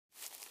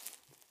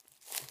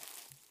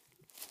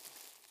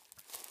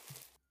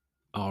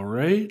All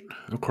right.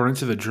 According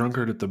to the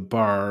drunkard at the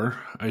bar,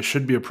 I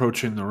should be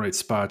approaching the right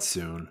spot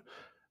soon.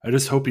 I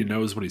just hope he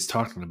knows what he's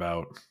talking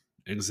about.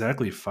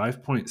 Exactly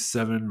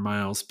 5.7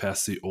 miles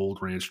past the old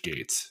ranch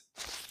gates.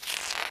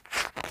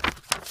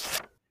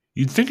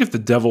 You'd think if the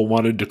devil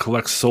wanted to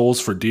collect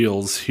souls for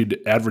deals, he'd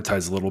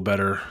advertise a little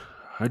better.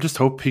 I just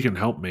hope he can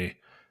help me.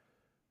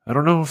 I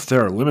don't know if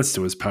there are limits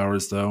to his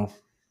powers, though.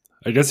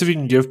 I guess if he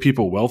can give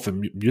people wealth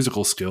and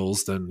musical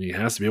skills, then he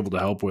has to be able to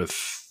help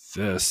with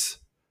this.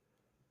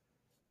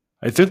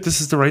 I think this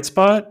is the right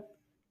spot.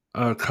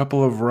 A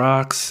couple of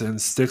rocks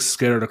and sticks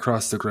scattered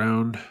across the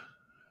ground.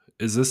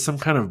 Is this some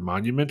kind of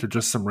monument or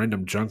just some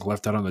random junk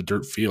left out on the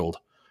dirt field?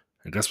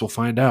 I guess we'll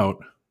find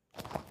out.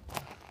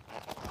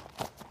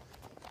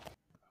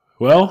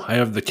 Well, I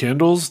have the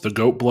candles, the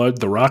goat blood,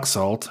 the rock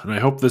salt, and I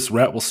hope this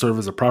rat will serve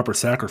as a proper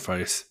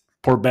sacrifice.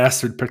 Poor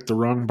bastard picked the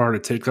wrong bar to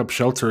take up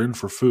shelter in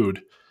for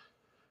food.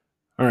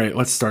 Alright,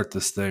 let's start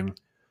this thing.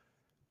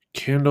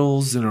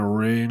 Candles in a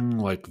ring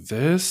like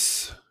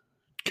this.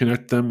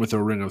 Connect them with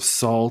a ring of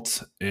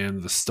salt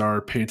and the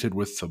star painted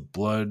with the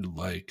blood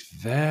like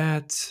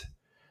that.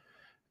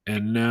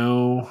 And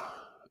now,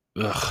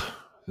 ugh,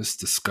 this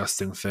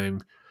disgusting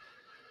thing.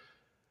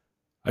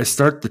 I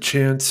start the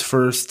chants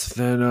first,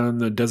 then on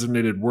the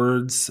designated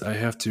words, I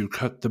have to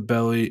cut the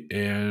belly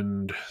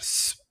and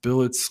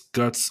spill its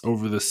guts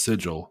over the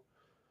sigil.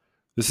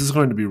 This is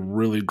going to be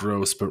really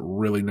gross, but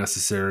really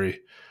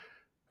necessary.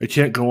 I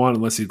can't go on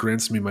unless he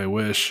grants me my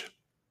wish.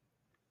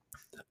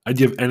 I'd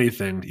give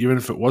anything, even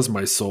if it was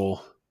my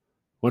soul.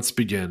 Let's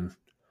begin.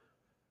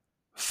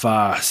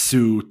 Fa,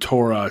 Su,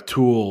 Torah,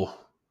 Tool.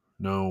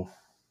 No,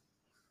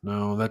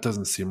 no, that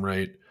doesn't seem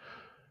right.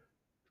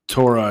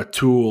 Torah,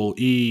 Tool,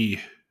 E,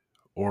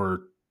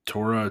 or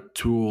Torah,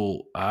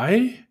 Tool,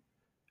 I?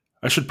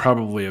 I should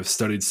probably have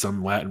studied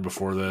some Latin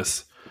before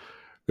this.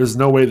 There's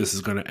no way this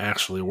is going to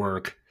actually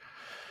work.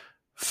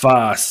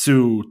 Fa,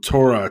 Su,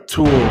 Torah,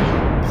 Tool.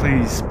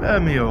 Please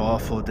spare me your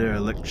awful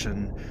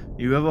dereliction.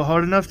 You have a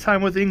hard enough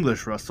time with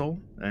English,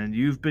 Russell, and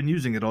you've been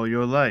using it all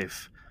your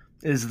life.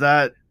 Is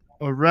that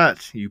a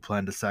rat you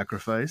plan to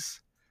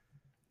sacrifice?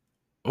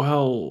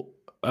 Well,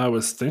 I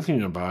was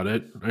thinking about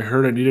it. I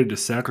heard I needed to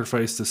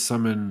sacrifice to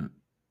summon.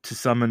 To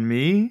summon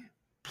me?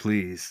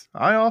 Please.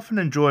 I often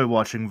enjoy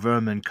watching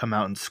vermin come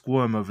out and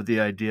squirm over the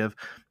idea of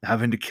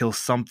having to kill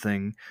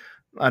something.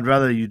 I'd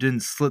rather you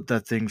didn't slit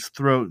that thing's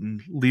throat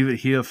and leave it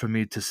here for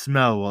me to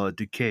smell while it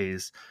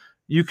decays.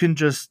 You can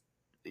just.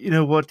 You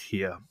know what?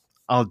 Here.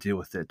 I'll deal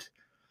with it.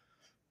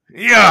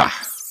 Yeah!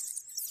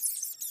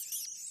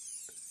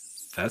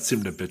 That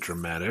seemed a bit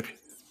dramatic.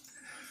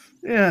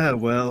 Yeah,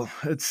 well,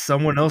 it's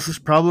someone else's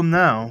problem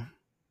now.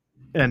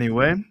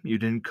 Anyway, you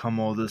didn't come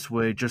all this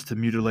way just to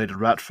mutilate a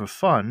rat for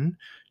fun.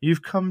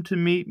 You've come to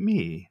meet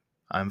me.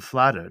 I'm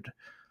flattered.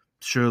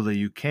 Surely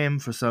you came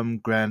for some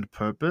grand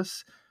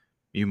purpose.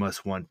 You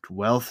must want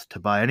wealth to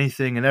buy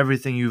anything and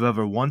everything you've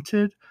ever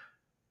wanted.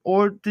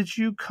 Or did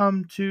you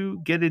come to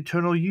get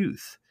eternal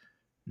youth?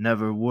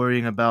 Never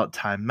worrying about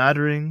time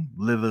mattering,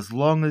 live as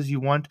long as you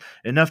want,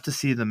 enough to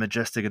see the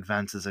majestic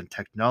advances in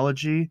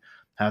technology,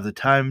 have the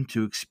time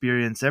to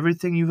experience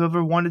everything you've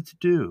ever wanted to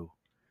do.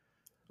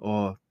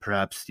 Or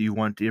perhaps you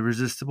want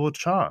irresistible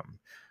charm.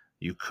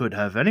 You could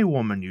have any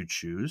woman you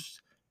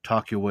choose,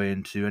 talk your way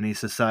into any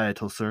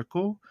societal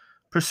circle,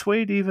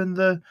 persuade even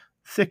the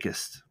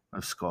thickest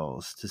of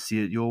skulls to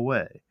see it your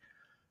way.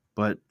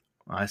 But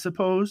I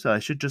suppose I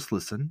should just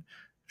listen.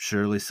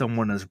 Surely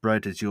someone as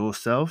bright as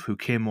yourself, who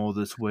came all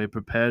this way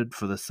prepared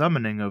for the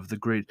summoning of the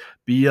great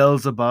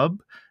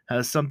Beelzebub,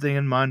 has something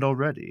in mind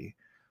already.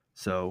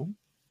 So,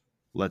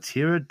 let's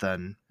hear it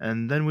then,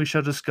 and then we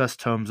shall discuss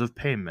terms of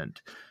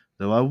payment.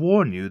 Though I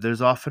warn you,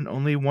 there's often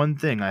only one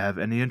thing I have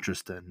any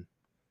interest in.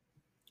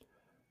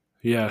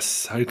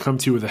 Yes, I come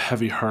to you with a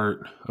heavy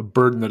heart, a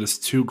burden that is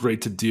too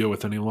great to deal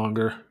with any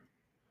longer.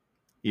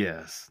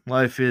 Yes,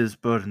 life is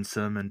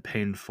burdensome and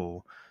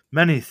painful.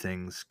 Many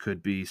things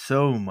could be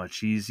so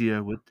much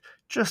easier with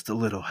just a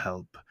little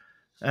help.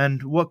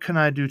 And what can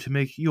I do to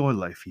make your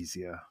life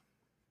easier?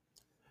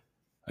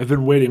 I've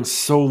been waiting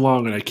so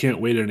long and I can't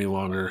wait any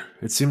longer.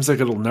 It seems like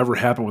it'll never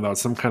happen without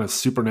some kind of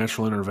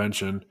supernatural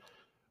intervention.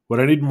 What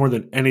I need more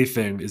than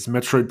anything is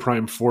Metroid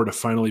Prime 4 to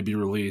finally be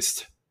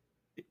released.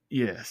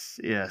 Yes,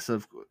 yes,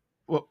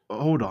 well,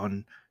 hold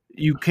on.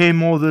 You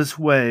came all this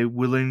way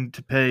willing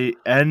to pay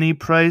any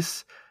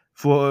price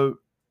for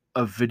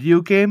a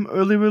video game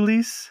early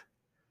release?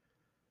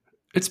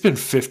 It's been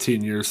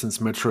 15 years since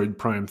Metroid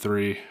Prime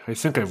 3. I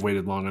think I've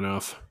waited long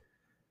enough.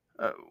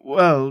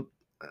 Well,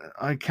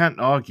 I can't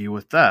argue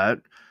with that.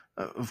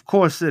 Of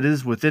course, it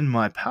is within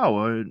my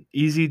power. An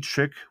easy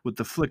trick with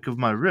the flick of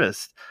my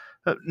wrist.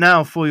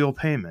 Now for your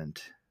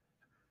payment.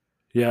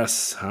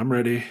 Yes, I'm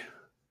ready.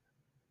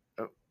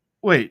 Uh,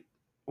 Wait,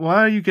 why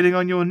are you getting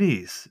on your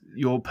knees?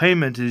 Your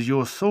payment is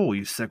your soul,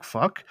 you sick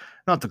fuck,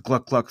 not the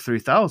Gluck Gluck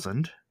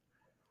 3000.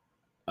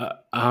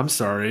 I'm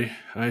sorry.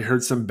 I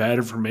heard some bad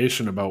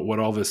information about what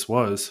all this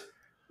was.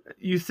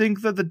 You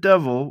think that the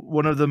devil,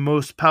 one of the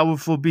most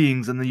powerful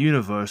beings in the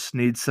universe,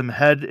 needs some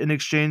head in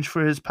exchange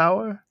for his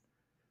power?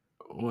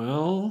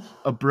 Well,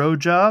 A bro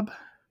job?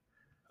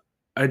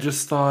 I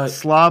just thought,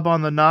 Slob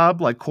on the knob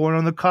like corn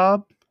on the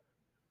cob?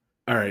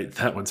 all right,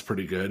 that one's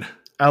pretty good.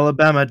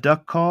 Alabama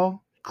duck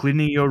call?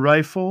 Cleaning your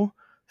rifle?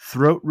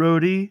 Throat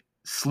roadie?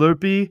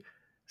 Slurpee?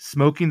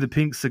 Smoking the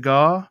pink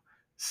cigar?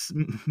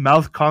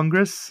 Mouth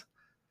Congress?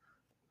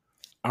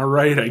 All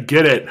right, I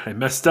get it. I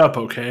messed up,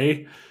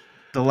 okay?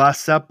 The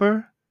Last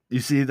Supper? You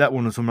see, that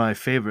one was one of my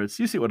favorites.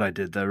 You see what I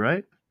did there,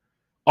 right?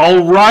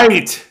 All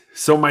right.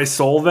 So my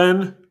soul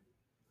then?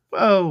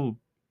 Well,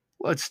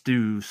 let's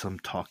do some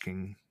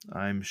talking.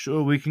 I'm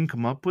sure we can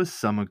come up with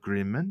some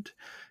agreement.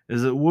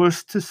 Is it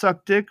worse to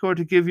suck dick or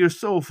to give your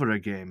soul for a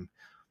game?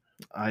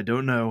 I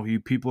don't know. You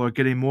people are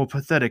getting more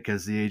pathetic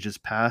as the ages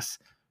pass.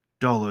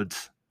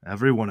 Dullards,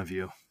 every one of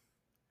you.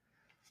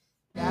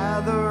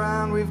 Gather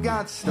round, we've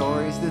got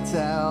stories to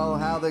tell.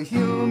 How the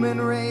human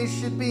race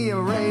should be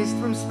erased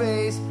from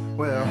space.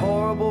 We're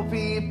horrible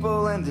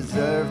people and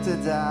deserve to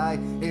die.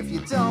 If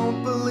you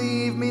don't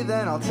believe me,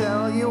 then I'll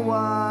tell you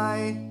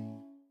why.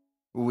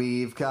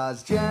 We've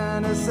caused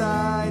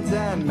genocides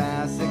and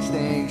mass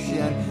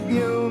extinction.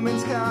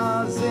 Humans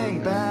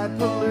causing bad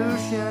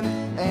pollution.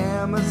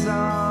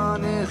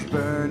 Amazon is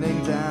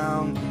burning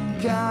down.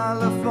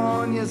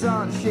 California's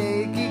on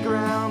shaky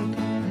ground.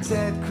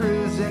 Ted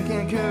Cruz in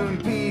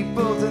Cancun,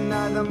 people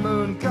deny the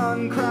moon.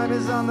 Gun crime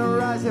is on the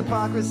rise,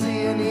 hypocrisy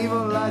and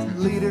evil lies.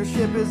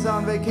 Leadership is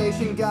on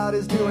vacation, God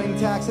is doing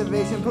tax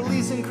evasion.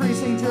 Police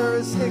increasing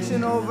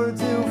jurisdiction,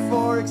 overdue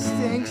for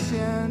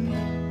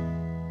extinction.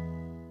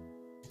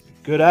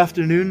 Good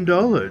afternoon,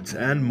 dullards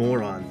and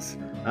morons.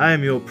 I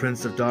am your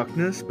Prince of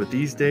Darkness, but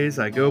these days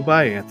I go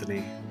by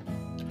Anthony.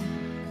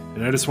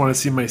 And I just want to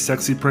see my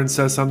sexy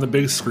princess on the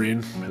big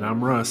screen, and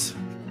I'm Russ.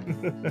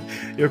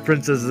 Your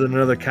princess is in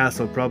another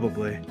castle,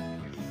 probably.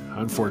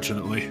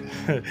 Unfortunately.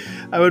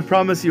 I would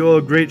promise you all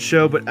a great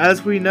show, but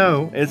as we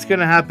know, it's going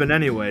to happen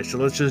anyway, so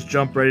let's just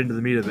jump right into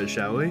the meat of it,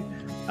 shall we?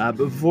 But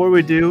before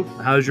we do,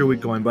 how's your week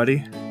going,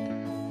 buddy?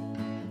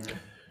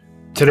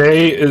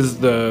 Today is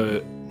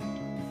the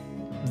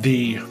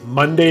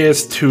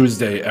Mondayest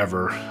Tuesday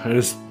ever.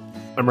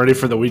 I'm ready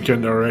for the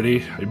weekend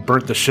already. I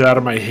burnt the shit out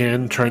of my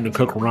hand trying to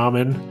cook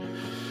ramen.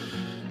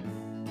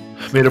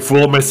 Made a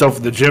fool of myself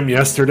at the gym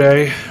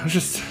yesterday. It was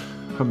just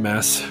a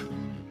mess.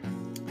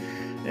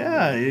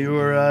 Yeah,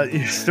 your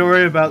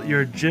story about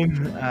your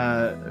gym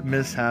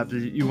mishap.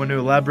 You want to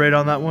elaborate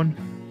on that one?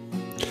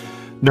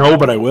 No,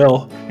 but I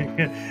will.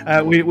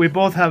 We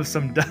both have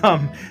some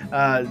dumb,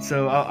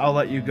 so I'll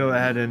let you go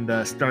ahead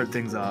and start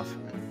things off.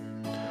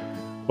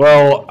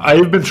 Well,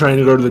 I've been trying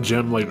to go to the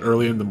gym like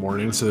early in the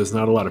morning, so there's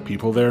not a lot of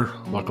people there,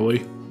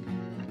 luckily.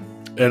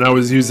 And I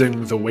was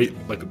using the weight,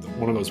 like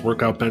one of those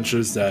workout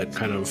benches that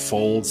kind of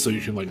folds so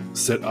you can like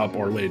sit up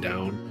or lay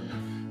down.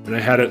 And I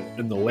had it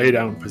in the lay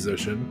down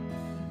position.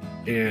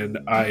 And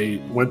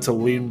I went to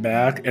lean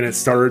back and it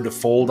started to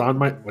fold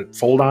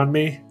on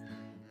me.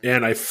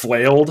 And I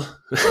flailed,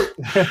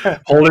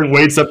 holding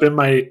weights up in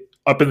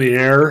the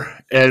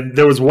air. And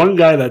there was one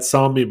guy that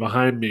saw me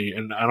behind me,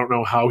 and I don't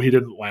know how he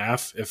didn't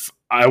laugh. If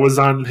I was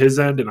on his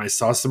end and I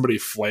saw somebody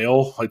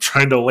flail, like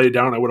trying to lay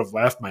down, I would have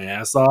laughed my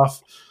ass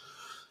off.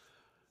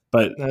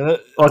 But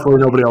luckily,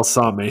 nobody else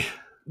saw me.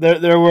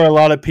 There were a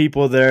lot of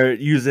people there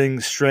using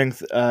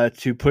strength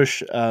to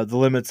push the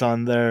limits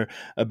on their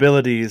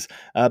abilities,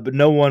 but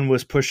no one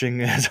was pushing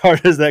as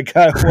hard as that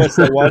guy was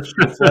that watched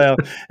you flail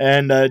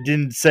and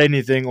didn't say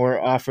anything or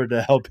offer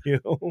to help you.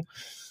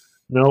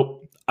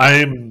 Nope.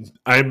 I'm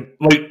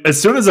like,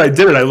 as soon as I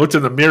did it, I looked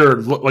in the mirror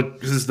and looked like,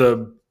 this is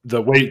the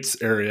weights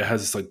area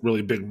has this like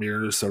really big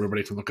mirrors so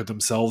everybody can look at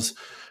themselves.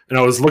 And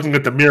I was looking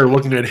at the mirror,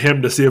 looking at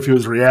him to see if he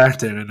was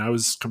reacting, and I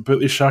was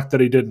completely shocked that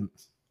he didn't.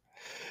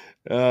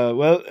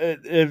 Well,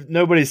 if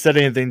nobody said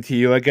anything to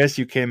you, I guess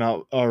you came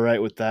out all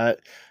right with that.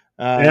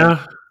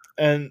 Yeah.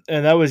 And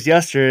that was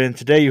yesterday, and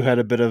today you had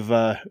a bit of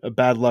a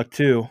bad luck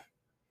too.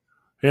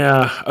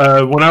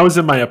 Yeah. When I was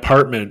in my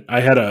apartment,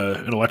 I had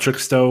an electric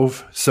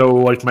stove, so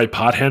like my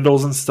pot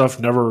handles and stuff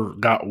never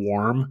got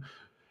warm.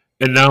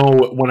 And now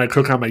when I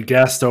cook on my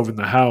gas stove in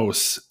the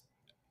house,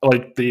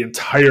 like the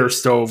entire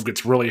stove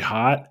gets really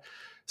hot.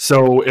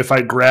 So if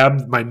I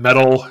grab my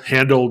metal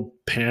handled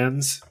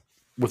pans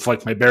with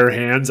like my bare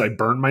hands, I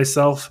burn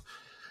myself.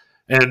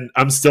 And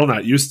I'm still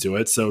not used to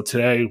it. So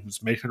today I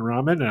was making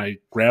ramen and I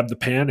grabbed the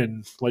pan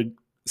and like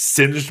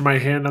singed my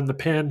hand on the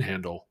pan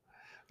handle.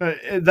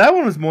 That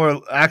one was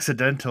more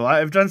accidental.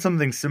 I've done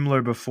something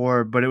similar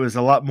before, but it was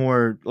a lot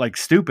more like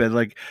stupid.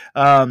 Like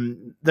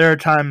there are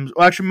times,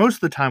 well, actually, most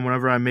of the time,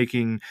 whenever I'm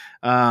making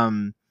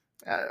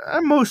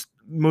most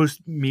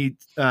meat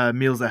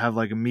meals that have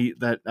like a meat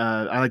that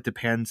I like to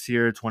pan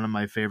sear. It's one of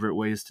my favorite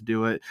ways to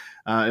do it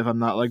if I'm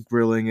not like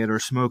grilling it or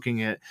smoking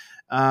it.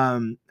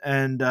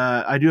 And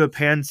I do a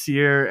pan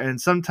sear,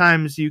 and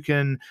sometimes you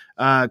can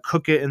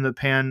cook it in the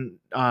pan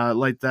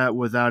like that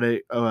without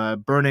it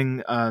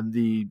burning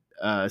the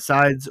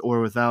sides or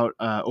without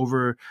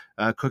over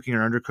cooking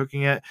or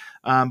undercooking it.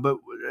 But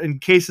in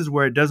cases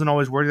where it doesn't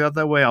always work out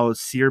that way, I'll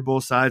sear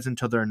both sides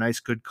until they're a nice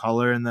good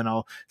color, and then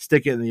I'll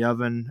stick it in the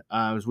oven.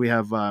 As we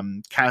have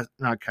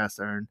not cast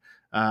iron,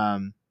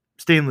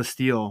 stainless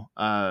steel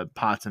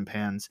pots and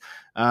pans.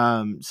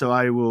 So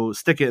I will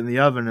stick it in the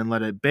oven and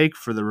let it bake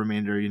for the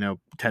remainder,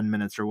 10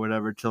 minutes or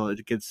whatever, till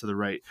it gets to the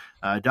right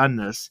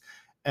doneness.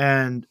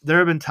 And there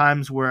have been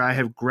times where I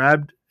have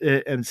grabbed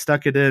it and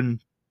stuck it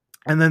in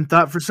and then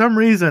thought for some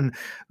reason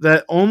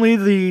that only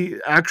the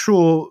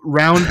actual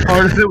round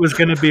part of it was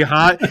going to be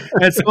hot.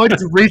 And so I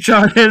just reach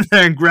on in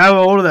there and grab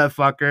a hold of that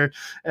fucker,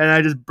 and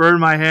I just burn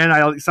my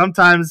hand.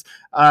 Sometimes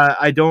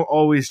I don't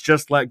always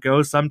just let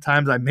go.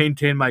 Sometimes I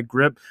maintain my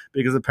grip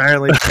because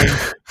apparently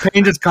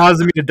pain just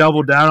causes me to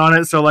double down on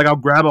it. So like I'll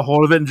grab a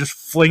hold of it and just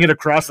fling it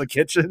across the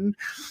kitchen.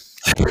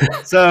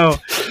 So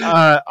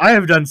I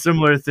have done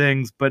similar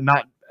things, but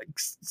not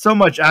so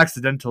much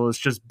accidental. It's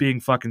just being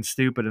fucking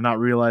stupid and not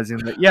realizing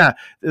that, yeah,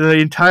 the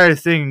entire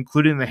thing,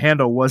 including the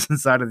handle, was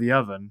inside of the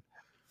oven.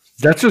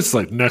 That's just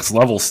like next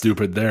level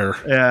stupid there.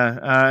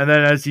 Yeah. And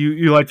then, as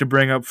you like to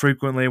bring up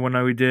frequently, when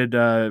we did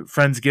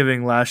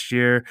Friendsgiving last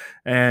year,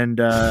 and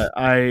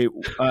I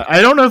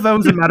don't know if that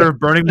was a matter of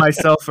burning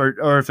myself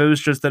or if it was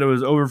just that it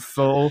was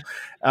overfull,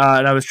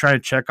 and I was trying to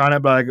check on it,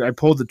 but I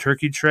pulled the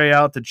turkey tray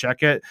out to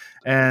check it,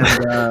 and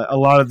a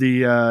lot of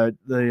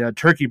the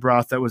turkey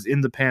broth that was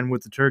in the pan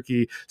with the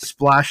turkey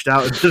splashed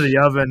out into the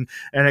oven,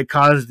 and it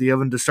caused the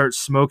oven to start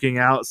smoking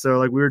out. So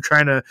like we were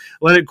trying to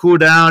let it cool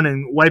down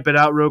and wipe it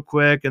out real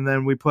quick, and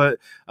then we put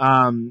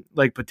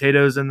like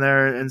potatoes in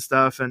there and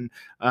stuff, and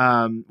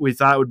we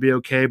thought it would be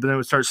okay, but then it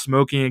would start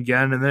smoking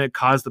again, and then it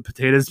caused the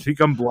potatoes to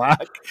become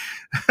black.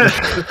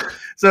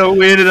 So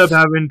we ended up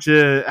having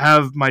to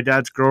have my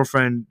dad's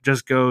girlfriend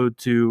just go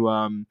to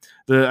I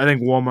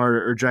think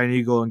Walmart or Giant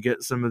Eagle and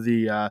get some of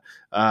the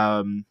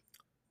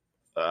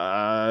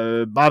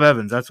Bob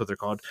Evans, that's what they're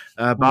called.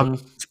 Bob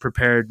Evans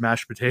prepared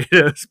mashed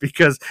potatoes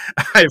because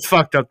I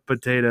fucked up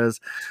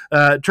potatoes.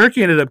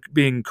 Turkey ended up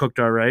being cooked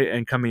all right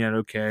and coming out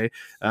okay.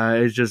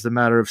 It's just a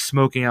matter of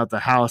smoking out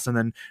the house and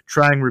then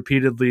trying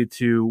repeatedly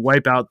to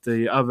wipe out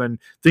the oven,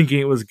 thinking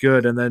it was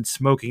good, and then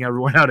smoking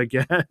everyone out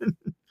again.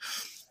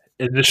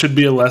 And this should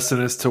be a lesson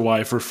as to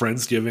why for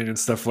Friendsgiving and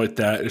stuff like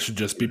that, it should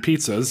just be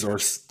pizzas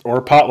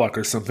or potluck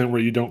or something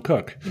where you don't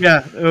cook.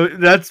 Yeah,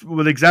 that's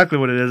exactly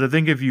what it is. I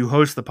think if you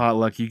host the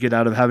potluck, you get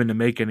out of having to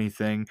make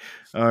anything,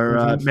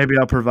 or maybe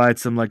I'll provide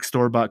some like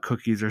store-bought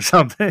cookies or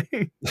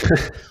something.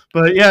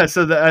 But yeah,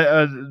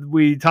 so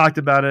we talked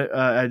about it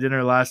at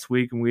dinner last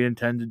week, and we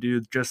intend to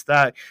do just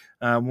that.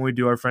 When we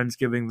do our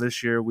Friendsgiving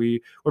this year, we're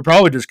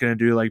probably just going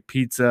to do like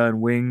pizza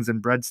and wings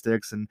and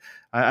breadsticks, and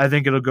I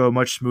think it'll go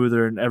much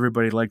smoother, and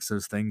everybody likes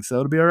those things, so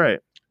it'll be all right.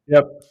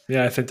 Yep.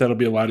 Yeah, I think that'll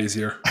be a lot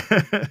easier.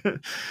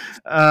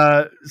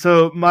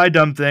 So my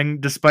dumb thing,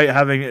 despite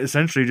having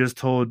essentially just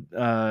told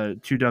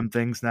two dumb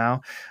things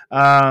now,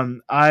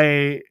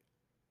 I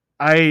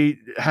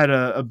had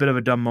a bit of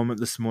a dumb moment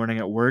this morning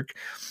at work.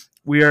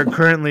 We are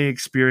currently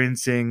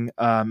experiencing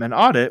an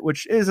audit,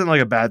 which isn't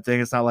like a bad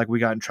thing. It's not like we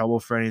got in trouble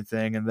for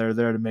anything, and they're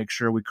there to make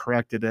sure we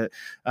corrected it.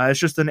 It's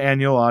just an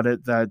annual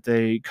audit that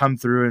they come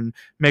through and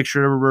make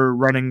sure we're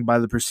running by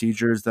the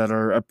procedures that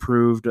are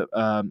approved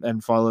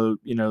and follow,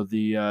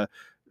 the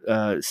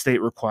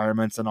state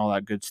requirements and all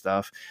that good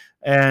stuff.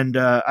 And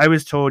I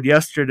was told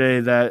yesterday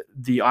that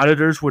the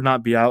auditors would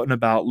not be out and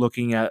about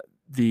looking at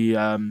the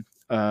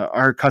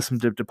our custom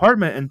dip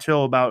department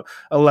until about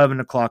 11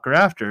 o'clock or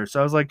after.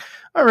 So I was like,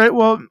 all right,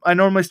 well, I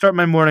normally start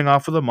my morning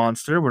off with a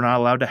Monster. We're not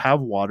allowed to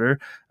have water.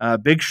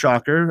 Big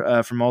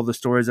shocker. From all the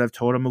stories I've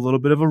told, I'm a little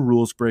bit of a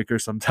rules breaker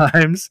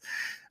sometimes.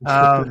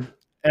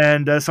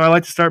 And so I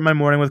like to start my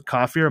morning with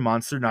coffee or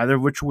Monster, neither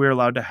of which we're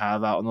allowed to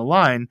have out on the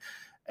line.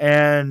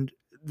 And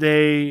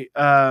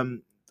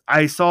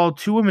I saw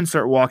two women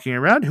start walking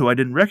around who I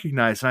didn't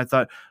recognize, and I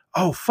thought,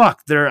 oh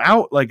fuck, they're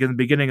out like in the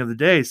beginning of the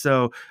day.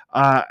 So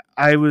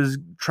I was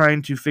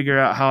trying to figure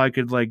out how I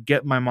could like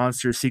get my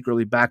Monster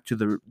secretly back to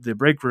the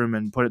break room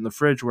and put it in the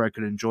fridge where I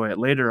could enjoy it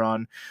later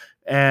on.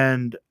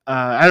 And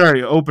I'd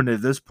already opened it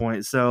at this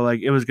point, so like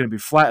it was going to be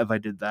flat if I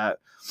did that.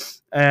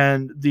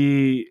 And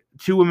the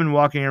two women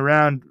walking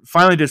around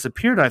finally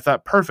disappeared. I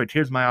thought, perfect,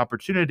 here's my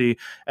opportunity.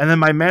 And then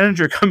my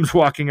manager comes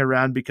walking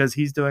around because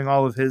he's doing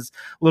all of his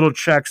little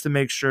checks to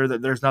make sure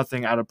that there's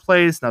nothing out of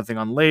place, nothing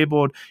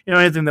unlabeled,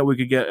 anything that we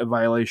could get a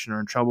violation or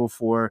in trouble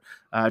for,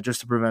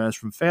 just to prevent us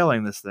from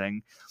failing this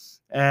thing.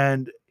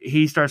 And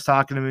he starts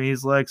talking to me.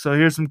 He's like, so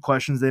here's some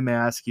questions they may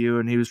ask you.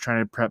 And he was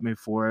trying to prep me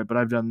for it. But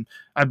I've been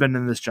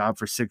in this job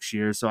for 6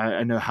 years, so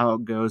I know how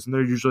it goes. And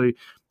they're usually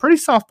pretty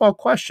softball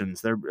questions.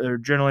 They're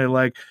generally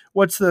like,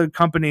 what's the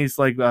company's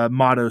like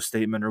motto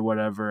statement or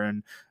whatever?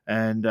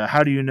 And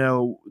how do you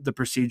know the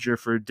procedure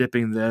for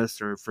dipping this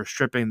or for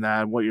stripping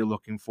that, what you're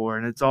looking for?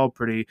 And it's all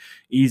pretty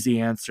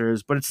easy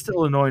answers, but it's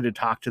still annoying to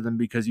talk to them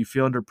because you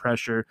feel under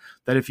pressure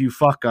that if you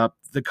fuck up,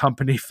 the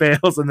company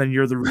fails and then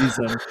you're the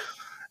reason.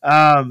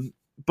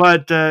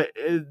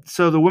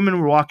 So the women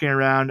were walking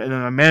around, and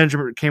then a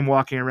manager came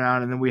walking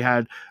around, and then we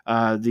had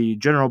the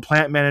general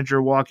plant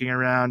manager walking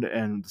around,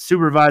 and the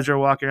supervisor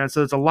walking around.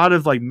 So it's a lot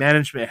of like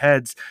management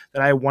heads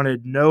that I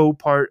wanted no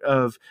part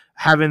of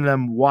having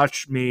them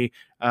watch me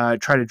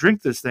try to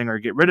drink this thing or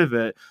get rid of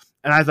it.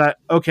 And I thought,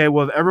 okay,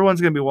 well, if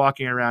everyone's going to be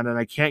walking around and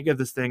I can't get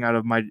this thing out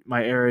of my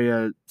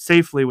area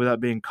safely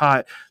without being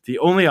caught, the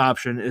only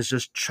option is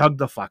just chug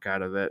the fuck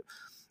out of it.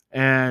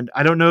 And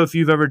I don't know if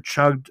you've ever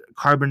chugged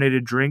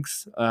carbonated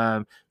drinks.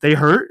 They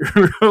hurt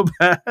real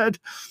bad.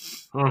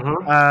 Uh-huh.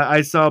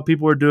 I saw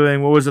people were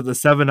doing, what was it, the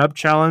 7-Up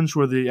challenge,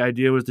 where the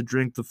idea was to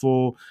drink the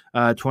full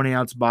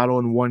 20-ounce bottle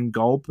in one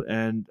gulp.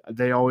 And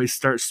they always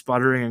start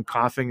sputtering and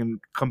coughing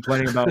and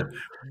complaining about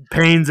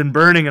pains and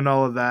burning and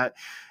all of that.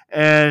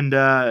 And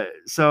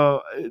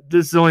so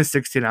this is only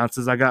 16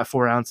 ounces. I got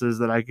 4 ounces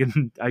that I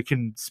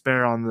can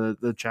spare on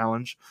the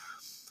challenge.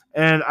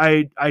 And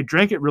I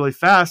drank it really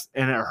fast,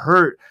 and it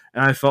hurt,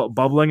 and I felt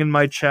bubbling in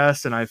my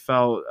chest, and I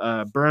felt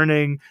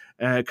burning,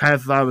 and I kind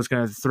of thought I was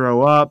going to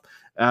throw up.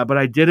 But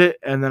I did it,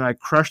 and then I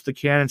crushed the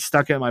can and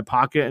stuck it in my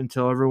pocket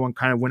until everyone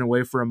kind of went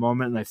away for a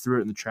moment, and I threw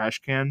it in the trash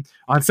can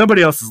on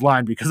somebody else's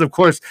line because, of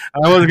course,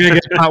 I wasn't going to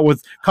get caught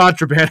with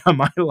contraband on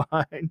my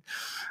line.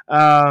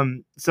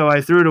 So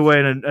I threw it away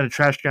in a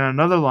trash can on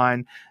another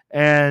line,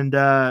 and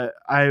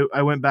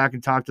I went back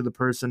and talked to the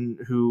person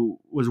who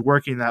was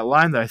working that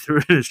line that I threw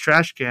it in his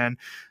trash can,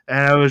 and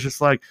I was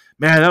just like,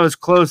 man, that was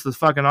close. The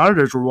fucking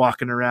auditors were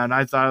walking around.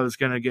 I thought I was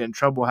going to get in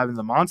trouble having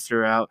the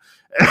monster out.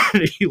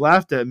 And he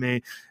laughed at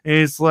me, and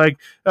he's like,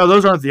 oh,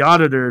 those aren't the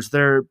auditors.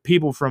 They're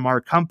people from our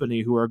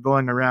company who are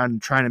going around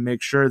and trying to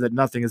make sure that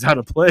nothing is out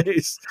of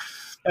place.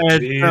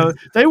 And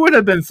they wouldn't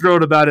have been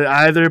thrilled about it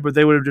either, but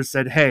they would have just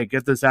said, hey,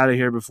 get this out of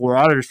here before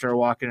auditors start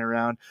walking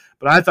around.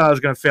 But I thought I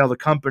was going to fail the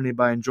company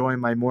by enjoying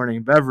my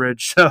morning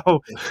beverage,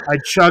 so I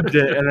chugged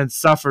it and then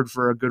suffered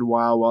for a good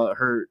while it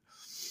hurt.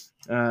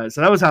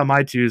 So that was how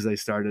my Tuesday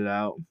started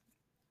out.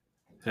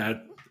 Yeah,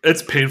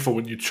 it's painful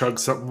when you chug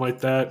something like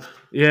that.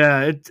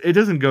 Yeah, it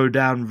doesn't go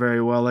down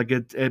very well. Like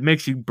it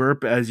makes you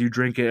burp as you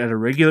drink it at a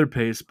regular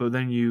pace, but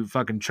then you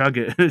fucking chug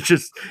it.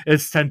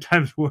 It's 10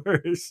 times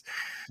worse.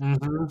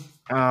 Mm-hmm.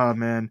 Oh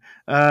man.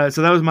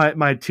 So that was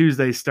my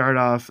Tuesday start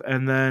off,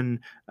 and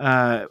then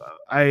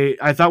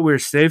I thought we were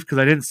safe because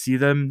I didn't see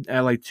them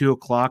at like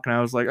 2:00, and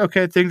I was like,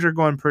 okay, things are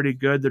going pretty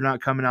good. They're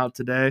not coming out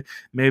today.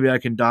 Maybe I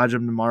can dodge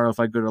them tomorrow if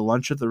I go to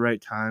lunch at the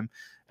right time.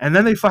 And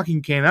then they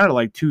fucking came out at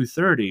like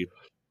 2:30.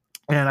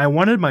 And I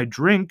wanted my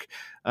drink,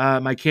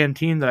 my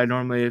canteen that I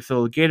normally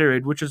fill with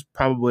Gatorade, which is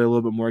probably a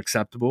little bit more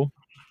acceptable.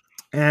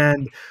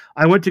 And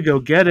I went to go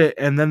get it,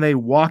 and then they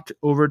walked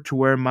over to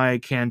where my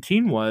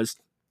canteen was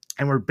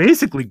and were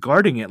basically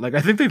guarding it. Like,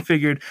 I think they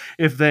figured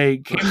if they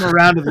came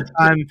around at the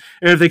time,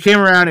 if they came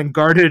around and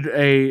guarded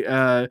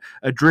a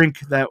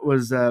drink that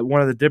was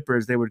one of the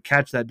dippers, they would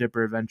catch that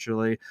dipper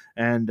eventually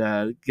and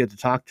get to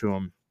talk to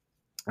him.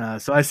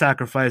 So I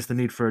sacrificed the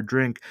need for a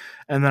drink,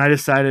 and then I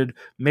decided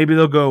maybe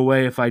they'll go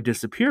away if I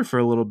disappear for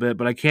a little bit,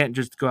 but I can't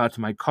just go out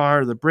to my car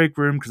or the break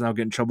room because I'll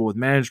get in trouble with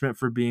management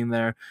for being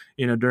there,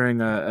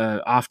 during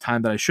a off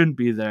time that I shouldn't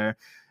be there.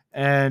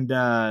 And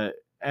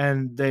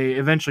they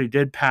eventually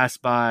did pass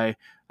by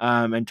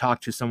and talk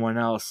to someone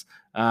else.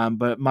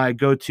 But my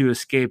go-to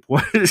escape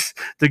was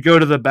to go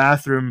to the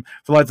bathroom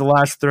for like the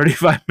last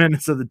 35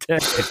 minutes of the day.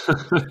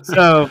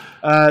 So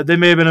they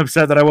may have been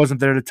upset that I wasn't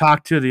there to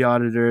talk to the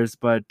auditors,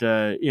 but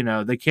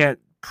they can't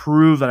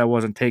prove that I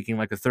wasn't taking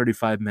like a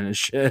 35-minute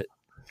shit.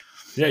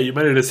 Yeah, you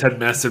might have just had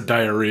massive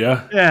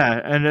diarrhea.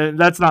 Yeah, and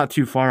that's not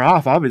too far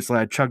off. Obviously,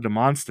 I chugged a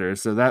monster,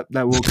 so that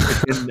will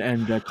kick in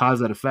and cause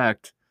that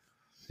effect.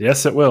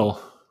 Yes, it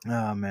will.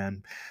 Oh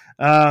man.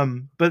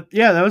 But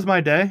yeah, that was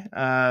my day.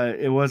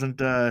 It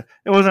wasn't a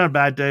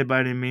bad day by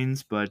any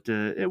means, but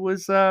it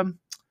was a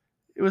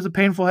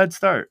painful head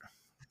start.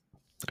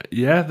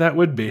 Yeah, that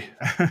would be.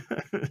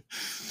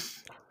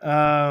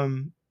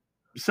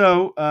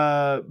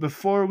 So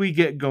before we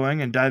get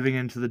going and diving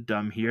into the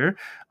dumb here,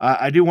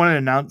 I do want to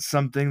announce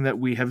something that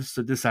we have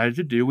decided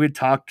to do. We had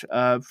talked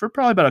for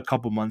probably about a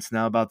couple months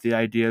now about the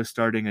idea of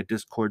starting a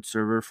Discord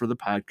server for the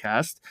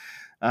podcast.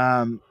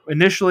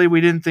 Initially,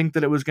 we didn't think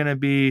that it was going to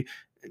be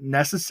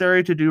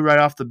necessary to do right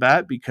off the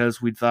bat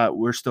because we thought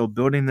we're still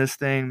building this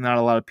thing. Not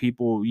a lot of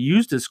people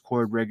use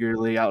Discord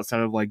regularly outside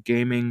of like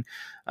gaming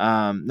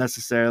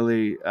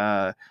necessarily.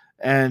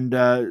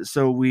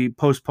 So we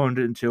postponed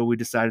it until we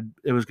decided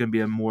it was going to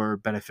be a more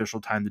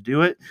beneficial time to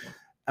do it.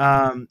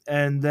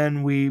 And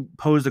then we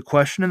posed a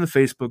question in the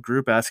Facebook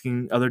group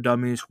asking other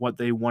dummies what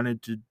they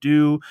wanted to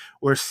do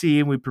or see.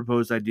 And we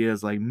proposed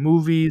ideas like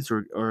movies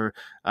or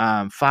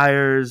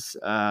fires,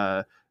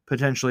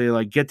 potentially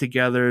like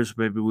get-togethers.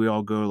 Maybe we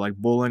all go like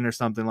bowling or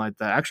something like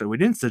that. Actually, we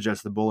didn't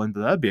suggest the bowling,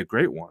 but that'd be a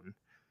great one.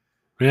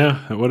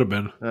 Yeah, it would have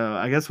been.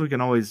 I guess we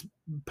can always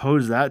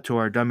pose that to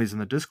our dummies in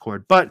the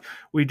Discord. But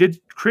we did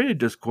create a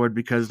Discord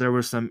because there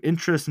was some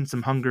interest and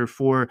some hunger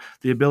for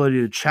the ability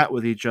to chat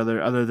with each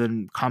other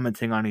than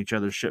commenting on each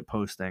other's shit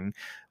posting.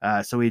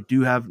 So we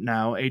do have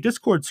now a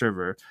Discord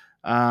server.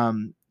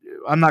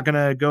 I'm not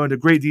going to go into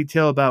great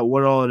detail about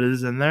what all it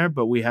is in there,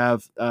 but we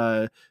have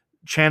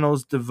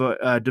channels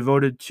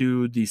devoted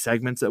to the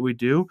segments that we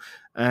do.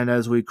 And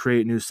as we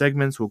create new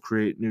segments, we'll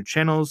create new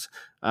channels.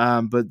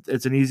 But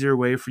it's an easier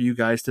way for you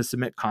guys to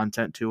submit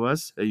content to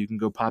us. You can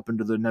go pop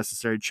into the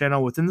necessary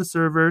channel within the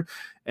server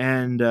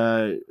and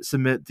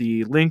submit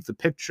the link, the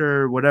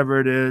picture, whatever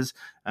it is.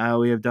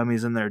 We have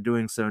dummies in there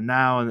doing so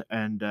now.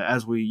 And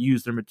as we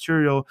use their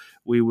material,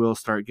 we will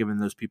start giving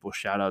those people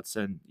shout outs,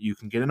 and you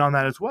can get in on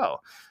that as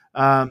well.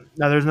 Now,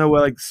 there's no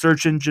like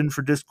search engine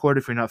for Discord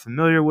if you're not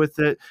familiar with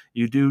it.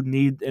 You do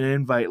need an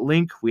invite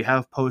link. We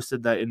have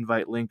posted that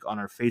invite link on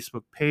our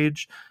Facebook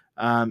page.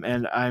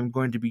 And I'm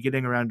going to be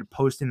getting around to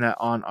posting that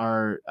on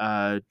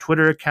our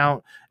Twitter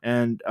account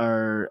and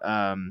our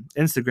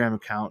Instagram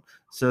account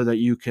so that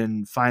you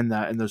can find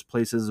that in those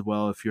places as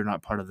well if you're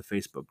not part of the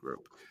Facebook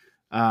group.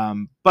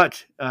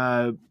 But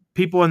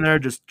people in there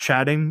just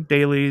chatting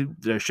daily,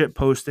 they're shit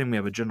posting. We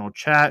have a general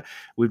chat.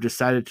 We've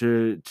decided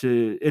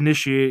to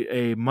initiate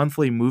a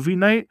monthly movie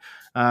night.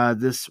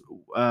 This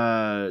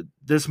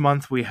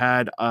month we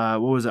had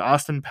what was it?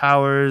 Austin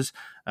Powers.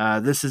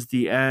 This is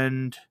the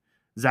end.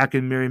 Zach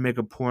and Miri make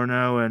a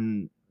porno,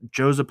 and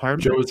Joe's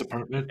apartment. Joe's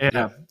apartment.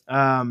 Yeah.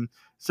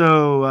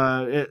 So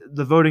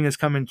the voting is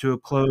coming to a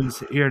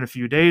close here in a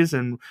few days,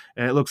 and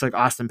it looks like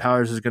Austin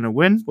Powers is going to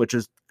win, which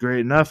is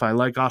great enough. I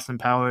like Austin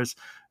Powers,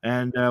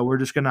 and we're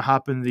just going to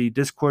hop in the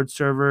Discord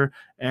server,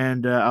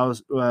 and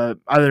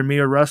either me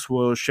or Russ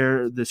will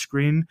share the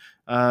screen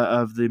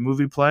of the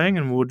movie playing,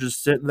 and we'll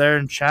just sit there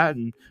and chat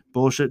and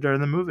bullshit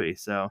during the movie.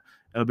 So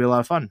it'll be a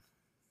lot of fun.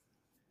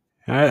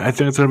 I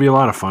think it's going to be a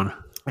lot of fun.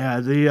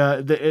 Yeah,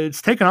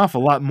 it's taken off a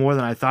lot more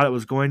than I thought it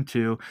was going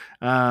to.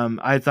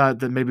 I thought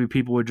that maybe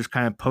people would just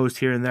kind of post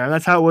here and there. And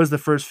that's how it was the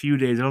first few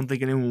days. I don't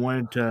think anyone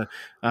wanted to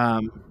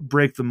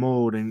break the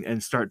mold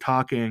and start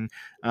talking.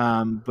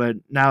 But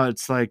now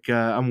it's like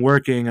I'm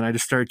working and I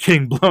just start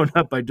getting blown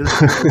up by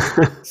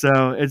Discord.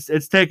 So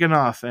it's taken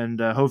off, and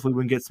hopefully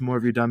we can get some more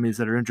of you dummies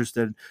that are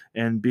interested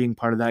in being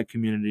part of that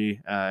community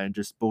and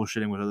just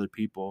bullshitting with other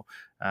people.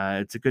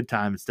 It's a good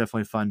time. It's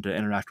definitely fun to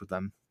interact with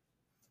them.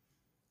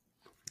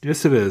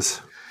 Yes, it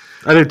is.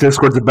 I think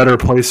Discord's a better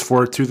place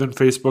for it too than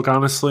Facebook,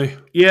 honestly.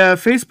 Yeah,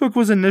 Facebook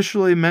was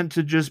initially meant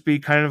to just be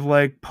kind of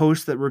like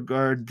posts that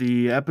regard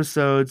the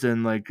episodes,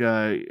 and like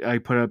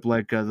I put up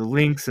like the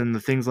links and the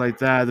things like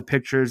that, the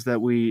pictures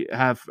that we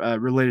have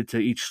related to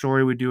each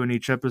story we do in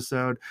each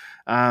episode.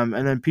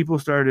 And then people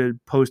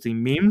started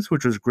posting memes,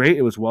 which was great.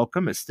 It was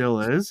welcome. It still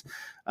is.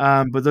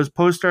 But those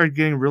posts started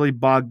getting really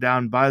bogged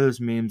down by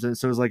those memes. And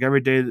so it was like every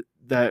day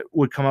that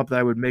would come up that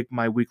I would make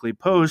my weekly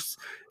posts,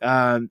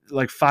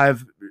 like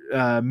 5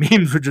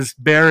 memes would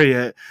just bury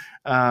it.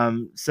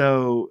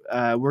 So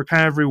we're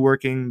kind of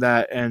reworking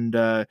that, and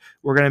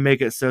we're going to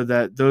make it so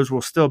that those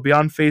will still be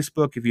on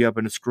Facebook. If you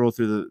happen to scroll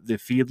through the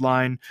feed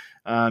line,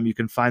 you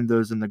can find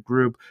those in the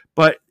group,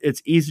 but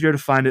it's easier to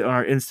find it on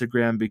our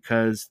Instagram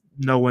because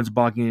no one's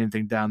bogging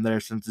anything down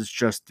there, since it's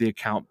just the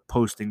account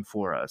posting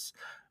for us.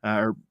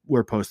 Or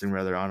we're posting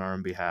rather on our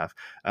own behalf.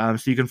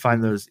 So you can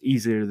find those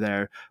easier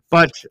there.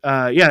 But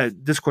yeah,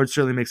 Discord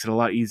certainly makes it a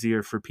lot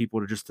easier for people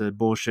to just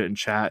bullshit and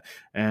chat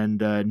and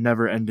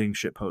never ending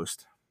shit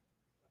post.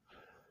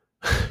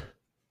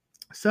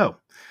 So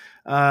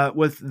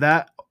with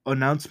that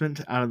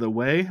announcement out of the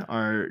way,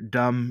 our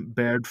dumb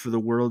bared for the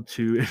world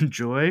to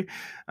enjoy,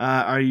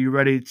 are you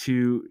ready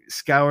to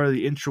scour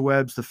the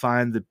interwebs to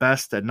find the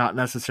best and not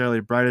necessarily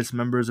brightest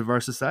members of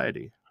our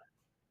society?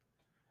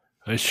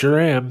 I sure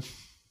am.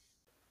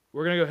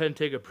 We're going to go ahead and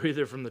take a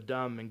breather from the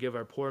dumb and give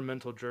our poor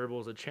mental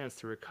gerbils a chance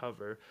to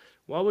recover.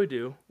 While we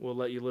do, we'll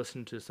let you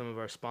listen to some of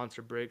our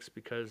sponsor breaks,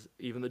 because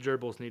even the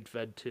gerbils need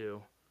fed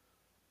too.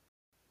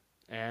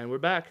 And we're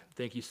back.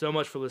 Thank you so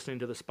much for listening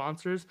to the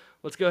sponsors.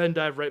 Let's go ahead and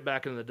dive right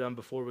back into the dumb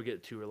before we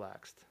get too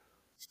relaxed.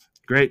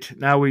 Great.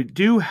 Now, we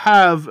do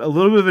have a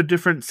little bit of a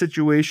different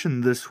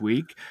situation this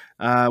week.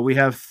 We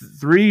have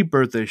 3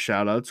 birthday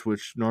shout-outs,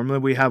 which normally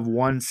we have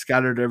 1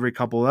 scattered every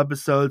couple of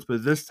episodes,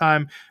 but this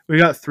time we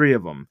got 3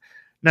 of them.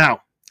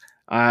 Now,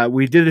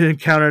 we did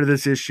encounter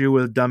this issue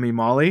with Dummy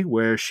Molly,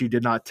 where she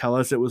did not tell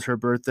us it was her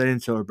birthday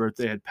until her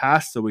birthday had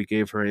passed, so we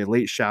gave her a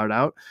late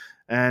shout-out.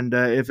 And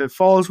if it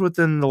falls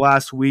within the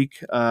last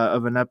week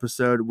of an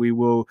episode, we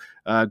will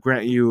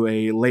grant you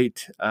a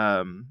late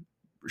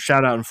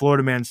shout out in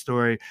Florida Man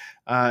story.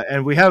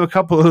 And we have a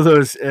couple of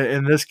those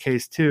in this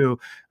case too.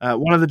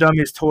 One of the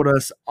dummies told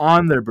us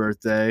on their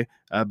birthday,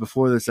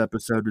 before this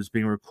episode was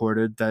being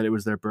recorded, that it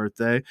was their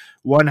birthday.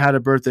 One had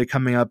a birthday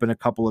coming up in a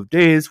couple of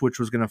days, which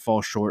was going to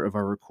fall short of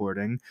our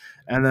recording.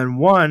 And then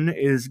one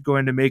is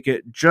going to make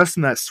it just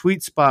in that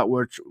sweet spot,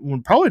 which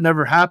will probably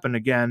never happen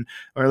again,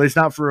 or at least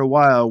not for a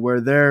while, where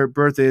their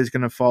birthday is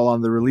going to fall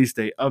on the release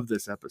date of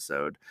this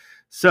episode.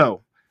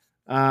 So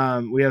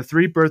we have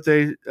 3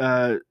 birthday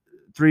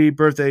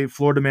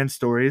Florida Man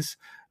stories,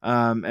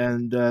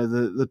 and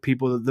the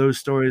people that those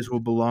stories will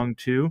belong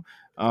to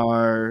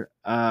are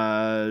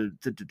there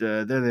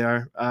they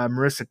are: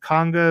 Marissa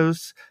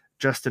Congos,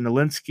 Justin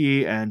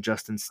Alinsky and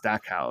Justin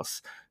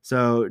Stackhouse.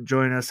 So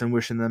join us in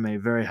wishing them a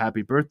very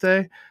happy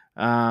birthday.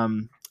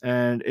 And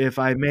if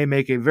I may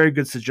make a very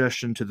good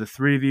suggestion to the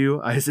three of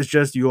you, I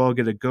suggest you all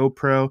get a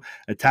GoPro,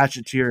 attach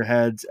it to your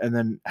heads, and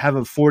then have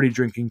a 40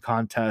 drinking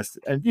contest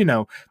and,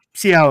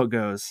 see how it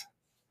goes.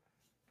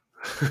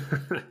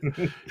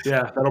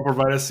 Yeah, that'll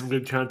provide us some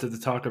good content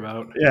to talk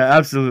about. Yeah,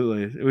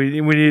 absolutely.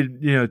 We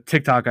need,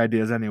 TikTok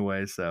ideas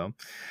anyway. So,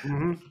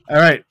 Mm-hmm. All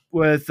right.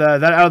 With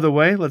that out of the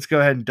way, let's go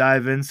ahead and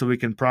dive in so we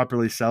can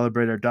properly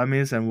celebrate our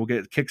dummies, and we'll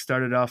get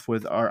kick-started off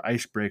with our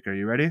icebreaker.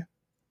 You ready?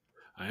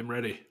 I am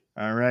ready.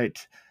 All right.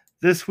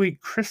 This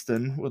week,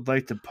 Kristen would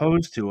like to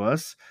pose to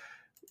us,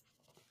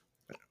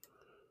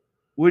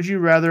 would you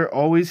rather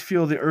always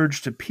feel the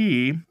urge to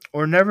pee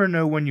or never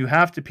know when you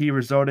have to pee,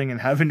 resulting in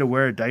having to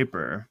wear a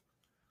diaper?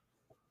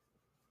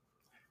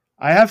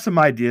 I have some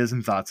ideas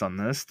and thoughts on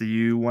this. Do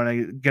you want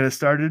to get us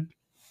started?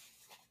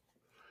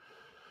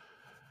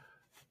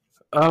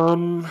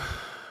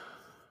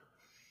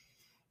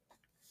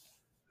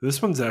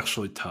 This one's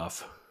actually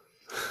tough.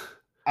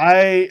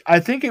 I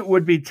think it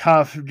would be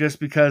tough just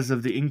because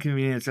of the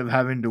inconvenience of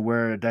having to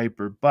wear a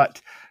diaper,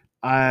 but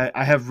I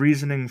have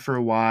reasoning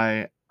for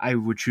why I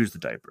would choose the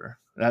diaper.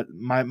 That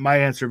my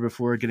answer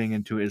before getting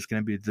into it is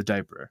going to be the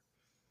diaper.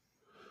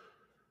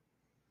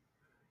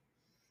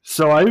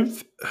 So I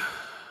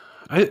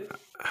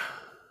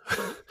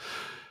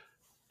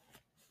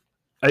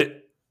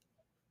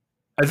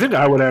think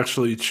I would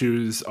actually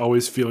choose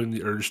always feeling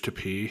the urge to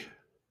pee.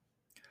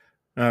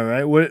 All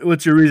right.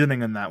 What's your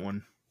reasoning on that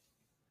one?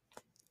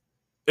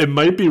 It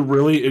might be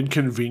really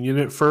inconvenient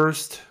at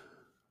first,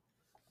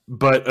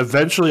 but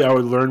eventually I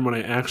would learn when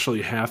I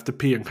actually have to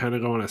pee and kind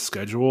of go on a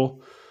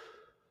schedule.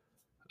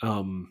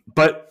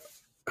 But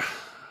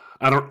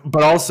I don't.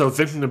 But also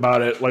thinking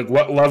about it, like,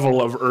 what level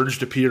of urge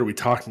to pee are we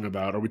talking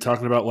about? Are we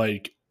talking about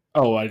like,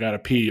 oh, I gotta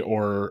pee,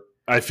 or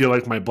I feel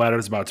like my bladder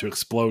is about to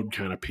explode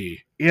kind of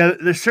pee? Yeah,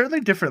 there's certainly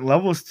different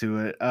levels to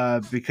it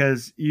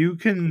because you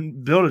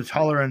can build a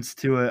tolerance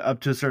to it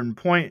up to a certain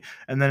point,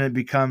 and then it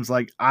becomes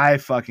like, I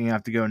fucking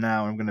have to go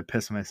now. I'm going to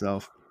piss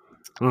myself.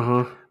 We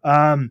might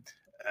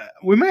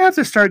have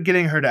to start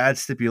getting her to add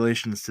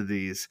stipulations to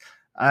these.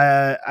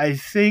 I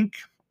think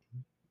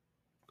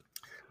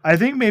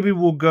maybe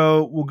we'll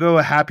go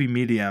a happy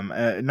medium,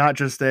 not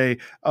just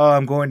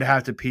I'm going to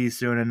have to pee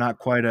soon, and not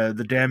quite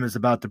the dam is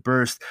about to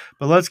burst.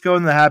 But let's go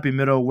in the happy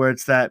middle where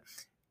it's that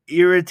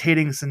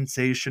irritating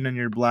sensation in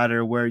your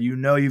bladder where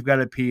you've got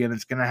to pee and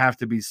it's going to have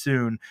to be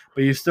soon,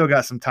 but you've still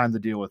got some time to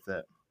deal with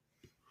it.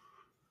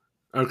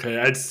 Okay,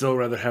 I'd still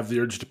rather have the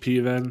urge to pee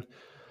then.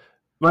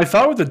 My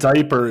thought with the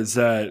diaper is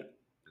that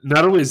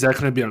not only is that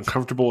going to be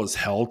uncomfortable as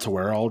hell to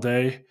wear all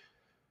day,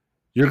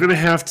 you're going to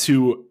have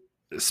to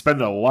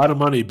spend a lot of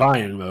money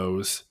buying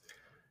those.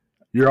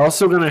 You're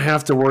also going to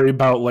have to worry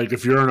about, like,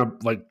 if you're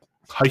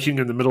hiking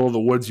in the middle of the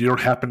woods, you don't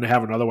happen to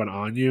have another one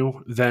on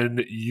you,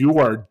 then you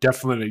are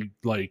definitely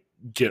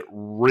get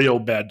real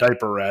bad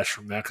diaper rash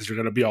from that because you're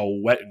going to be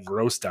all wet and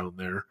gross down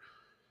there.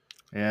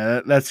 Yeah,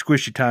 that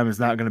squishy time is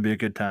not going to be a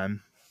good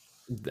time.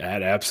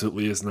 That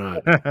absolutely is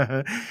not.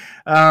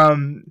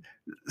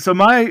 So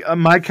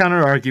my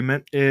counter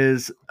argument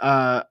is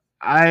I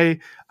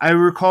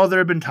recall there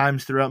have been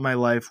times throughout my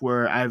life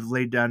where I've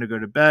laid down to go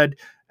to bed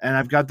and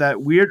I've got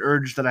that weird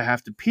urge that I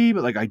have to pee,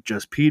 but I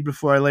just peed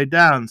before I laid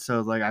down.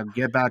 So I'll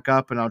get back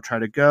up and I'll try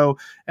to go,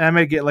 and I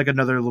might get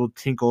another little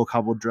tinkle, a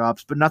couple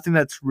drops, but nothing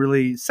that's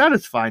really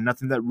satisfying,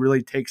 nothing that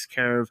really takes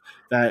care of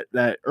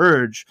that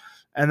urge.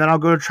 And then I'll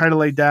go try to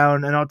lay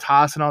down and I'll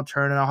toss and I'll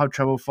turn and I'll have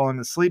trouble falling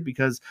asleep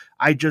because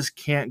I just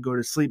can't go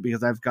to sleep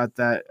because I've got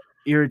that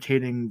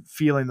irritating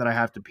feeling that I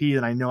have to pee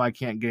and I know I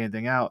can't get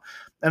anything out.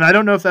 And I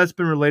don't know if that's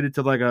been related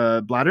to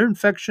a bladder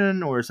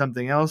infection or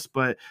something else,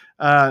 but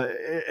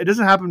it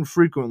doesn't happen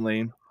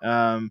frequently.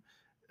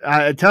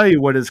 I tell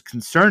you what is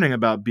concerning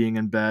about being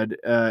in bed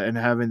and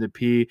having to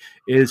pee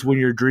is when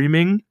you're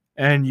dreaming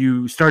and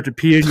you start to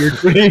pee in your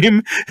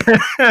dream.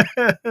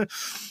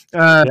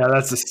 Yeah,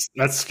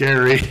 that's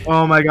scary.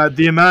 Oh my God.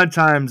 The amount of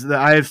times that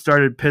I have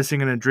started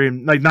pissing in a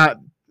dream, I've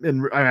done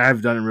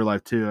it in real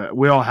life too.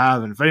 We all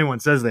have. And if anyone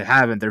says they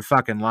haven't, they're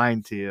fucking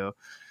lying to you.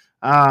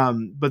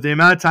 But the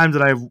amount of times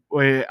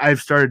that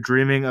I've started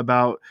dreaming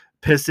about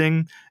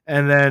pissing,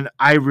 and then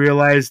I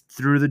realized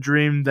through the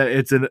dream that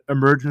it's an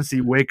emergency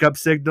wake up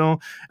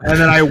signal, and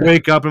then I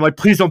wake up and I'm like,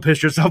 please don't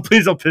piss yourself,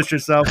 please don't piss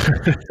yourself.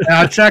 And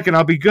I'll check and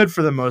I'll be good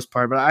for the most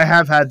part. But I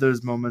have had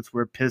those moments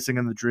where pissing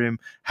in the dream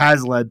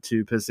has led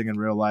to pissing in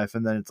real life,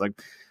 and then it's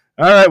like,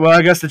 all right, well,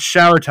 I guess it's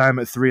shower time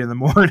at 3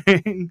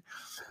 a.m.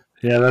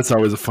 Yeah, that's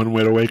always a fun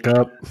way to wake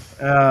up.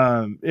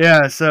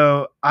 Yeah,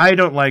 so I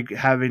don't like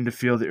having to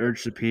feel the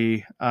urge to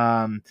pee.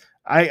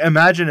 I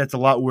imagine it's a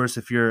lot worse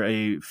if you're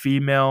a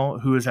female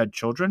who has had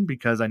children,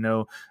 because I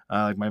know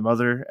my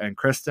mother and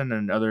Kristen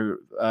and other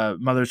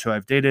mothers who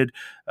I've dated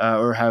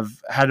or have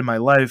had in my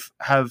life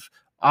have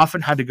often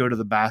had to go to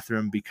the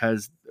bathroom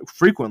because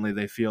frequently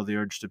they feel the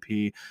urge to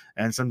pee,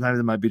 and sometimes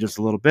it might be just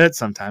a little bit,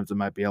 sometimes it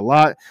might be a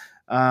lot.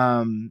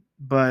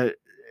 But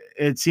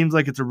it seems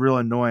like it's a real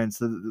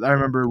annoyance. I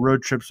remember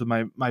road trips with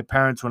my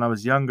parents when I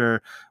was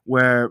younger,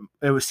 where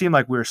it would seem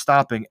like we were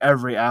stopping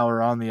every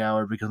hour on the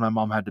hour because my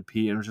mom had to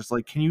pee, and it was just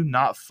like, can you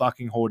not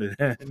fucking hold it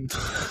in?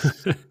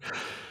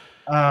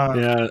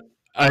 Yeah,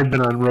 I've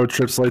been on road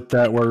trips like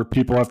that where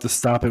people have to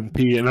stop and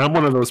pee, and I'm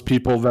one of those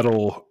people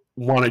that'll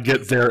want to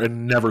get there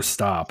and never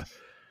stop.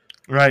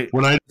 Right.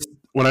 When I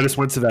just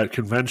went to that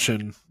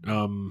convention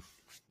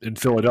in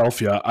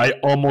Philadelphia, I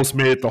almost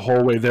made it the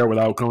whole way there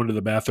without going to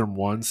the bathroom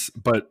once,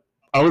 but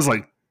I was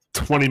like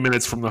 20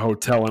 minutes from the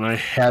hotel, and I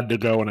had to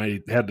go and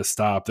I had to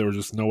stop. There was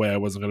just no way I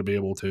wasn't going to be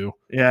able to.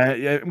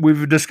 Yeah,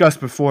 we've discussed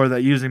before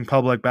that using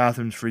public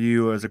bathrooms for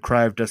you is a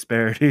cry of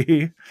despair.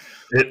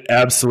 It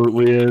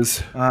absolutely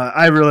is.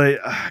 I really,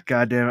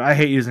 goddamn it, I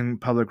hate using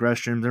public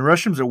restrooms. And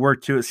restrooms at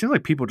work, too, it seems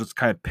like people just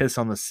kind of piss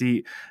on the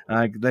seat.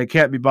 They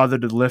can't be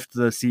bothered to lift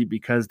the seat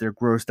because they're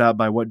grossed out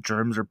by what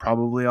germs are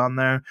probably on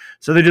there.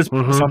 So they just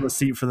piss on the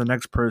seat for the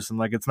next person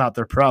like it's not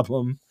their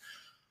problem.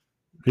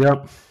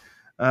 Yep.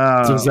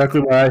 That's exactly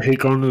why I hate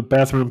going to the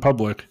bathroom in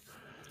public.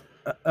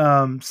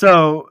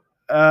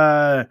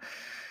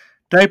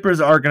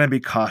 Diapers are going to be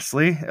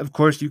costly. Of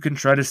course, you can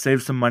try to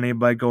save some money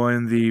by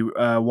going the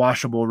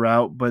washable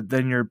route, but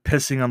then you're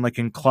pissing on like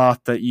in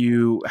cloth that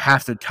you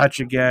have to touch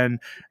again.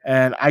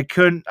 And I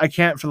can't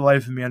for the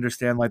life of me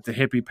understand like the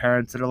hippie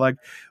parents that are like,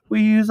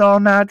 we use all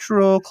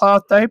natural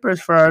cloth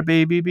diapers for our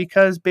baby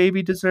because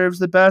baby deserves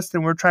the best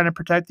and we're trying to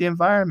protect the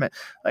environment.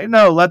 Like,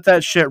 no, let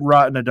that shit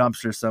rot in a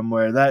dumpster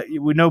somewhere.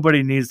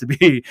 Nobody needs to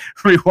be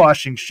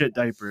rewashing shit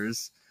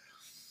diapers.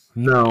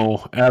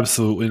 No,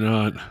 absolutely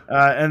not.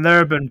 And there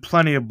have been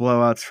plenty of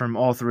blowouts from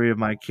all three of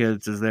my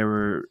kids as they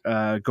were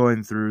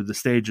going through the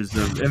stages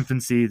of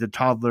infancy to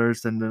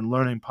toddlers and then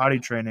learning potty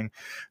training.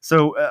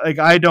 So,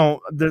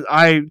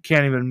 I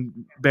can't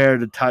even bear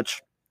to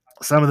touch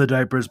some of the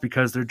diapers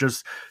because they're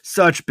just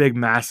such big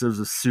masses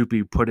of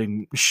soupy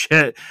pudding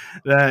shit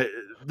that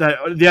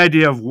the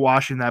idea of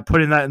washing that,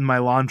 putting that in my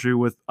laundry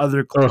with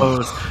other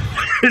clothes,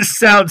 it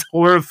sounds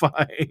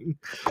horrifying.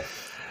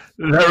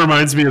 That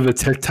reminds me of the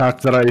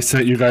TikTok that I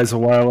sent you guys a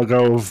while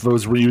ago of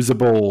those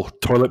reusable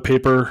toilet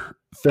paper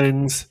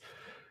things.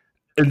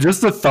 And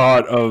just the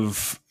thought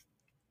of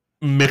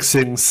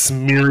mixing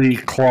smeary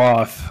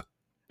cloth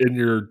in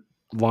your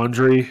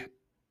laundry,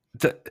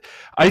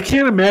 I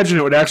can't imagine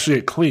it would actually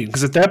get clean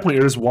because at that point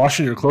you're just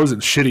washing your clothes in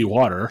shitty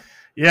water.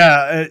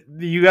 Yeah,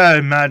 you gotta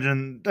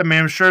imagine. I mean,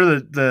 I'm sure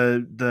that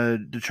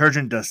the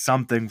detergent does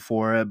something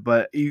for it,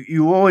 but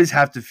you always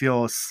have to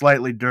feel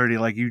slightly dirty,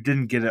 like you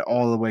didn't get it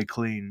all the way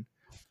clean.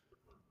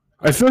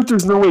 I feel like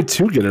there's no way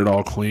to get it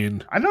all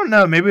clean. I don't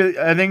know. Maybe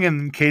I think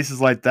in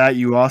cases like that,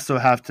 you also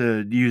have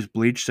to use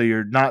bleach, so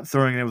you're not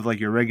throwing it in with like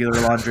your regular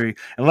laundry.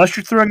 Unless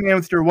you're throwing it in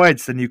with your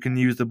whites, then you can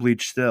use the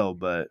bleach still.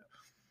 But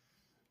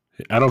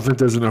I don't think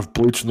there's enough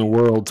bleach in the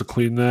world to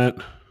clean that.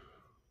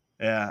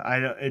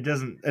 Yeah, it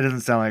doesn't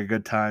sound like a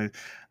good time.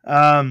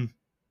 I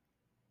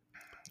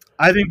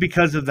think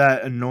because of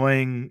that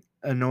annoying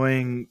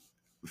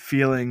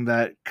feeling,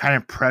 that kind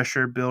of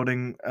pressure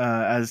building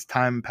as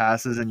time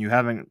passes and you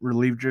haven't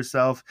relieved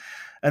yourself.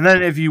 And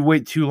then if you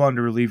wait too long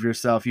to relieve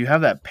yourself, you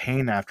have that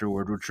pain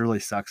afterward, which really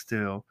sucks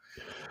too.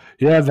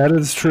 Yeah, that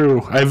is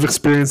true. I've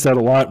experienced that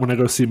a lot when I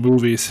go see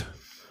movies.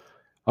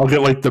 I'll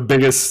get like the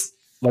biggest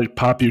like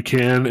pop you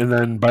can, and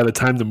then by the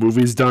time the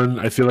movie's done,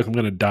 I feel like I'm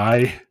going to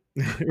die.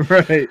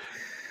 Right.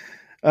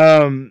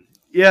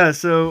 Yeah,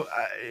 so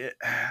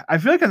I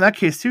feel like in that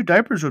case too,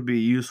 diapers would be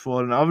useful,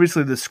 and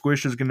obviously the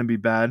squish is going to be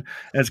bad,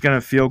 and it's going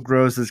to feel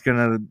gross, it's going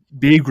to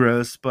be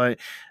gross, but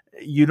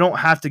you don't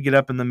have to get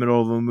up in the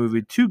middle of a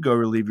movie to go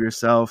relieve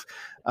yourself.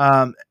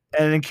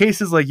 And in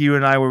cases like you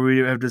and I, where we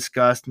have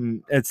discussed,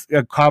 and it's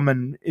a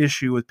common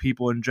issue with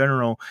people in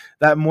general,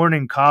 that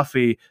morning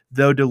coffee,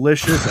 though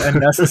delicious and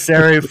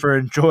necessary for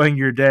enjoying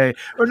your day,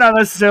 or not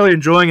necessarily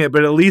enjoying it,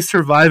 but at least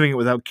surviving it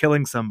without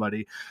killing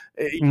somebody,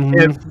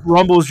 it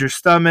rumbles your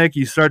stomach.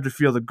 You start to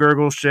feel the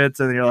gurgle shits,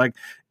 and you're like,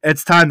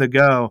 it's time to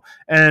go.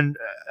 And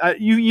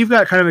you've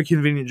got kind of a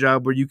convenient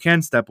job where you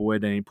can step away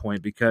at any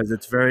point because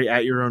it's very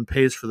at your own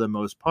pace for the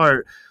most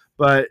part.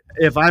 But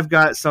if I've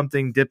got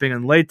something dipping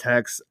in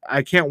latex,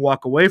 I can't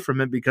walk away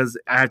from it because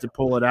I have to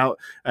pull it out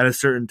at a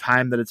certain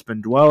time that it's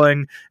been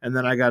dwelling. And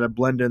then I got to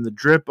blend in the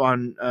drip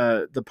on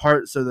the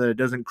part so that it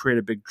doesn't create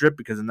a big drip,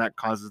 because then that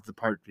causes the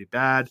part to be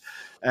bad.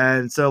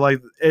 And so,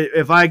 like,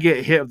 if I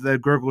get hit with the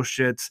gurgle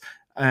shits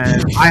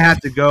and I have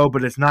to go,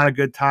 but it's not a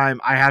good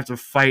time, I have to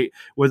fight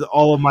with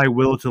all of my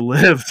will to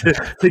live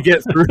to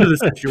get through the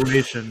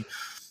situation.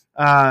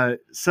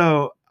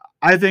 So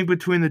I think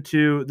between the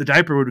two, the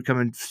diaper would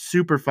come in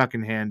super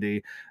fucking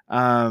handy.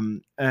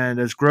 And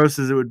as gross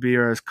as it would be,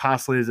 or as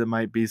costly as it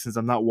might be, since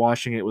I'm not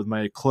washing it with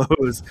my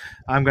clothes,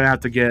 I'm going to have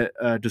to get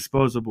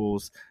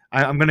disposables.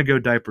 I'm going to go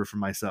diaper for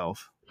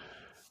myself.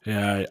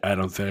 Yeah, I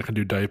don't think I can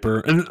do diaper.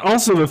 And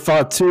also the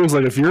thought, too, is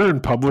like if you're in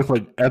public,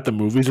 like at the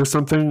movies or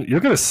something, you're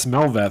going to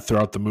smell that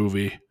throughout the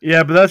movie.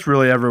 Yeah, but that's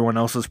really everyone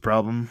else's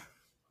problem.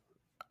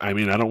 I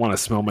mean, I don't want to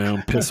smell my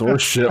own piss or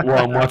shit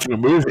while I'm watching a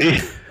movie.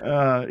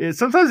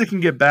 Sometimes it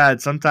can get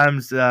bad.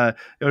 Sometimes you'll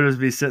just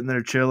be sitting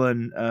there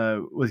chilling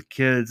with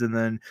kids, and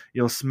then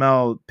you'll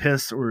smell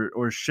piss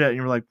or shit, and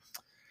you're like,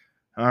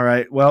 all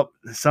right, well,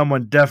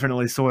 someone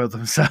definitely soiled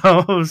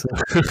themselves.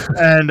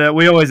 And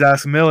we always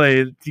ask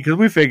Millie, because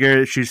we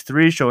figure she's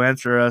 3, she'll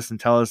answer us and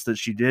tell us that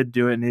she did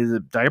do it and needs a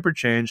diaper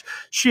change.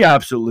 She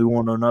absolutely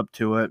won't own up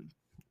to it.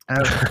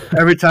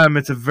 Every time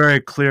it's a very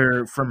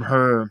clear from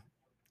her.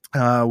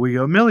 We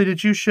go, Millie,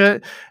 did you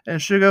shit?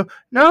 And she'll go,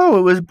 no,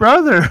 it was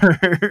brother.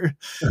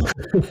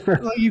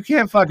 Like, you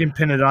can't fucking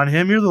pin it on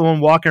him. You're the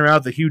one walking around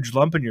with a huge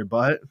lump in your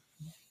butt.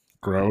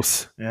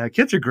 Gross. Yeah,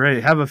 kids are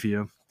great. Have a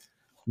few.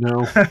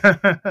 No,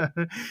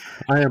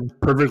 I am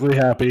perfectly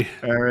happy.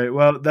 All right.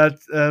 Well,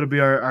 that'll be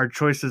our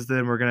choices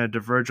then. We're going to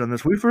diverge on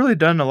this. We've really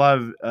done a lot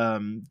of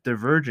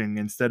diverging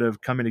instead of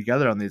coming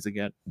together on these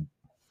again.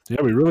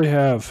 Yeah, we really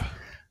have.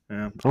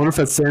 Yeah. I wonder if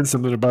that's saying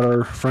something about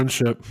our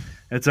friendship.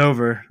 It's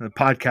over. The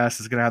podcast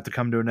is going to have to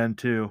come to an end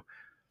too.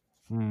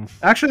 Mm,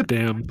 Actually,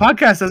 damn. the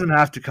podcast doesn't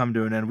have to come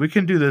to an end. We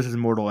can do this as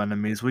mortal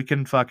enemies. We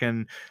can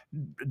fucking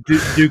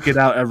duke it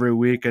out every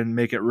week and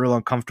make it real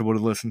uncomfortable to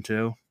listen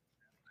to.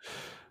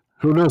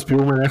 Who knows?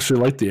 People might actually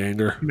like the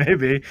anger.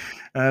 Maybe.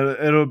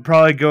 It'll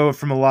probably go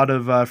from a lot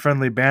of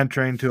friendly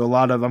bantering to a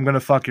lot of I'm going to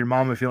fuck your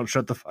mom if you don't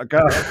shut the fuck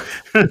up.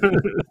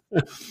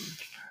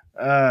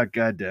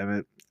 God damn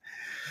it.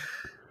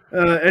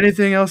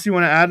 Anything else you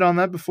want to add on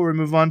that before we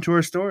move on to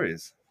our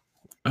stories?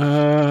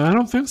 I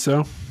don't think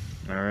so.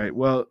 All right.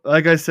 Well,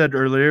 like I said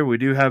earlier, we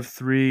do have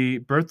 3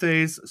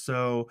 birthdays.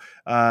 So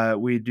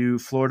we do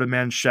Florida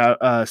Man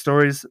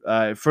stories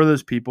for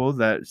those people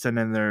that send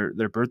in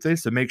their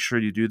birthdays. So make sure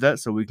you do that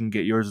so we can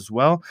get yours as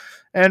well.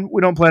 And we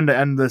don't plan to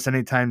end this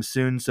anytime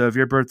soon. So if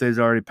your birthday's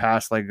already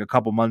passed like a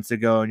couple months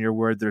ago and you're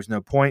worried there's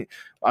no point,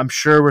 I'm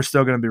sure we're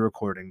still going to be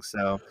recording.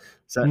 So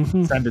send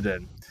it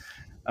in.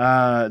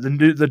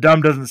 The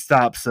dumb doesn't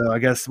stop. So I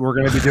guess we're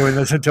going to be doing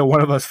this until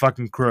one of us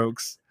fucking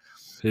croaks.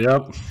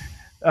 Yep.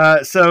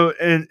 So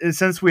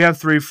since we have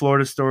 3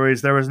 Florida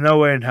stories, there was no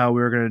way in hell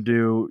we were going to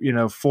do,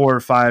 4 or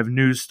 5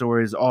 news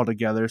stories all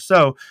together.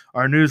 So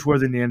our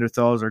newsworthy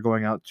Neanderthals are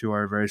going out to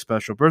our very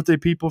special birthday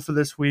people for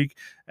this week,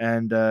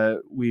 and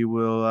we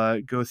will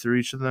go through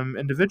each of them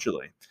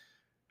individually.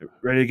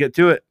 Ready to get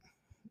to it?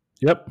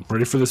 Yep.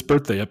 Ready for this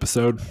birthday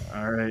episode.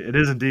 All right. It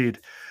is indeed.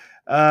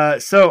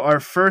 So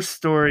our first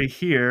story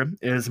here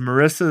is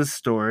Marissa's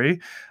story.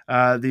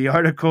 The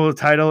article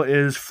title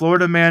is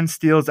Florida Man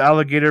Steals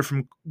Alligator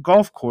from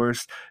Golf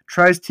Course,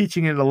 Tries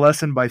Teaching It a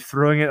Lesson by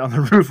Throwing It on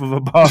the Roof of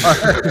a Bar.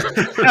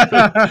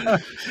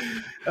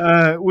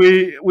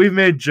 We've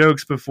made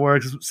jokes before,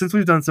 since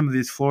we've done some of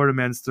these Florida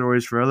Man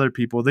stories for other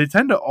people. They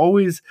tend to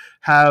always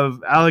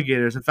have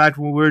alligators. In fact,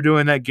 when we were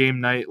doing that game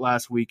night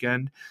last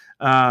weekend,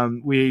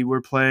 we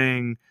were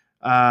playing...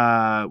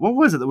 what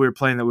was it that we were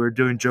playing that we were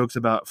doing jokes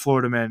about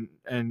Florida Man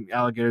and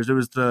alligators? It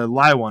was the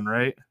lie one,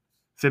 right?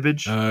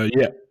 Fibbage?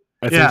 Yeah.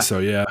 I think so,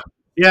 yeah.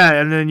 Yeah,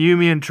 and then you,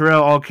 me, and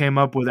Terrell all came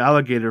up with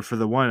alligator for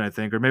the one, I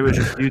think. Or maybe it was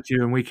just you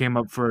two, and we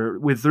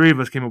 3 of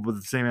us came up with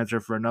the same answer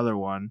for another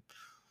one.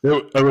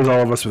 It was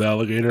all of us with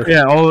alligator.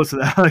 Yeah, all of us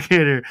with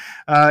alligator.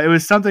 It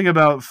was something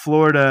about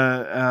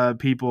Florida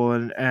people,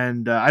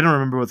 and I don't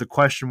remember what the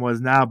question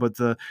was now, but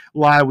the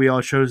lie we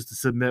all chose to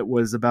submit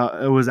was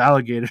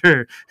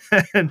alligator.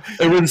 And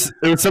It was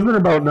something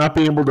about not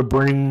being able to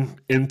bring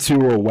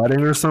into a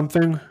wedding or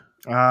something.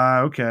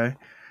 Okay.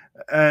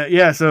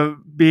 Yeah, so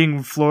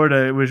being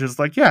Florida, it was just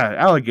like, yeah,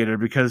 alligator,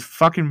 because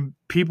fucking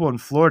people in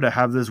Florida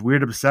have this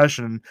weird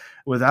obsession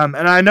with them.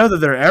 And I know that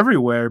they're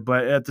everywhere,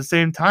 but at the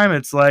same time,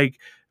 it's like,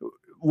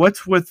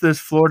 what's with this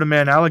Florida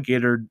Man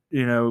alligator?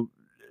 I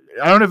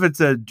don't know if it's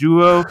a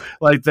duo,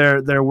 like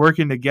they're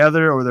working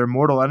together or they're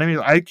mortal enemies.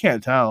 I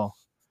can't tell.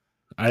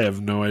 I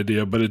have no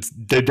idea, but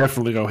they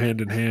definitely go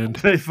hand in hand.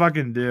 They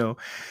fucking do.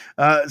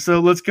 So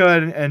let's go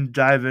ahead and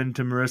dive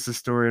into Marissa's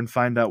story and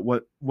find out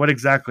what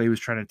exactly he was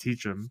trying to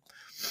teach him.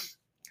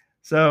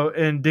 So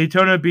in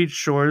Daytona Beach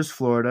Shores,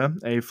 Florida,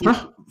 a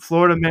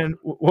Florida man.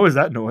 What was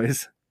that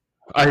noise?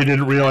 I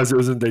didn't realize it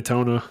was in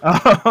Daytona.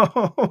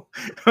 Oh,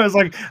 I was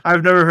like,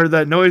 I've never heard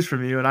that noise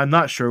from you, and I'm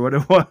not sure what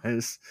it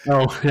was.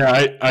 Oh,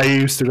 yeah, I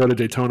used to go to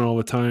Daytona all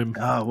the time.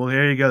 Oh, well,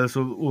 here you go. This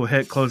will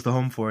hit close to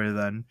home for you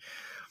then.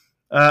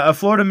 A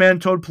Florida man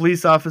told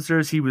police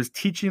officers he was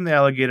teaching the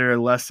alligator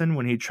a lesson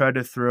when he tried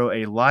to throw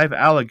a live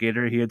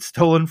alligator he had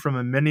stolen from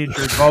a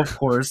miniature golf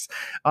course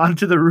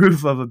onto the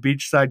roof of a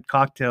beachside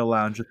cocktail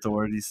lounge,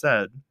 authorities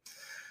said.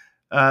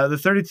 The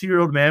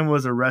 32-year-old man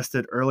was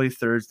arrested early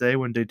Thursday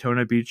when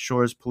Daytona Beach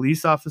Shores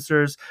police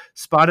officers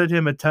spotted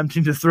him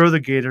attempting to throw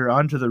the gator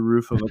onto the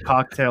roof of a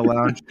cocktail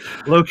lounge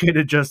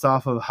located just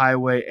off of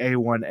Highway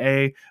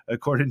A1A,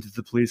 according to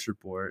the police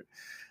report.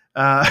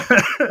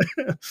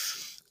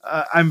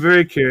 I'm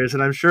very curious,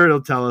 and I'm sure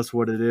it'll tell us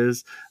what it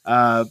is.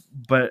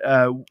 But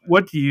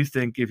what do you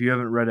think, if you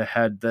haven't read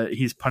ahead, that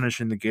he's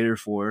punishing the gator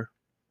for?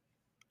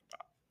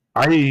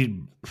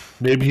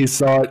 Maybe he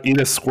saw it eat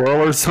a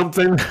squirrel or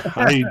something.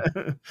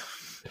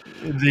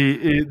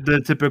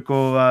 The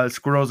typical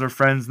squirrels are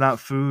friends, not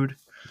food.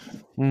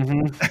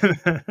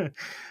 Mm-hmm.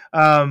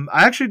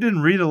 I actually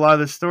didn't read a lot of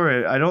this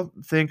story. I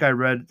don't think I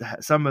read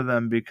some of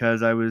them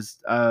because I was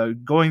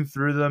going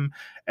through them.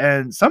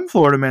 And some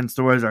Florida Man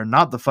stories are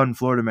not the fun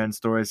Florida Man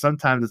stories.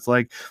 Sometimes it's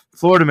like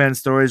Florida Man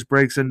stories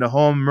breaks into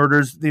home,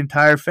 murders the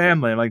entire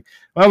family. I'm like,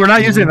 well, we're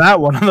not using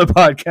that one on the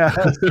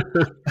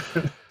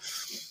podcast.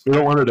 We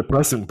don't want a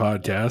depressing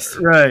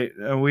podcast. Right.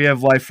 We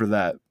have life for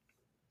that.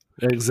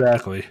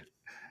 Exactly.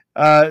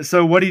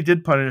 So what he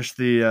did punish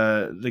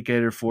the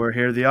gator for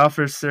here, the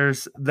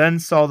officers then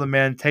saw the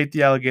man take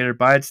the alligator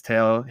by its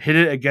tail, hit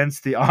it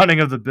against the awning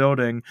of the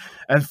building,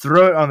 and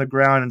throw it on the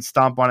ground and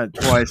stomp on it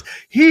twice.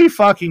 He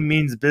fucking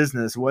means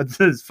business. What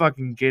this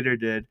fucking gator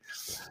did.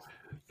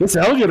 This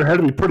alligator had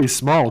to be pretty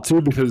small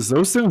too, because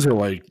those things are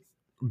like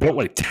built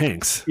like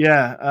tanks.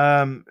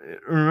 Yeah.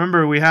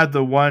 Remember we had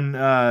the one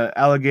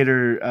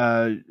alligator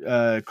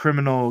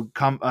criminal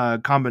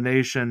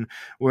combination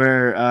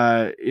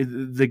where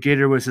the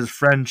gator was his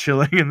friend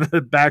chilling in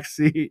the back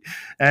seat,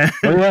 and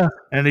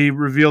and he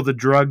revealed the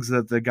drugs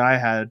that the guy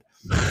had.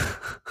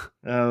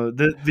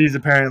 These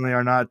apparently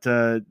are not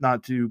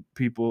two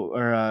people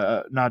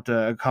or not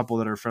a couple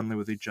that are friendly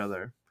with each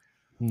other.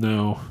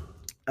 No.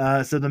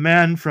 So the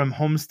man from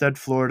Homestead,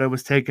 Florida,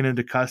 was taken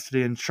into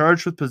custody and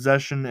charged with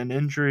possession and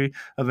injury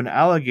of an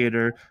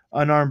alligator,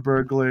 unarmed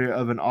burglary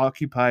of an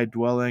occupied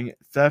dwelling,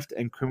 theft,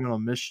 and criminal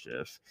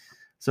mischief.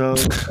 So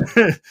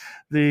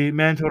the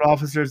man told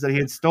officers that he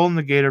had stolen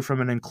the gator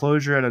from an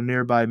enclosure at a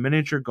nearby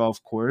miniature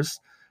golf course.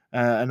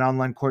 An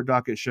online court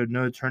docket showed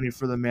no attorney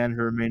for the man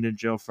who remained in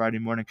jail Friday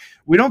morning.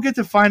 We don't get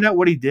to find out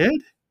what he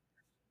did?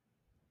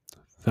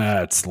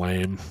 That's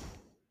lame.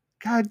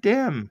 God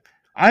damn.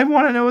 I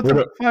want to know what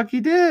the fuck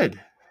he did.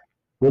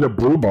 Way to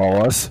blue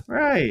ball us.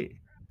 Right.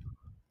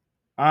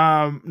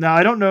 Now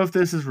I don't know if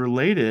this is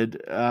related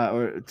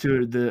or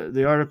to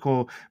the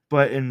article,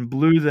 but in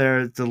blue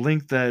there, it's a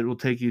link that will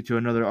take you to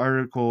another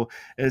article.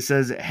 It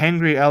says,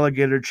 "Hangry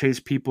alligator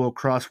chase people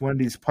across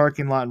Wendy's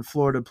parking lot in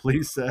Florida,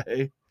 police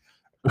say."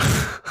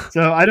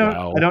 So I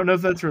don't know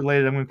if that's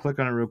related. I'm going to click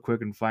on it real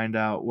quick and find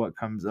out what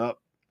comes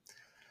up.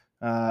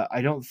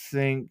 I don't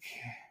think...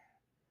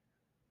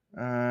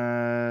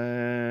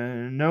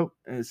 nope.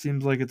 It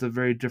seems like it's a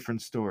very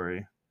different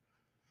story,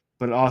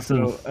 but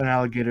also an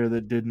alligator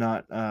that did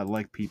not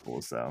like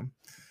people. So,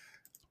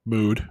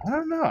 mood. I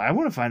don't know. I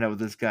want to find out what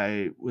this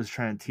guy was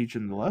trying to teach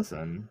him the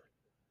lesson.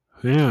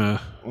 Yeah,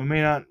 we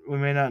may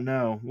not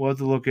know. We'll have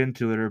to look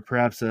into it, or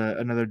perhaps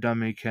another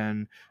dummy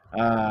can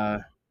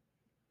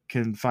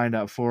find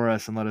out for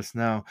us and let us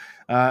know.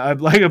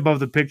 I'd like above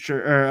the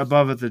picture, or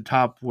above at the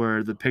top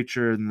where the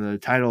picture and the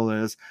title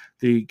is,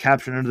 the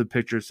caption under the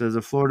picture says,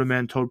 "A Florida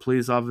man told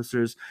police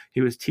officers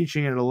he was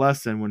teaching it a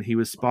lesson when he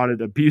was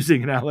spotted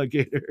abusing an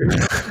alligator."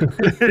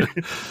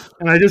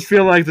 And I just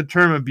feel like the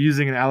term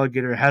abusing an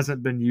alligator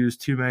hasn't been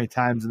used too many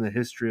times in the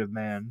history of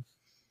man.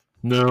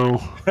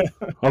 No,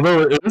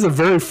 although it is a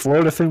very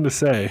Florida thing to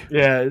say.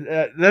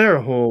 Yeah, they're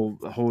a whole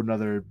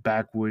nother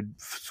backwood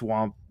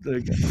swamp.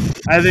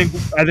 I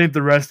think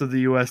the rest of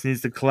the U.S.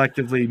 needs to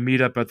collectively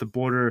meet up at the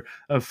border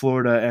of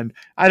Florida, and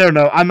I don't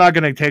know. I'm not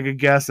going to take a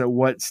guess at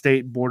what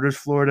state borders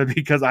Florida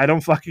because I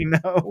don't fucking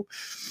know.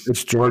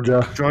 It's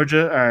Georgia.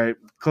 Georgia, all right,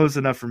 close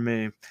enough for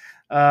me.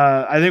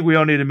 I think we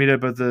all need to meet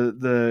up at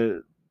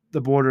the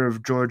border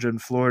of Georgia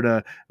and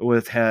Florida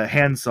with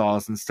hand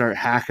saws and start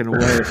hacking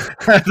away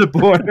at the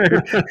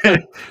border.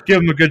 Give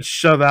them a good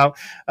shove out.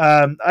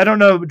 I don't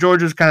know.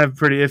 Georgia's kind of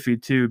pretty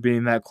iffy too,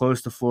 being that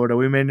close to Florida.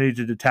 We may need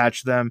to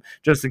detach them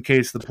just in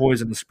case the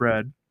poison is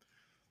spread.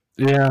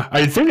 Yeah,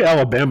 I think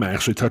Alabama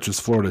actually touches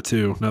Florida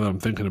too, now that I'm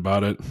thinking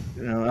about it.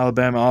 You know,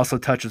 Alabama also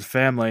touches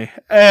family.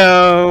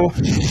 Oh.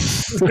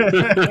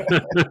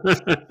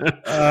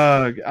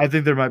 I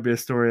think there might be a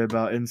story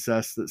about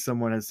incest that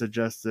someone has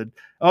suggested.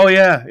 Oh,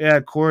 yeah,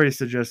 Corey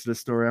suggested a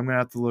story. I'm going to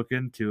have to look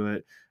into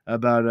it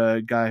about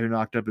a guy who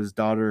knocked up his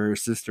daughter or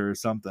sister or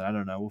something. I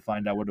don't know. We'll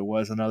find out what it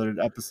was in another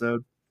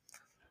episode.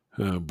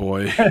 Oh,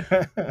 boy.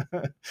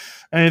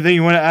 Anything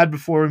you want to add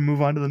before we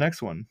move on to the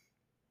next one?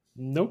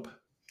 Nope.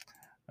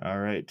 All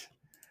right.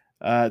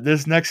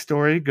 This next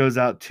story goes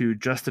out to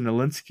Justin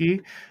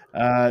Alinsky.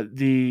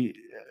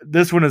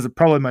 This one is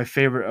probably my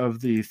favorite of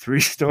the three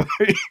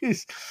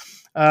stories.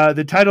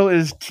 The title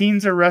is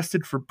 "Teens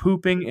Arrested for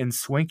Pooping in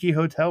Swanky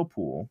Hotel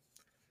Pool."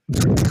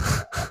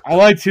 I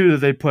like too that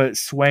they put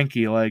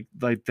swanky, like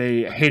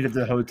they hated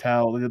the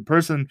hotel. The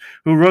person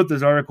who wrote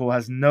this article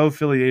has no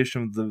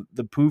affiliation with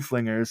the poo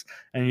flingers,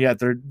 and yet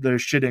they're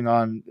shitting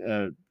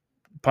on,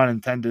 pun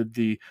intended,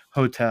 the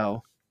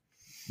hotel.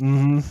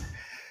 Mm-hmm.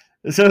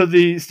 So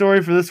the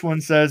story for this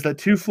one says that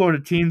 2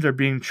 Florida teens are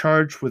being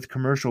charged with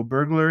commercial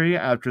burglary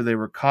after they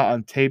were caught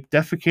on tape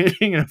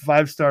defecating in a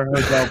 5-star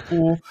hotel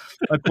pool,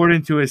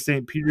 according to a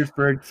St.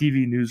 Petersburg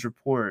TV news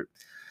report.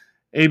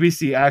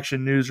 ABC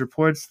Action News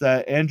reports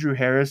that Andrew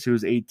Harris, who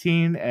is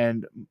 18,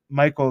 and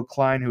Michael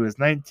Klein, who is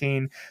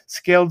 19,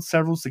 scaled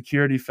several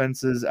security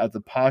fences at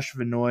the posh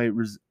Vinoy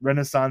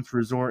Renaissance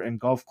Resort and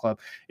Golf Club.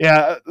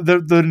 Yeah,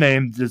 the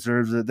name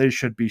deserves it. They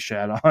should be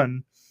shat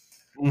on.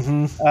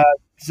 Mm-hmm.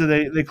 So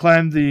they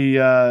climbed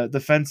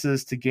the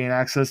fences to gain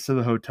access to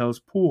the hotel's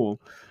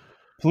pool.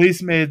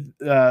 Police made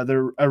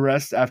their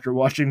arrest after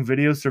watching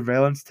video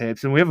surveillance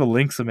tapes, and we have a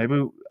link. So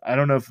maybe I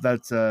don't know if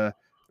that's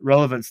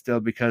relevant still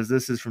because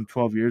this is from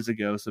 12 years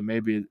ago. So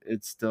maybe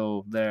it's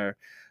still there.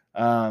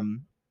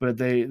 But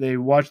they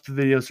watched the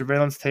video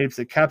surveillance tapes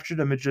that captured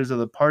images of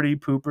the party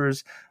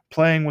poopers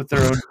playing with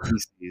their own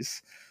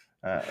feces.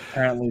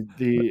 Apparently,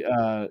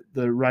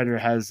 the writer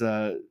has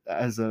a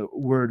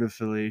word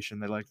affiliation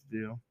they like to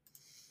do.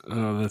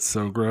 Oh, that's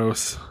so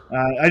gross.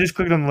 I just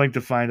clicked on the link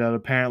to find out.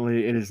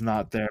 Apparently, it is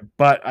not there,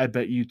 but I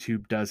bet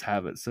YouTube does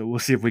have it. So we'll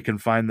see if we can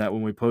find that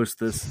when we post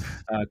this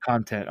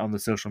content on the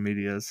social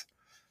medias.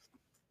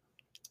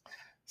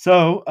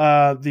 So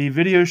the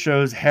video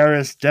shows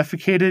Harris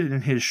defecated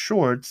in his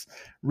shorts,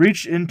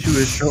 reached into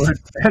his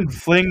shorts, and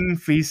flinging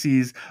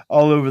feces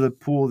all over the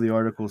pool, the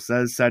article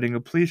says, citing a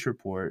police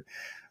report.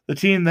 The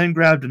teen then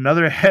grabbed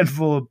another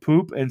handful of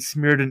poop and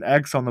smeared an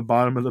X on the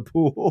bottom of the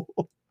pool.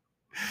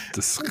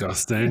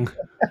 Disgusting.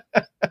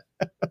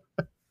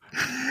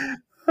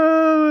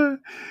 Now,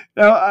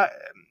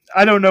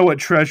 I don't know what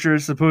treasure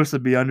is supposed to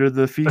be under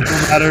the fecal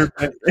matter,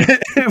 but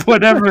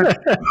whatever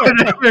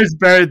is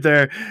buried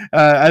there,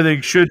 I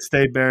think should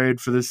stay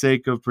buried for the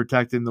sake of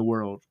protecting the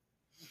world.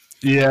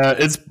 Yeah,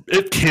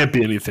 it can't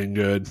be anything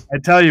good. I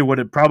tell you what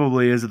it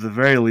probably is at the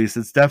very least.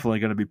 It's definitely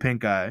going to be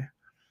pink eye.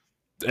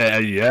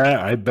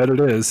 Yeah, I bet it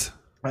is.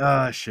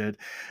 Ah, shit.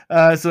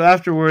 So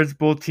afterwards,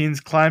 both teens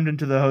climbed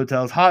into the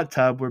hotel's hot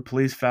tub where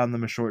police found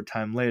them a short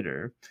time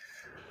later.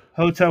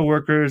 Hotel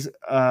workers,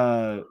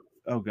 oh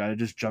god, it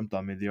just jumped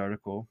on me, the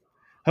article.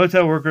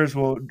 Hotel workers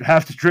will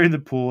have to drain the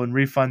pool and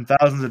refund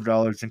thousands of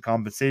dollars in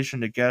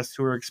compensation to guests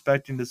who are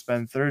expecting to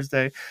spend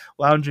Thursday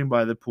lounging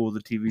by the pool, the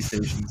TV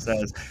station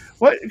says.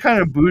 What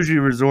kind of bougie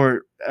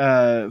resort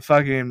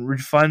fucking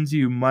refunds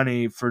you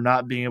money for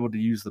not being able to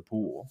use the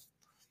pool?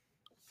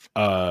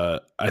 I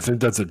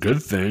think that's a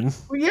good thing.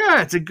 Well,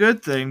 yeah, it's a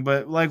good thing,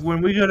 but like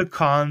when we go to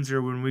cons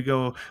or when we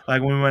go,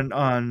 like when we went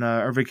on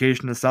our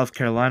vacation to South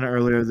Carolina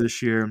earlier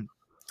this year,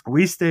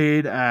 we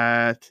stayed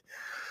at,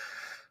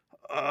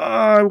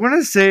 I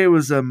want to say it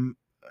was I don't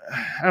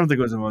think it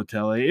was a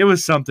motel. It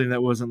was something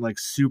that wasn't like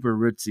super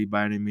ritzy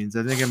by any means.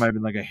 I think it might have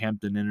been like a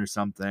Hampton Inn or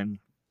something.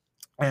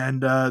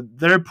 And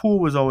their pool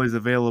was always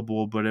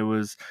available, but it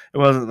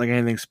wasn't like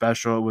anything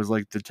special. It was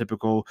like the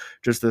typical,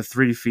 just the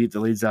 3 feet that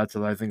leads out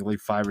to I think like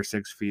 5 or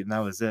 6 feet, and that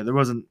was it. There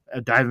wasn't a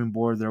diving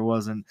board, there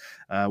wasn't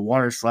a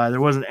water slide,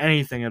 there wasn't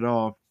anything at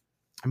all.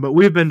 But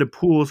we've been to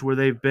pools where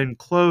they've been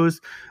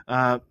closed,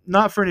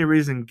 not for any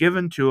reason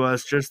given to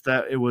us, just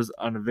that it was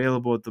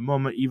unavailable at the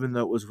moment, even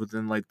though it was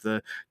within like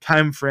the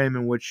time frame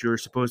in which you're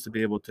supposed to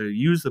be able to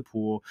use the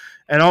pool.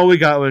 And all we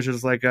got was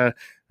just like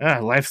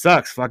life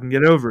sucks, fucking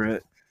get over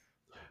it.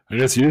 I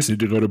guess you just need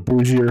to go to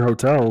bougier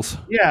hotels.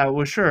 Yeah,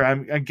 well, sure.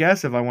 I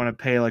guess if I want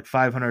to pay like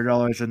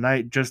 $500 a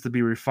night just to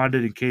be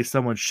refunded in case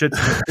someone shits in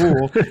the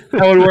pool,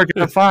 that would work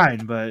out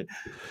fine. But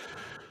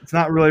it's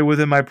not really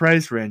within my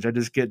price range. I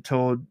just get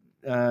told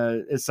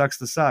it sucks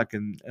to suck,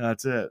 and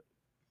that's it.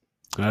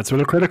 That's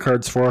what a credit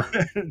card's for.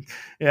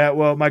 Yeah,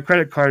 well, my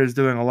credit card is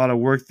doing a lot of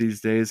work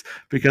these days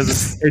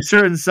because a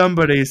certain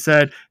somebody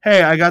said,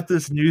 hey, I got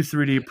this new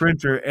 3D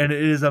printer and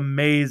it is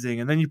amazing.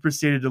 And then you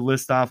proceeded to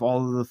list off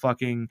all of the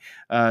fucking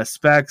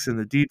specs and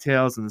the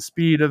details and the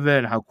speed of it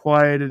and how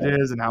quiet it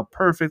is and how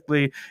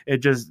perfectly it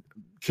just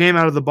came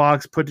out of the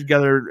box, put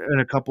together in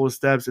a couple of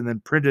steps, and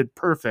then printed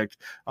perfect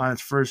on its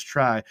first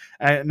try.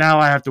 And now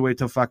I have to wait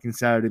till fucking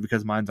Saturday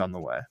because mine's on the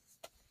way.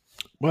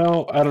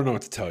 Well, I don't know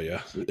what to tell you.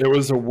 It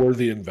was a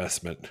worthy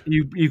investment.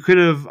 You could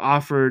have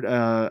offered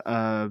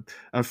a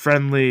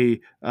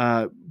friendly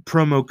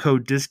promo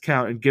code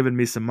discount and given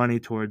me some money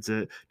towards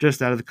it,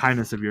 just out of the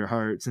kindness of your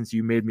heart, since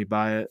you made me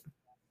buy it.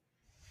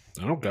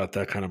 I don't got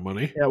that kind of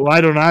money. Yeah, well,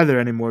 I don't either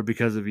anymore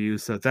because of you,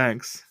 so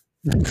thanks.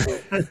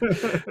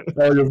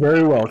 Oh, you're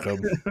very welcome.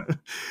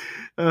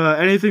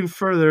 Anything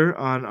further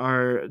on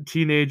our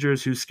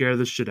teenagers who scare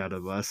the shit out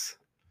of us?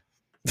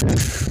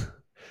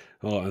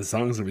 Well, the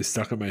song's gonna be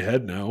stuck in my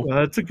head now.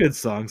 Well, it's a good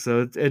song,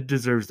 so it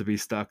deserves to be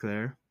stuck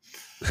there.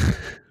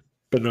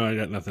 But no, I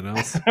got nothing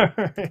else. All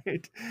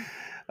right.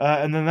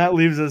 And then that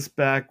leaves us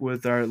back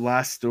with our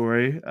last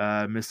story,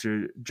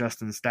 Mr.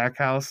 Justin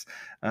Stackhouse,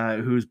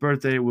 whose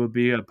birthday will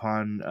be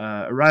upon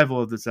arrival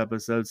of this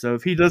episode. So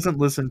if he doesn't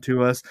listen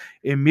to us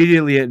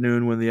immediately at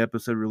noon when the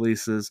episode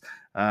releases,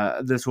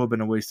 this will have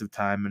been a waste of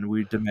time, and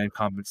we demand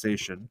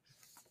compensation.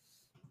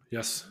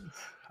 Yes.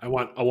 I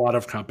want a lot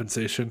of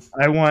compensation.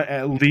 I want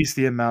at least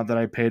the amount that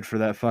I paid for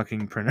that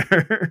fucking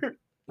printer.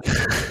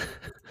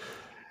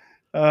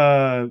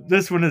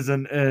 This one is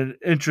an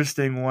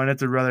interesting one.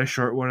 It's a rather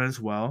short one as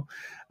well.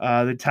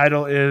 The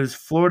title is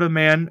Florida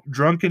Man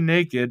Drunk and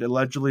Naked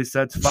allegedly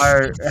sets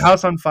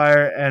house on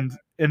fire and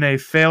in a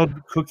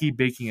failed cookie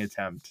baking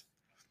attempt.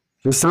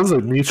 This sounds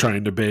like me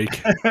trying to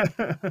bake.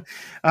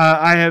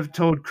 I have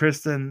told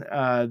Kristen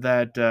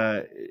that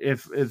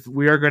if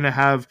we are going to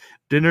have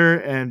dinner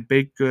and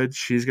baked goods,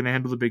 she's going to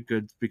handle the baked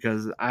goods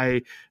because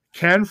I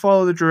can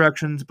follow the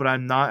directions, but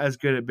I'm not as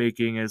good at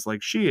baking as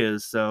like she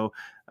is. So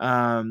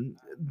I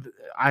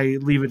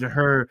leave it to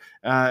her.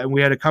 And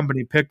we had a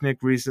company picnic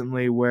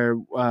recently where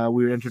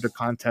we entered a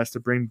contest to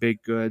bring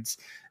baked goods,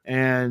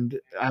 and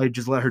I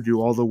just let her do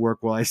all the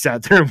work while I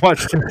sat there and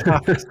watched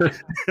TikToks.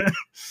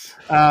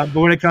 But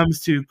when it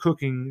comes to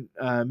cooking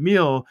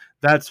meal,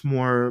 that's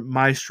more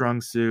my strong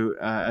suit,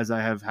 as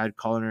I have had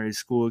culinary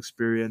school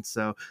experience.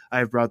 So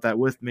I've brought that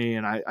with me,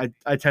 and I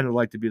tend to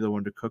like to be the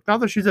one to cook. Not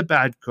that she's a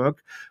bad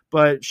cook,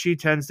 but she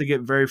tends to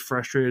get very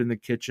frustrated in the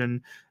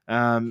kitchen.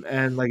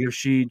 And like if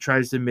she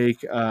tries to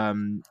make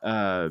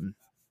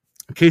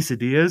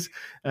quesadillas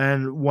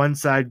and one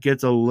side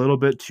gets a little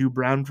bit too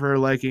brown for her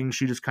liking,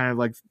 she just kind of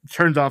like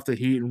turns off the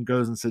heat and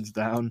goes and sits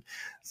down.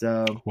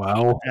 So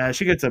Wow.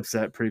 she gets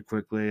upset pretty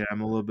quickly.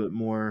 I'm a little bit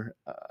more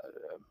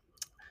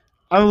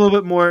all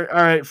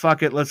right,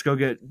 fuck it, let's go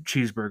get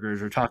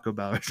cheeseburgers or Taco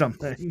Bell or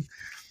something.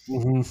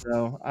 Mm-hmm.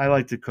 So I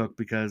like to cook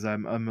because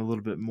I'm a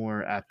little bit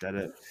more apt at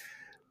it.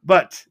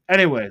 But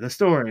anyway, the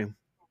story.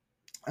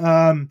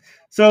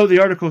 So the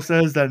article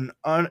says that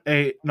not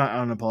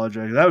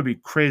unapologetic. That would be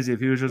crazy if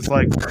he was just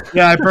like,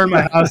 "Yeah, I burned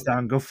my house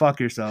down. Go fuck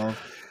yourself."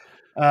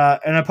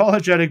 An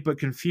apologetic but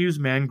confused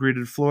man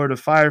greeted Florida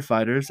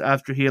firefighters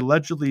after he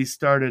allegedly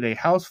started a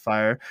house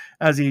fire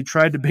as he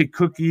tried to bake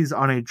cookies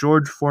on a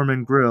George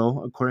Foreman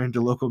grill, according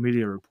to local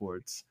media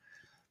reports.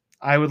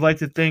 I would like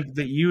to think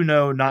that you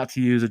know not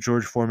to use a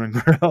George Foreman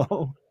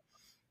grill.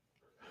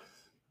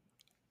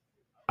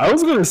 I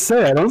was going to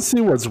say, I don't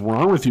see what's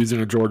wrong with using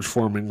a George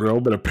Foreman grill,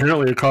 but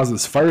apparently it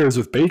causes fires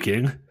with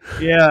baking.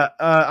 Yeah,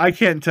 I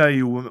can't tell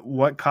you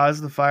what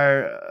caused the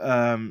fire,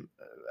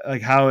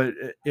 like how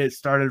it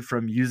started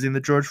from using the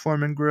George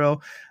Foreman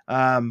grill,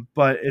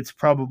 but it's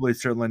probably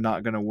certainly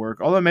not going to work.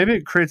 Although maybe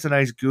it creates a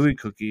nice gooey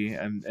cookie,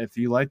 and if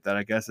you like that,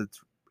 I guess it's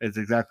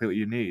exactly what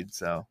you need.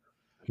 So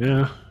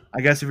Yeah.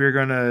 I guess if you're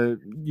going to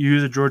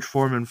use a George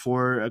Foreman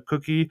for a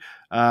cookie,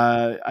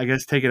 I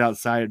guess take it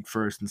outside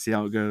first and see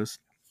how it goes.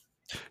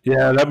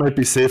 Yeah, that might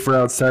be safer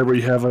outside where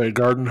you have a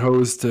garden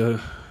hose to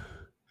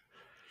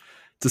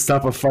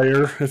stop a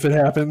fire if it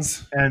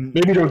happens. And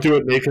Maybe don't do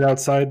it naked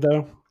outside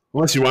though,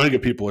 unless you want to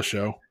give people a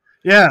show.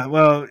 yeah,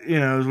 well,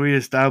 as we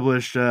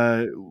established,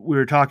 we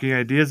were talking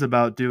ideas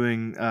about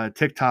doing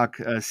TikTok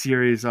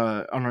series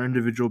on our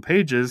individual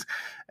pages,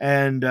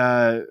 and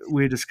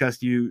we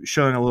discussed you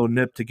showing a little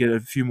nip to get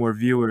a few more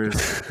viewers.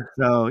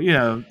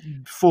 So,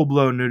 full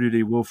blown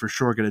nudity will for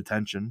sure get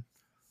attention.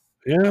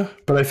 Yeah,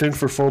 but I think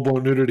for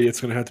full-blown nudity,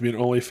 it's going to have to be an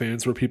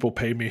OnlyFans where people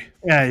pay me.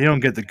 Yeah, you don't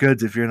get the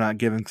goods if you're not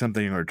giving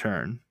something in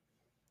return.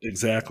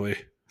 Exactly.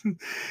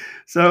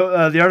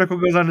 So the article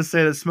goes on to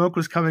say that smoke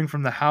was coming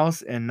from the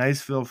house in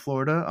Niceville,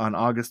 Florida on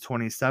August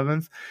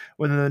 27th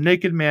when the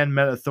naked man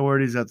met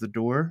authorities at the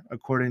door,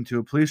 according to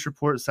a police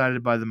report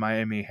cited by the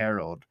Miami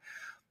Herald.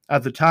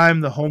 At the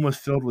time, the home was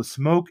filled with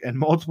smoke and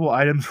multiple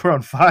items were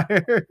on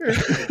fire.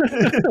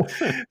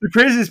 The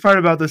craziest part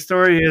about the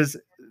story is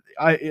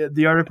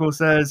the article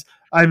says,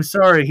 "I'm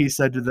sorry," he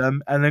said to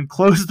them, and then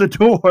closed the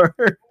door.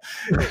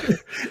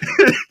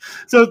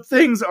 So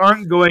things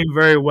aren't going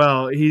very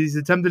well. He's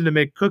attempting to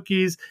make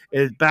cookies.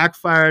 It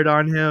backfired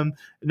on him.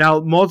 Now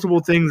multiple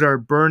things are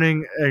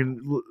burning and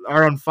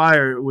are on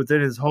fire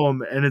within his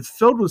home, and it's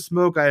filled with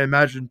smoke, I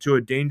imagine, to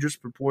a dangerous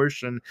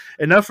proportion,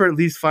 enough for at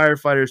least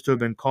firefighters to have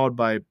been called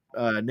by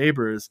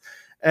neighbors.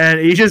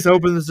 And he just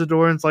opens the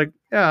door and it's like,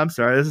 "Yeah, I'm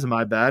sorry, this is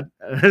my bad."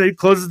 And he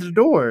closes the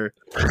door.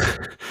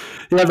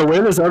 Yeah, the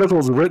way this article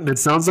is written, it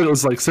sounds like it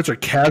was like such a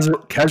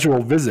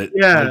casual visit.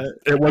 Yeah. Like,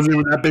 it wasn't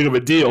even that big of a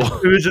deal.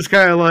 It was just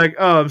kind of like,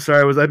 "Oh, I'm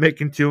sorry, was I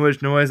making too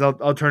much noise?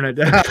 I'll turn it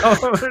down."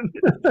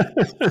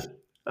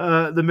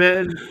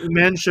 The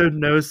man showed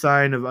no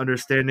sign of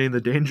understanding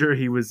the danger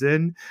he was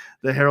in.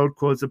 The Herald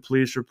quotes a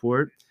police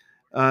report.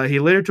 He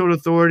later told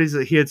authorities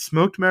that he had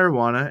smoked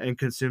marijuana and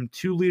consumed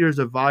 2 liters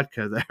of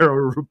vodka. The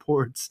Herald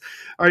reports.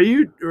 Are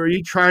you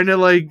trying to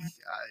like?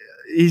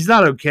 He's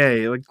not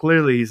okay. Like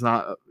clearly he's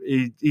not.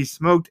 He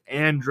smoked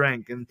and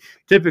drank, and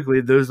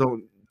typically those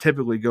don't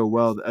typically go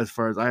well, as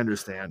far as I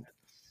understand.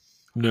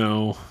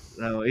 No.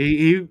 No,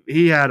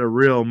 he had a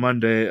real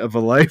Monday of a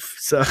life.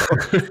 So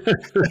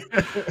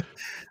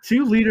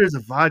 2 liters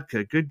of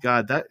vodka. Good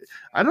God, that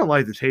I don't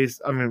like the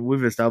taste. I mean,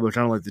 we've established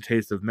I don't like the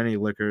taste of many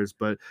liquors,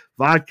 but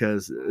vodka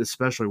is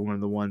especially one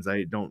of the ones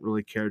I don't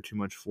really care too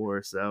much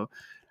for. So,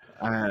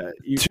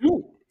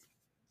 2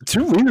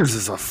 liters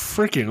is a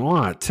freaking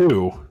lot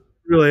too.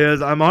 Really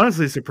is. I'm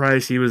honestly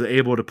surprised he was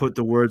able to put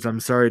the words "I'm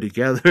sorry"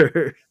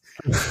 together.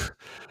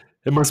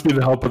 It must be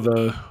the help of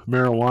the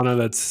marijuana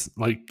that's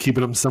like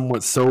keeping him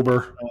somewhat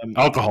sober,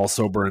 alcohol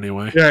sober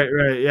anyway.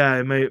 Right. Yeah,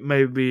 it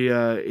may be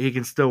he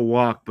can still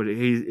walk, but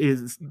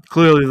he's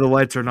clearly the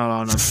lights are not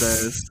on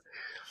upstairs.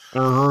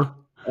 Uh-huh.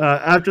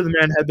 After the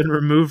man had been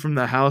removed from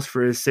the house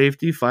for his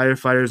safety,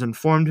 firefighters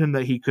informed him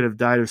that he could have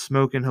died of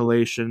smoke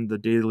inhalation, the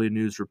Daily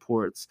News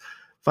reports.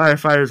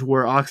 Firefighters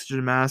wore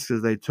oxygen masks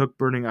as they took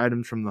burning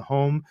items from the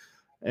home.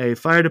 A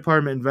fire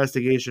department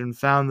investigation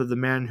found that the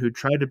man who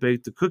tried to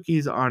bake the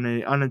cookies on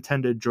an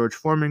unattended George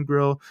Foreman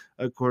grill,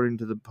 according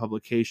to the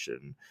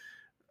publication.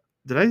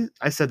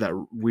 I said that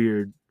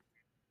weird.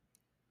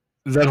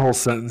 That whole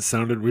sentence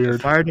sounded The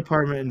weird. fire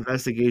department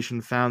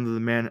investigation found that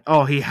the man.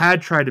 Oh, he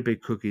had tried to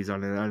bake cookies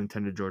on an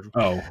unintended George.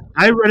 Oh,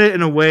 I read it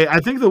in a way. I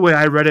think the way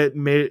I read it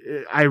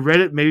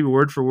maybe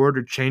word for word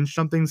or changed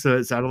something so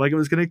it sounded like it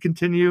was going to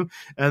continue,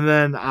 and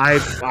then I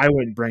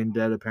went brain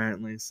dead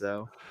apparently.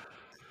 So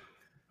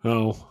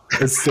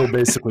it's still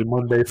basically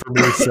Monday for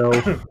me. So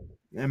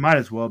it might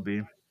as well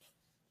be.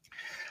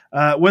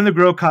 When the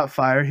grill caught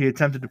fire, he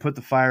attempted to put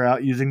the fire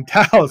out using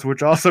towels,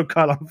 which also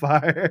caught on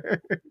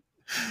fire.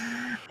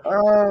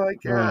 Oh my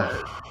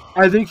god!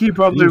 I think he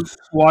probably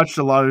watched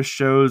a lot of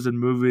shows and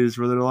movies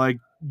where they're like,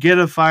 get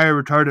a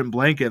fire retardant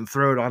blanket and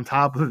throw it on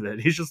top of it.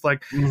 He's just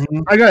like,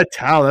 I got a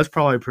towel. That's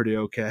probably pretty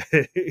okay.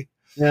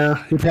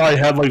 Yeah, he probably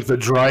had like the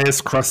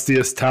driest,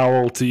 crustiest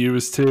towel to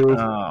use too.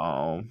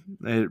 Oh,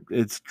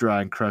 it's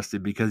dry and crusty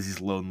because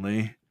he's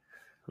lonely.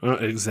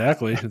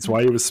 Exactly. That's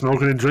why he was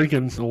smoking and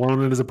drinking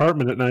alone in his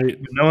apartment at night.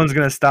 No one's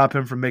gonna stop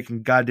him from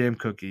making goddamn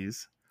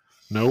cookies.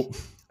 Nope.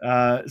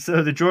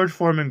 So the George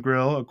Foreman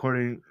grill,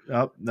 according,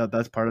 no,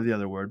 that's part of the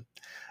other word.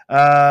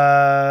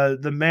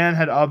 The man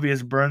had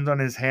obvious burns on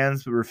his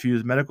hands but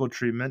refused medical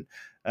treatment,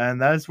 and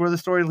that is where the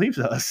story leaves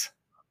us.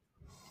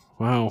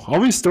 Wow,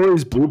 all these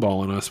stories blue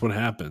balling us. What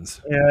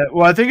happens? Yeah,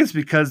 well, I think it's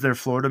because they're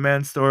Florida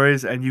Man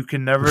stories, and you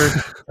can never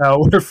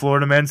tell where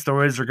Florida Man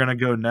stories are going to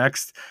go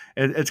next.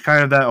 It's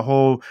kind of that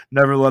whole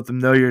never let them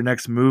know your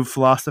next move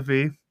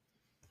philosophy.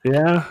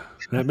 Yeah,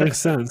 that makes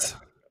sense.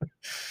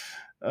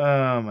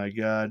 Oh my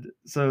god!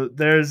 So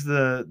there's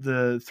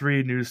the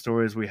 3 news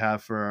stories we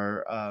have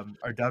for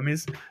our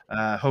dummies.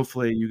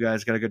 Hopefully, you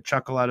guys got a good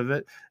chuckle out of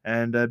it,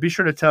 and be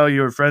sure to tell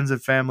your friends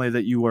and family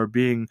that you are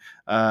being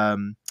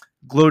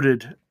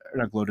gloated.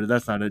 Not gloated.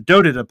 That's not it.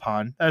 Doted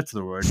upon. That's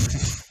the word.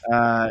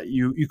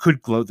 You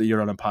could gloat that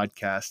you're on a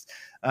podcast,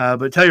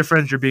 but tell your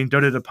friends you're being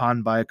doted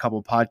upon by a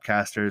couple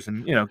podcasters,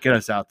 and get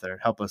us out there.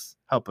 Help us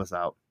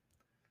out.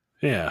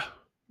 Yeah.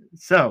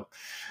 So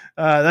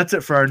that's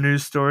it for our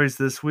news stories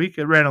this week.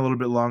 It ran a little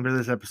bit longer.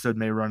 This episode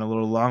may run a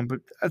little long,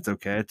 but that's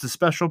okay. It's a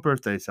special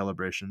birthday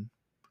celebration.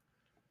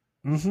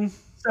 Mm-hmm.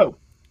 So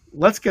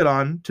let's get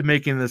on to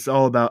making this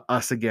all about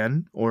us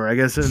again, or I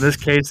guess in this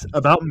case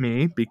about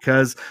me,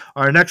 because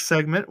our next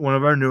segment, one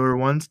of our newer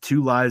ones,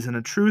 2 Lies and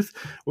a Truth,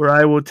 where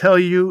I will tell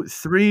you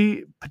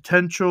 3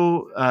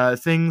 potential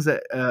things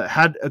that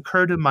had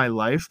occurred in my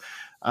life.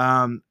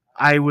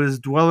 I was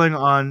dwelling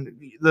on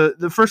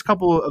the first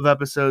couple of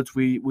episodes.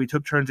 We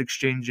took turns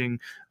exchanging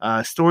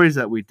stories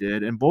that we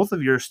did, and both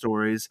of your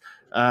stories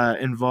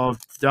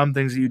involved dumb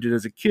things that you did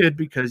as a kid,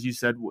 because you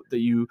said that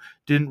you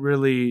didn't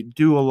really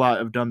do a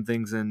lot of dumb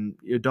things in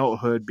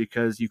adulthood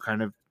because you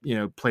kind of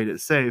played it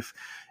safe.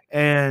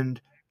 And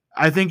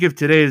I think if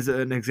today is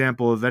an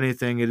example of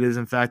anything, it is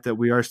in fact that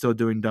we are still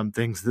doing dumb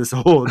things this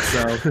old.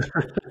 So.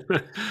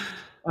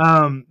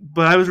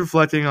 But I was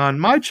reflecting on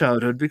my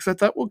childhood because I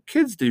thought, well,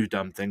 kids do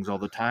dumb things all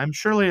the time.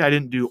 Surely I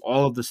didn't do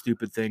all of the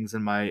stupid things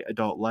in my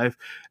adult life.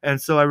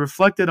 And so I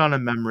reflected on a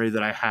memory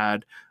that I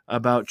had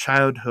about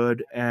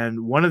childhood.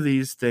 And one of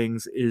these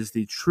things is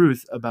the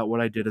truth about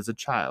what I did as a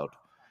child.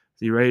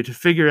 So you ready to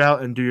figure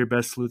out and do your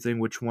best sleuthing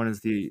which one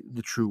is the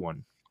true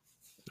one?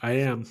 I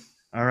am.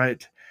 All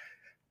right.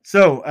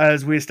 So,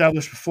 as we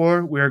established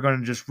before, we are going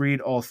to just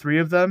read all 3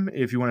 of them.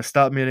 If you want to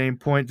stop me at any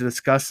point to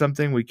discuss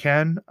something, we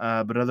can.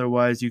 But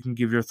otherwise, you can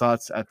give your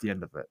thoughts at the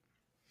end of it.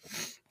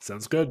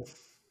 Sounds good.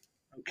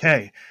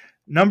 Okay.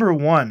 Number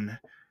 1.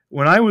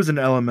 When I was in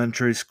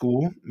elementary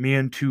school, me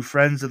and 2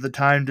 friends at the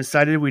time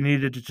decided we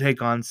needed to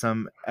take on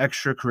some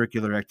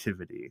extracurricular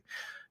activity.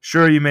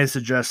 Sure, you may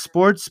suggest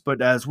sports,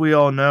 but as we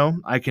all know,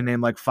 I can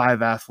name like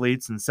 5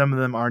 athletes, and some of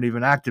them aren't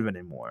even active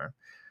anymore.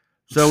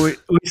 So we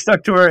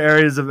stuck to our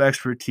areas of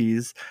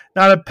expertise,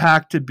 not a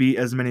pact to beat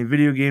as many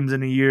video games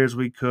in a year as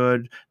we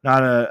could,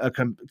 not a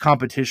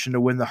competition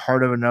to win the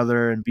heart of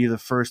another and be the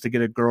first to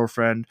get a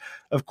girlfriend.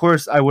 Of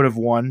course, I would have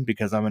won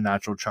because I'm a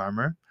natural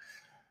charmer.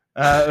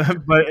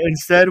 But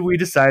instead, we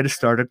decided to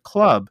start a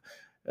club.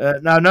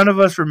 Now, none of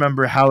us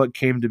remember how it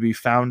came to be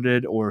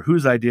founded or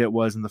whose idea it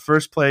was in the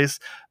first place,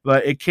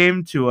 but it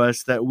came to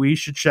us that we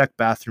should check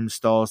bathroom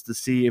stalls to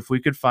see if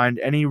we could find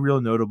any real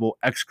notable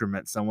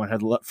excrement someone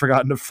had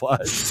forgotten to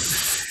flush.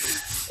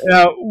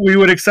 We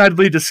would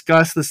excitedly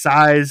discuss the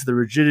size, the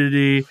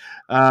rigidity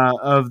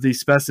of the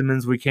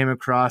specimens we came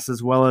across,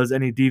 as well as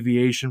any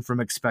deviation from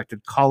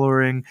expected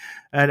coloring.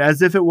 And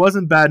as if it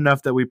wasn't bad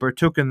enough that we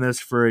partook in this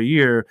for a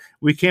year,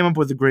 we came up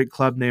with a great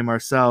club name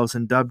ourselves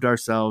and dubbed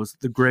ourselves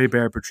the Gray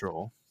Bear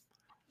Patrol.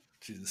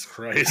 Jesus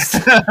Christ.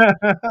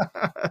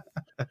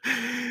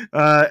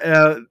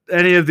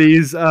 Any of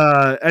these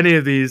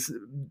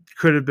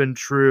could have been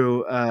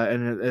true,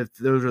 and if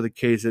those are the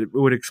case, it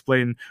would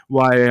explain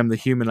why I am the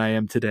human I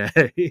am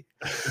today.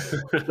 So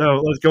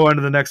let's go on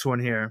to the next one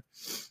here.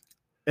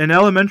 In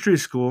elementary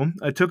school,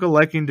 I took a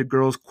liking to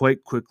girls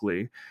quite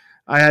quickly.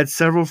 I had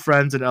several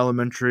friends in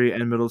elementary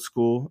and middle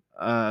school.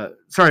 And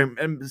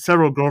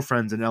several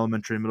girlfriends in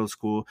elementary and middle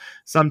school,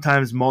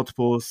 sometimes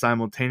multiple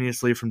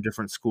simultaneously from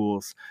different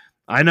schools.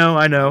 I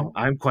know,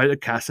 I'm quite a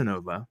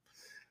Casanova.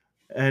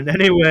 And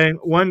anyway,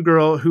 one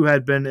girl who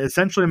had been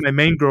essentially my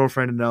main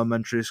girlfriend in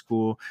elementary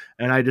school,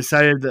 and I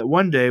decided that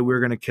one day we were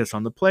going to kiss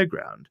on the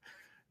playground.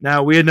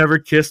 Now, we had never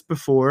kissed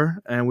before,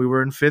 and we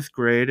were in fifth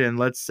grade, and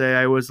let's say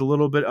I was a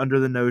little bit under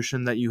the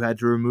notion that you had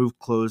to remove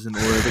clothes in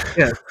order to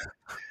kiss.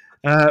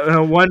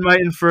 One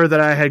might infer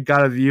that I had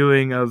got a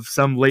viewing of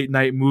some late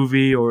night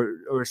movie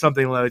or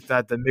something like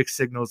that that mixed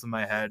signals in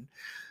my head.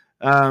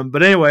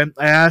 But anyway,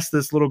 I asked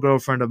this little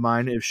girlfriend of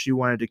mine if she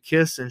wanted to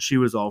kiss, and she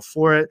was all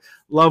for it.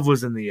 Love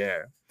was in the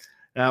air.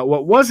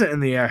 What wasn't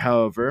in the air,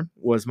 however,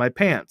 was my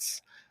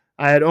pants.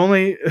 I had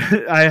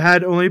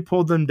only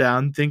pulled them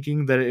down,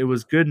 thinking that it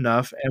was good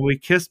enough, and we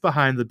kissed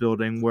behind the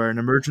building, where an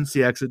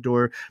emergency exit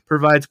door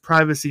provides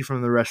privacy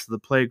from the rest of the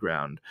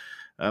playground.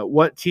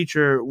 What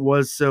teacher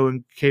was so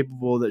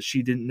incapable that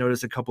she didn't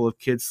notice a couple of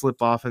kids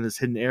slip off in this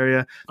hidden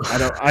area?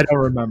 I don't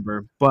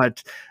remember.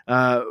 But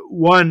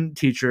one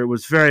teacher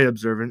was very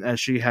observant, as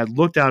she had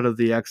looked out of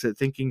the exit,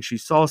 thinking she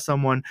saw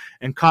someone,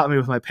 and caught me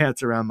with my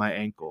pants around my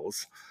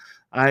ankles.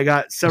 I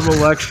got several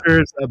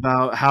lectures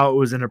about how it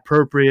was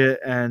inappropriate,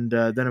 and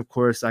then, of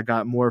course, I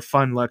got more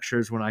fun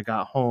lectures when I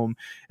got home.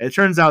 It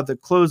turns out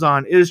that clothes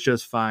on is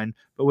just fine,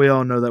 but we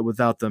all know that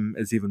without them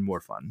is even more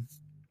fun.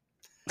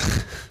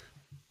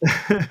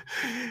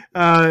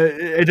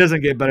 It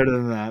doesn't get better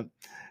than that.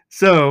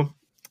 So,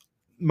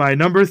 my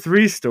number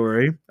 3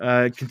 story,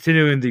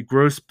 continuing the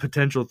gross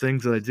potential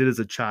things that I did as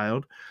a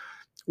child.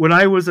 When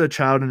I was a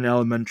child in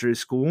elementary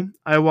school,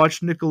 I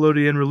watched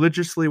Nickelodeon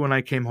religiously when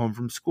I came home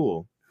from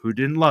school. Who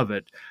didn't love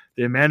it?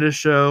 The Amanda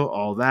Show,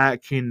 All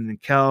That, Kenan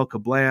and Kel,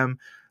 Kablam.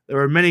 There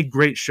were many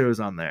great shows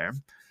on there.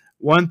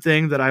 One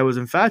thing that I was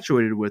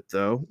infatuated with,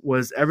 though,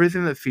 was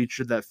everything that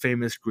featured that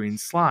famous green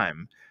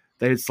slime.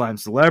 They'd slime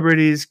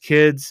celebrities,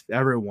 kids,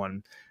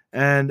 everyone.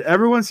 And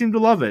everyone seemed to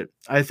love it.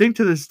 I think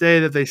to this day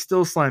that they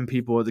still slime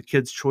people at the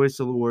Kids' Choice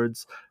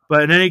Awards.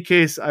 But in any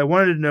case, I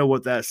wanted to know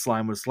what that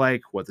slime was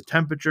like, what the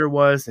temperature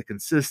was, the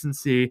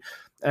consistency,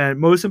 and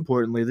most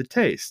importantly, the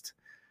taste.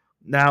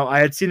 Now, I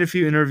had seen a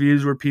few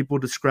interviews where people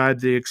described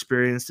the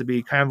experience to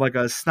be kind of like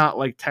a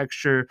snot-like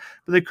texture,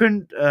 but they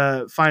couldn't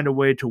find a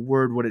way to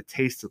word what it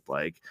tasted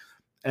like.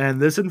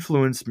 And this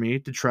influenced me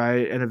to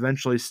try and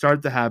eventually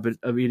start the habit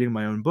of eating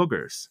my own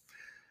boogers.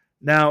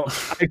 Now,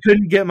 I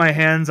couldn't get my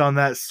hands on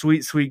that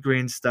sweet, sweet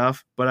green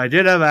stuff, but I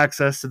did have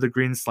access to the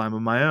green slime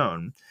of my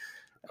own.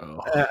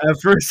 Oh.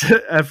 At first,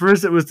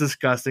 it was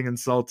disgusting and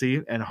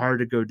salty and hard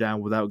to go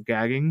down without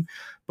gagging.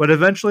 But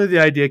eventually, the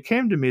idea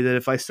came to me that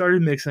if I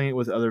started mixing it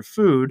with other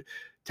food,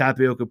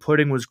 tapioca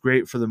pudding was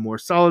great for the more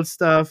solid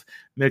stuff.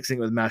 Mixing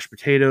it with mashed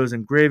potatoes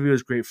and gravy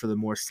was great for the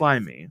more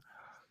slimy.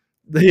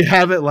 The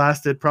habit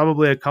lasted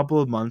probably a couple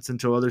of months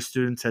until other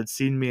students had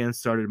seen me and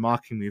started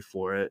mocking me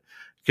for it.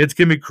 Kids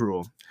can be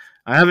cruel.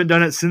 I haven't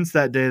done it since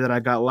that day that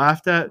I got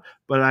laughed at,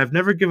 but I've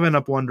never given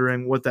up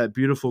wondering what that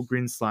beautiful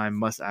green slime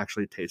must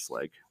actually taste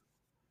like.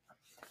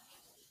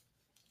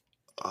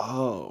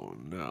 Oh,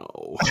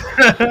 no.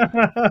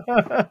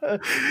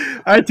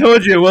 I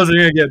told you it wasn't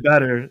going to get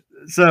better.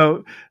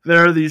 So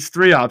there are these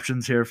 3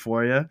 options here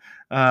for you.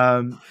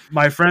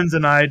 My friends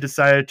and I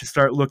decided to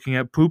start looking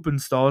at poop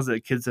installs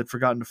that kids had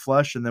forgotten to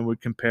flush, and then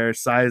would compare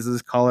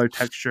sizes, color,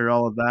 texture,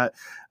 all of that.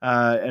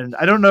 And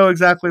I don't know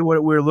exactly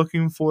what we were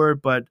looking for,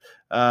 but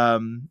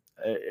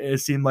it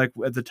seemed like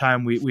at the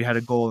time we had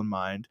a goal in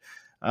mind.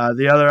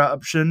 The other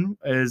option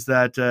is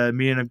that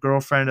me and a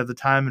girlfriend at the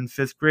time in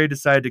 5th grade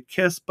decided to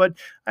kiss, but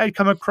I had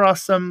come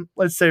across some,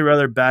 let's say,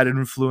 rather bad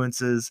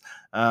influences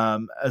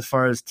as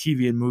far as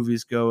TV and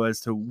movies go as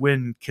to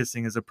when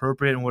kissing is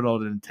appropriate and what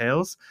all it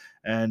entails,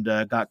 and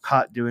got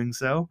caught doing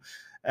so.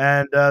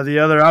 And the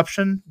other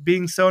option,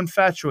 being so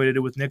infatuated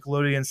with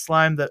Nickelodeon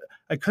slime that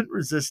I couldn't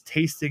resist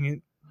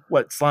tasting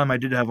what slime I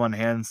did have on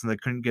hand since I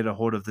couldn't get a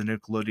hold of the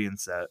Nickelodeon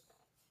set.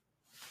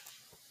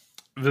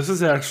 This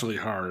is actually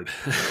hard.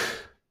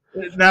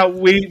 Now,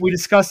 we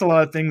discussed a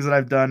lot of things that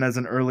I've done as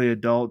an early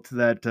adult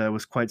that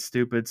was quite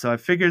stupid, so I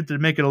figured to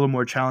make it a little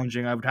more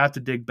challenging, I would have to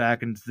dig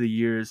back into the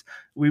years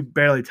we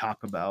barely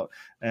talk about.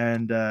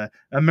 And a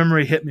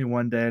memory hit me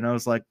one day, and I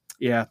was like,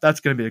 yeah, that's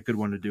going to be a good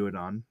one to do it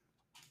on.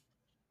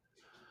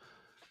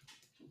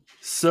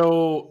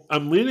 So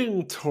I'm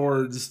leaning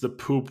towards the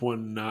poop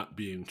one not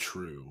being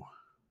true.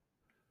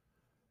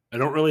 I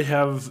don't really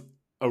have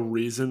a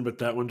reason, but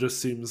that one just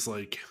seems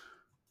like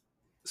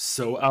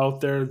so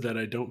out there that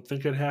I don't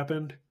think it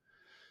happened.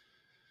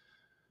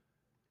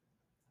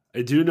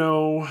 I do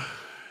know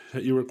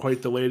that you were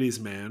quite the ladies'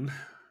 man.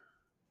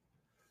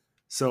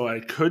 So I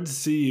could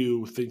see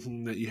you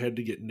thinking that you had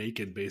to get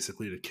naked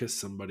basically to kiss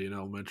somebody in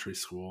elementary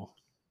school.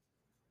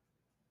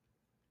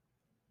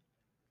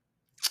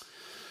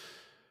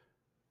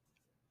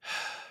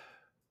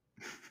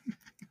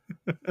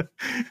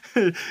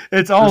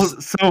 It's all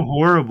so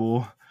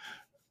horrible.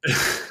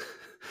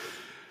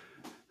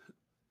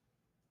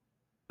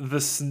 The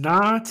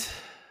snot,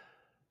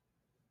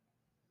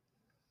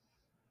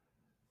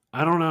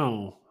 I don't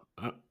know.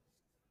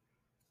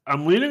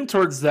 I'm leaning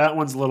towards that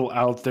one's a little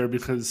out there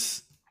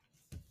because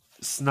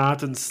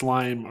snot and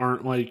slime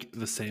aren't like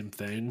the same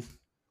thing.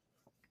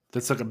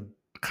 That's like a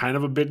kind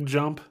of a big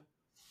jump.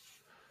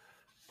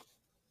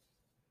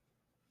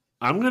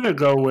 I'm going to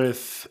go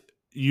with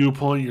you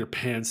pulling your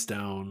pants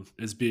down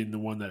as being the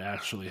one that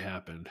actually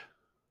happened.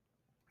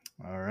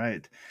 All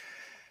right.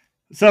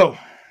 So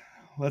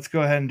let's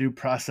go ahead and do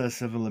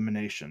process of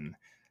elimination.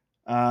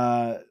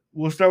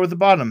 We'll start with the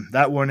bottom.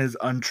 That one is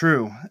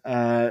untrue.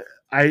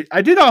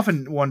 I did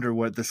often wonder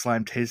what the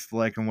slime tasted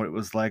like and what it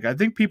was like. I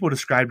think people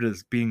described it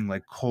as being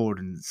like cold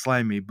and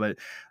slimy, but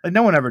like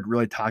no one ever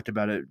really talked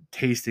about it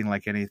tasting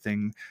like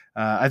anything.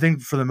 I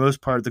think for the most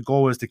part, the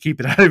goal was to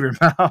keep it out of your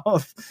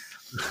mouth.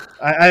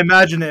 I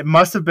imagine it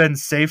must have been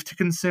safe to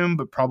consume,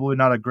 but probably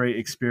not a great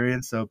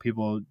experience. So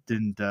people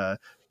didn't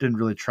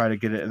really try to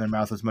get it in their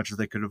mouth as much as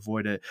they could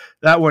avoid it.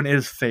 That one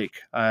is fake.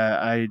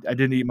 I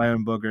didn't eat my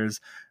own boogers.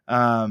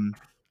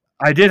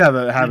 I did have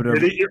a habit of.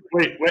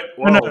 Wait,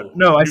 whoa.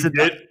 No. I said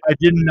did? I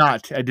did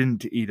not. I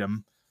didn't eat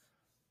them.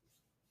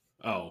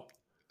 Oh.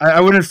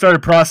 I wouldn't have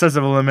started process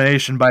of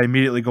elimination by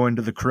immediately going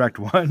to the correct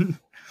one.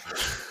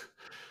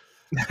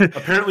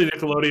 Apparently,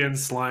 Nickelodeon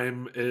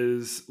slime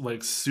is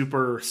like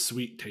super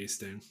sweet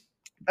tasting.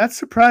 That's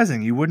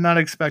surprising. You would not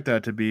expect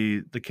that to be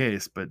the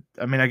case, but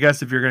I mean, I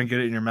guess if you're going to get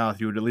it in your mouth,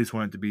 you would at least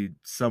want it to be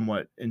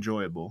somewhat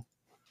enjoyable.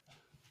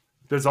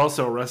 There's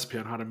also a recipe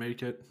on how to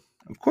make it.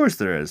 Of course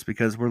there is,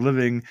 because we're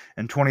living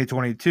in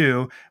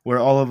 2022 where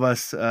all of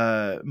us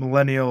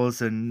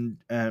millennials and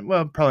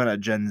well, probably not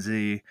Gen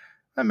Z,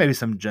 maybe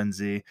some Gen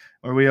Z,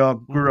 where we all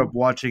grew up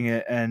watching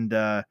it, and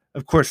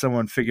of course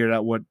someone figured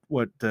out what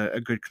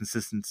a good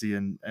consistency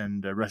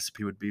and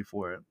recipe would be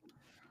for it.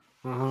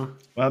 Well,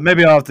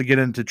 maybe I'll have to get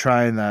into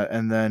trying that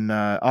and then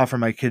offer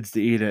my kids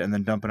to eat it and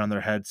then dump it on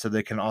their heads so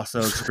they can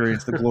also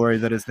experience the glory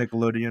that is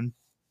Nickelodeon.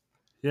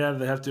 Yeah,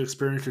 they have to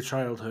experience your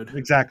childhood.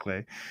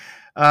 Exactly.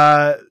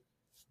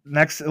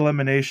 Next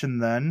elimination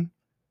then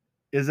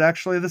is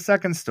actually the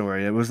second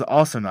story. It was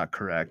also not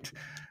correct.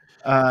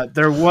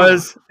 There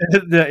was,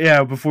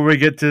 before we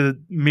get to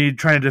me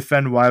trying to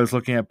defend why I was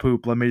looking at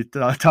poop, let me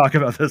talk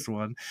about this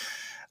one.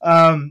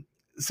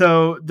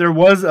 So there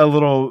was a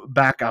little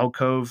back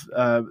alcove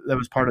that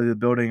was part of the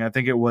building. I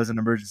think it was an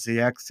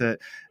emergency exit.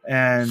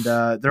 And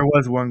there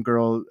was one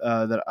girl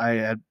that I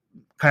had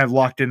kind of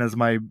locked in as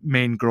my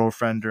main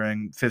girlfriend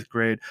during 5th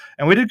grade.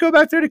 And we did go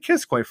back there to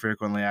kiss quite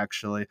frequently,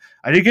 actually.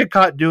 I did get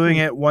caught doing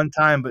it one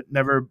time, but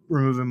never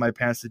removing my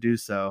pants to do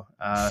so.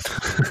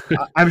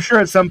 I'm sure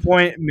at some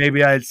point,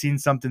 maybe I had seen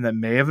something that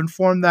may have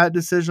informed that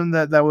decision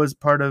that was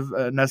part of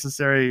a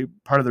necessary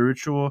part of the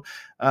ritual.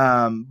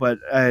 But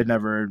I had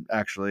never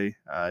actually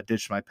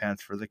ditched my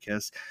pants for the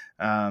kiss.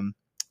 We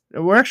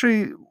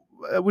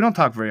don't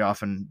talk very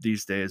often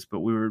these days,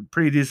 but we were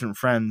pretty decent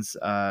friends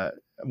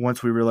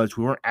once we realized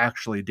we weren't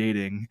actually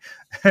dating,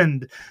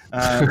 and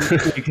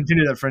we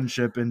continued that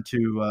friendship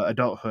into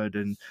adulthood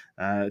and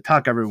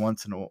talk every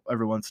once in a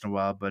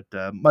while. But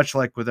much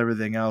like with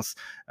everything else,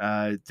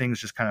 things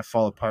just kind of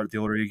fall apart the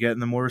older you get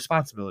and the more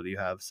responsibility you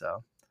have.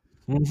 So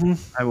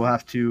I will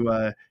have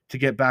to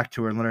get back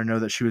to her and let her know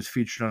that she was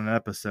featured on an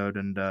episode,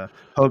 and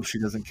hope she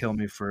doesn't kill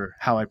me for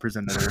how I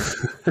presented her.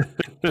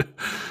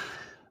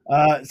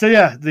 So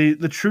yeah,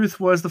 the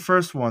truth was the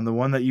first one, the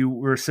one that you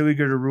were so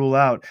eager to rule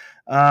out.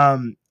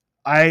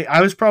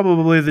 I was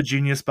probably the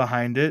genius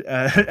behind it,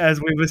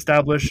 as we've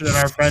established in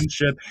our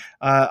friendship.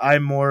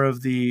 I'm more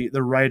of the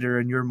writer,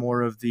 and you're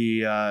more of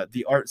the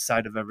art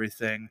side of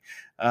everything.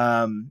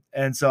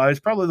 And so I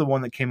was probably the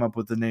one that came up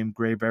with the name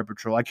Gray Bear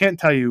Patrol. I can't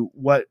tell you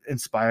what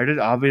inspired it.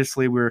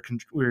 Obviously, we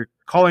were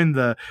calling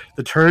the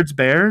turds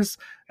bears,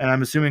 and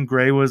I'm assuming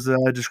gray was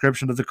a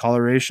description of the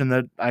coloration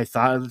that I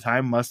thought at the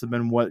time must have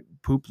been what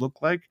poop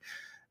looked like.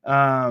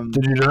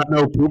 Did you not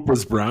know poop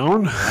was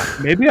brown?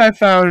 Maybe I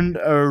found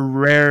a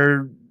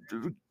rare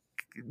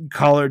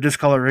color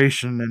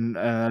discoloration, and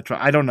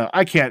I don't know.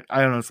 I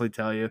honestly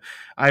tell you.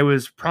 I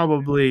was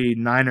probably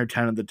 9 or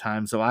 10 at the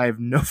time, so I have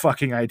no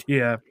fucking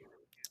idea.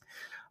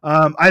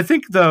 I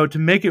think, though, to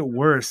make it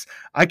worse,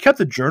 I kept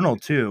a journal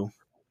too.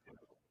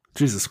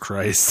 Jesus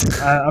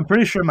Christ. I'm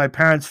pretty sure my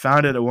parents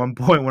found it at one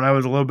point when I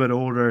was a little bit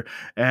older,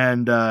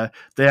 and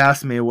they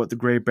asked me what the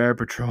Great Bear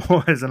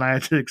Patrol was, and I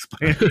had to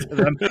explain it to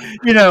them.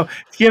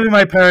 Giving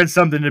my parents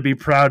something to be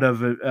proud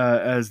of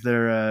as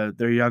their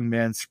young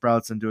man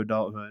sprouts into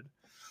adulthood.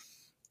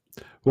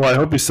 Well, I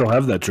hope you still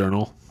have that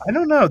journal. I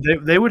don't know.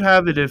 They would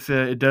have it if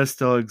it does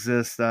still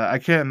exist. I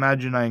can't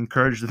imagine I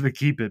encourage them to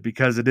keep it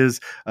because it is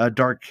a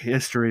dark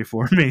history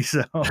for me.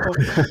 So,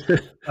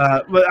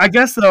 but I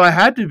guess, though, I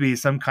had to be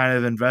some kind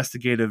of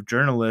investigative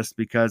journalist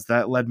because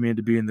that led me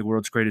into being the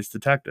world's greatest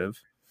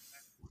detective.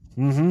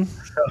 Mm-hmm.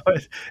 So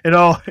it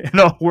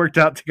all worked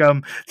out to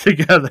come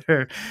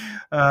together.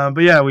 But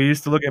yeah, we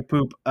used to look at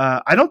poop.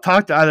 I don't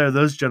talk to either of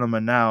those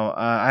gentlemen now.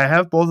 I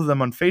have both of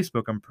them on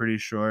Facebook, I'm pretty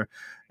sure,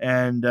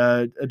 and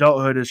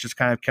adulthood has just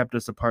kind of kept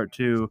us apart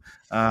too.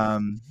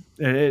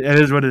 It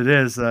is what it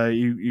is.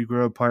 You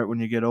grow apart when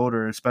you get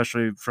older,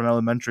 especially from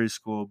elementary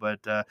school. But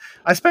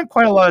I spent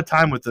quite a lot of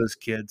time with those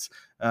kids.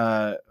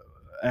 Uh,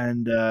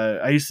 and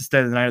I used to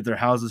stay the night at their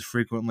houses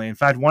frequently. In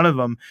fact, one of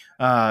them,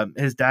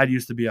 his dad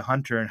used to be a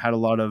hunter and had a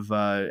lot of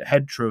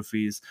head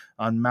trophies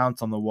on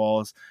mounts on the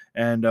walls.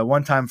 And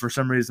one time, for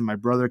some reason, my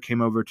brother came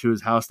over to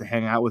his house to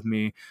hang out with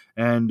me,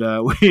 and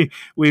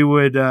we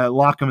would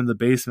lock him in the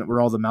basement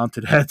where all the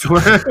mounted heads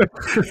were.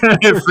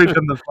 It freaked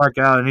him the fuck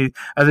out, and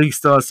I think he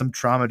still has some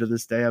trauma to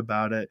this day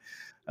about it.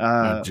 Oh,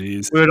 Uh,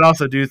 geez. we would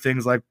also do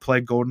things like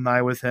play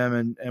GoldenEye with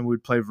him, and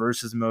we'd play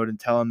versus mode and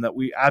tell him that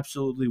we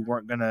absolutely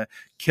weren't gonna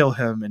kill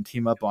him and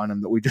team up on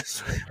him. That we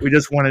just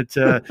wanted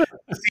to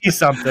see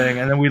something,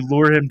 and then we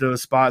lure him to a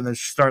spot and then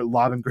start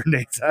lobbing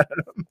grenades at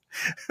him.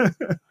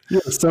 You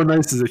were so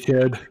nice as a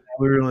kid.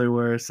 We really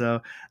were.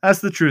 So that's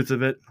the truth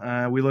of it.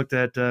 We looked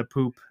at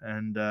poop,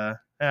 and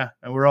yeah,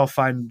 and we're all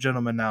fine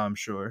gentlemen now, I'm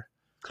sure.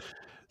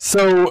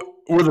 So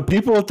were the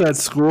people at that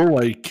school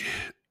like?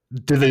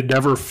 Did they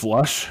never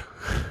flush?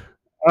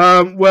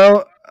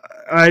 Well,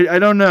 I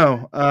don't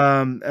know.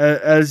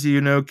 As you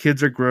know,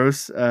 kids are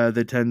gross.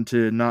 They tend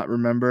to not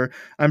remember.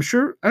 I'm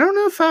sure. I don't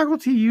know if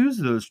faculty use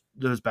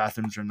those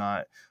bathrooms or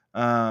not.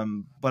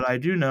 But I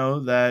do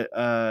know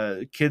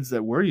that kids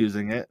that were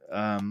using it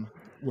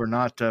were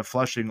not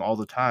flushing all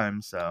the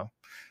time. So,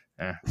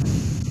 yeah.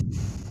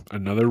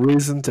 Another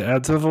reason to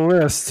add to the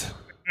list.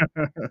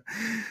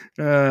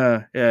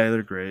 Yeah,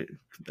 they're great.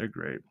 They're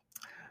great.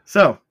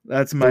 So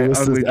that's my The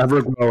list ugly. is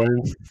ever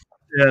growing.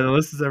 Yeah, the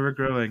list is ever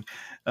growing.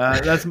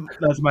 That's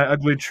my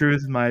ugly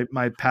truth,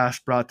 my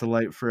past brought to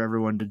light for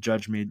everyone to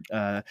judge me.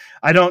 I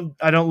don't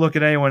look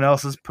at anyone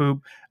else's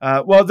poop.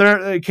 Well,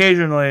 there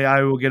occasionally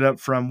I will get up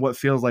from what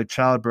feels like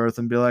childbirth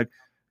and be like,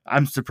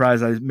 I'm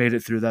surprised I made it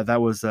through that. That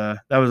was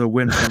a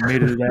win for me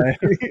today.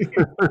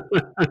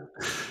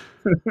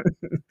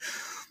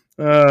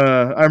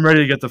 I'm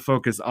ready to get the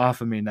focus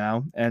off of me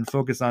now and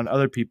focus on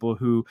other people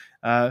who,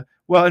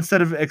 well,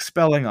 instead of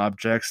expelling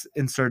objects,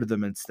 inserted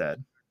them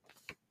instead.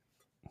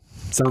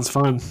 Sounds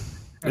fun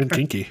and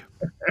kinky.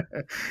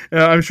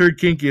 I'm sure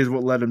kinky is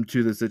what led him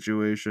to the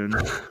situation.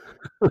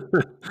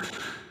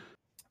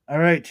 All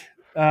right.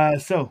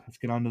 So let's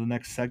get on to the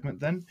next segment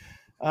then.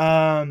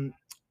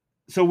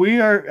 So we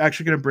are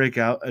actually going to break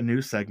out a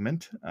new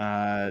segment.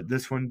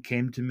 This one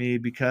came to me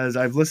because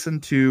I've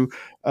listened to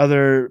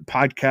other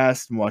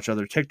podcasts and watch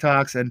other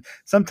TikToks, and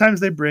sometimes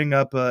they bring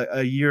up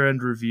a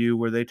year-end review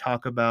where they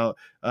talk about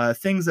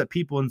things that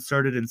people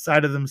inserted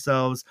inside of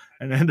themselves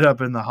and ended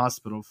up in the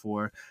hospital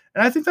for.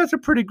 And I think that's a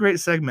pretty great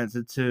segment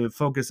to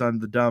focus on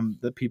the dumb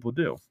that people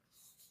do.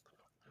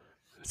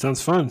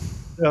 Sounds fun.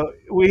 So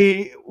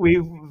we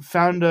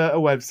found a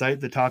website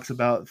that talks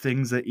about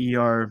things that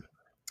ER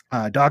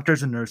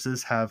doctors and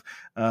nurses have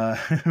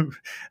have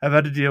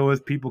had to deal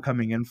with people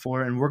coming in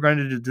for, and we're going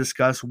to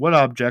discuss what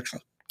objects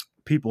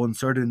people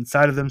inserted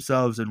inside of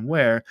themselves and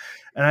where.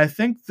 And I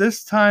think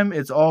this time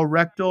it's all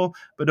rectal,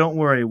 but don't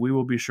worry, we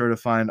will be sure to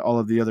find all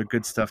of the other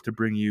good stuff to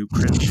bring you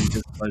cringy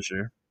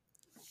displeasure.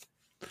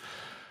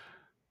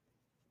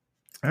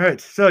 All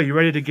right, so you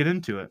ready to get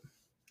into it?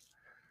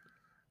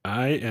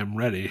 I am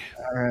ready.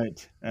 All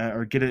right,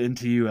 or get it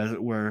into you, as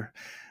it were.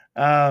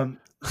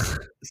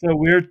 So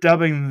we're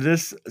dubbing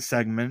this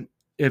segment,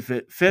 If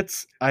It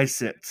Fits, I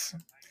Sits.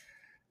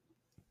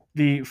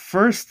 The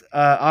first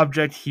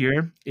object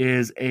here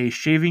is a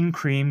shaving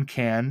cream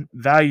can,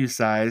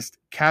 value-sized,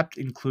 capped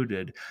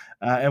included.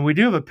 And we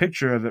do have a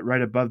picture of it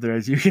right above there,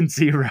 as you can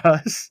see,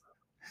 Russ.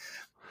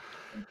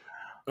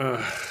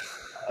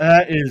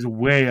 That is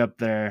way up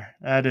there.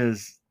 That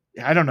is...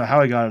 I don't know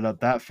how I got it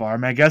up that far. I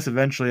mean, I guess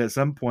eventually at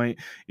some point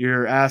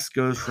your ass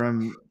goes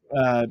from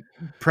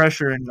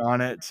pressuring on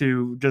it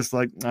to just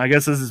like, I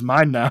guess this is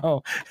mine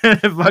now. It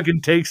fucking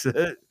takes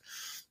it.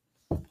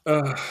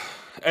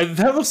 And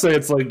that looks like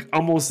it's like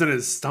almost in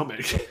his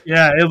stomach.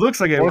 Yeah, it looks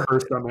like it. Or her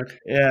stomach.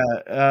 Yeah.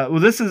 Well,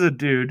 this is a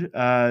dude.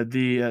 They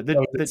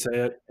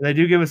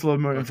do give us a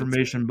little more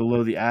information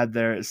below the ad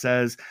there. It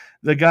says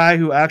the guy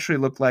who actually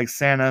looked like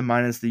Santa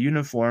minus the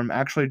uniform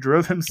actually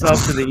drove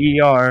himself to the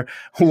ER,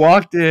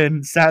 walked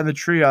in, sat in the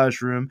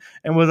triage room,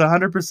 and was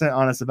 100%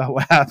 honest about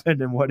what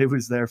happened and what he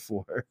was there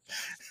for.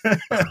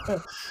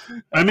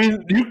 I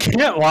mean, you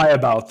can't lie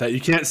about that. You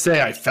can't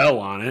say I fell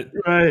on it.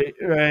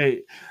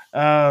 Right.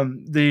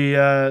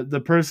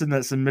 The person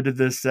that submitted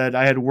this said,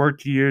 I had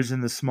worked years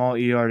in the small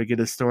ER to get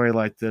a story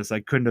like this.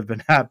 I couldn't have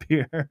been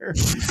happier.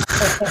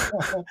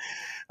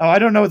 I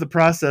don't know what the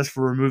process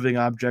for removing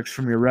objects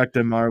from your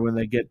rectum are when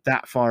they get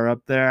that far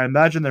up there. I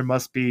imagine there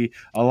must be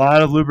a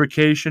lot of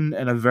lubrication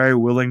and a very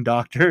willing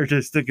doctor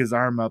to stick his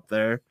arm up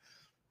there.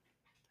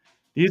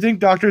 Do you think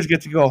doctors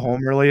get to go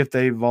home early if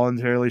they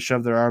voluntarily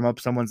shove their arm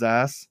up someone's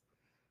ass?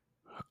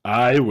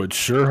 I would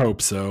sure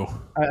hope so.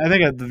 I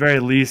think at the very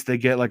least they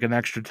get like an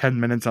extra 10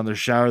 minutes on their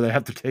shower they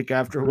have to take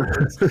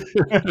afterwards. I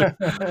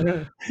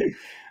mean,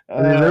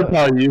 they're uh,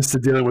 probably used to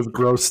dealing with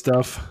gross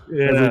stuff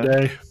every yeah.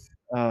 day.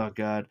 Oh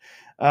God.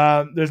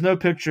 There's no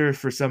picture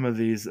for some of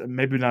these,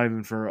 maybe not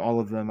even for all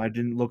of them. I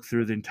didn't look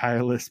through the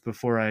entire list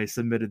before I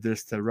submitted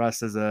this to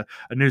Russ as a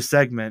new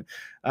segment.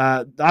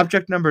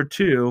 Object number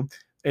 2,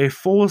 a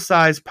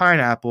full-size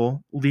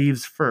pineapple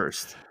leaves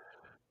first.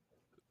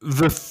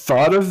 The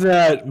thought of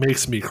that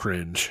makes me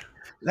cringe.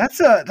 That's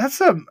a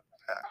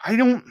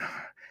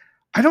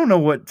I don't know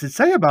what to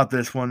say about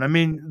this one. I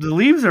mean, the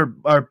leaves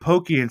are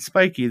pokey and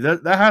spiky.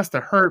 That has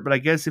to hurt, but I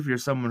guess if you're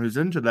someone who's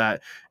into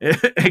that,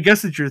 I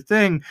guess it's your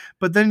thing.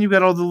 But then you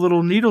got all the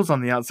little needles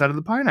on the outside of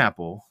the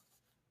pineapple.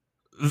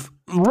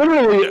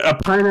 Literally, a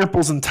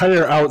pineapple's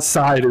entire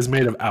outside is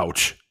made of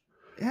ouch.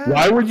 Yeah,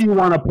 Why would you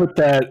want to put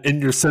that in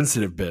your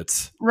sensitive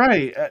bits?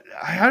 right.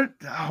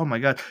 Oh my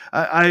God.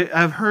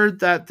 I've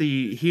heard that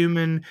the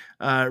human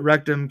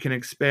rectum can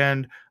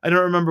expand. I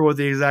don't remember what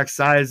the exact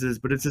size is,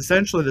 but it's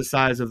essentially the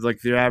size of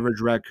like the average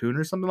raccoon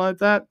or something like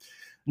that.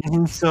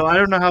 Mhm. So I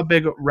don't know how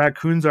big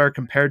raccoons are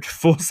compared to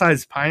full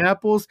size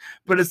pineapples,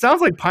 but it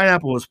sounds like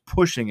pineapple is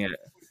pushing it.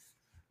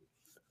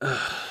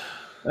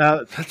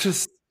 That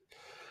just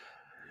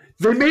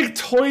they make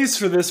toys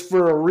for this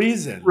for a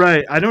reason.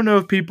 Right. I don't know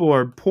if people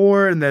are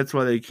poor and that's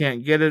why they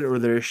can't get it, or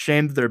they're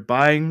ashamed that they're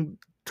buying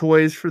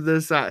toys for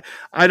this. I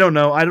don't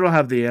know. I don't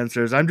have the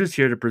answers. I'm just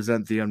here to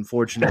present the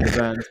unfortunate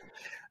event.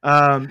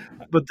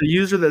 But the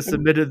user that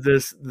submitted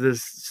this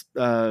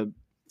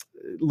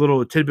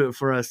little tidbit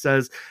for us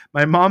says,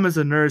 my mom is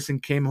a nurse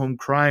and came home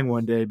crying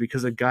one day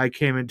because a guy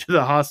came into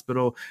the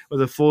hospital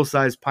with a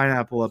full-size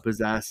pineapple up his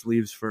ass,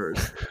 leaves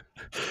first.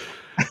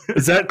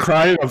 Is that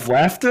crying of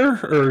laughter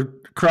or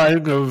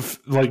crying of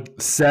like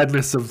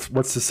sadness of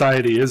what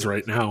society is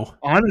right now?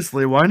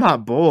 Honestly, why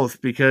not both?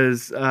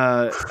 Because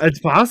it's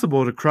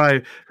possible to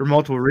cry for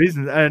multiple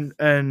reasons.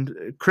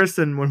 And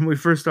Kristen, when we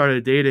first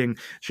started dating,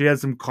 she had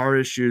some car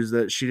issues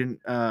that she didn't.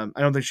 I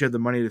don't think she had the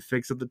money to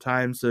fix at the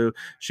time, so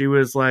she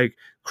was like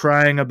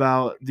crying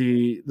about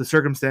the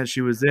circumstance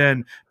she was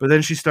in. But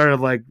then she started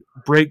like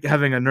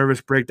having a nervous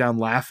breakdown,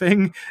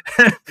 laughing.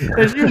 And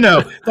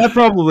that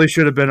probably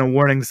should have been a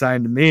warning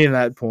sign to me at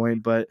that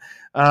point, but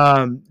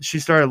she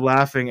started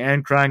laughing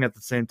and crying at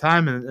the same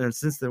time, and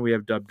since then we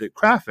have dubbed it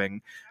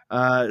craffing.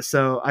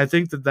 So I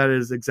think that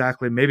is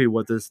exactly maybe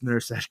what this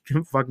nurse had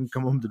to fucking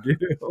come home to do.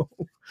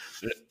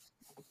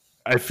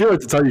 I feel like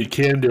that's all you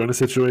can do in a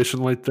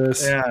situation like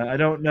this. Yeah, I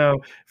don't know.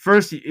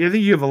 First, I think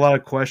you have a lot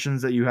of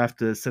questions that you have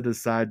to set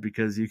aside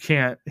because you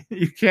can't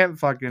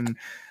fucking.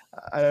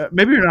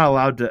 Maybe you're not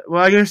allowed to.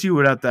 Well, I guess you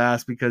would have to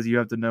ask because you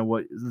have to know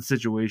what the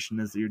situation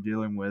is that you're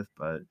dealing with,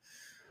 but.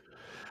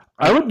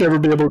 I would never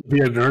be able to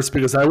be a nurse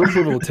because I wouldn't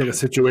be able to take a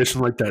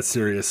situation like that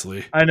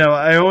seriously. I know.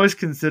 I always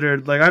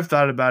considered, like, I've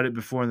thought about it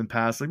before in the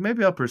past. Like,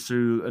 maybe I'll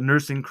pursue a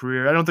nursing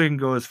career. I don't think I can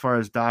go as far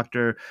as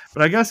doctor,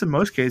 but I guess in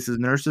most cases,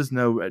 nurses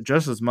know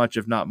just as much,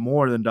 if not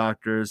more, than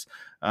doctors.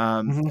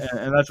 And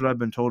that's what I've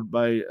been told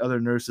by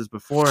other nurses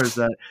before is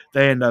that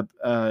they end up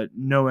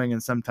knowing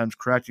and sometimes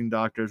correcting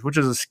doctors, which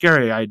is a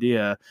scary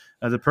idea.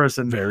 The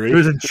person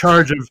who's in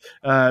charge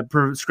of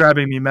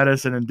prescribing me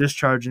medicine and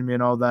discharging me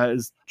and all that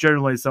is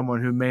generally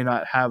someone who may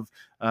not have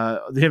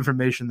the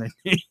information they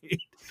need.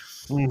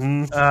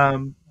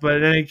 But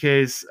in any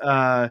case,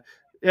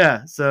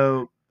 yeah.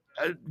 So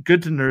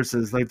good to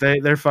nurses. Like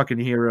they're fucking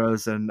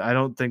heroes, and I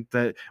don't think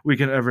that we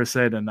can ever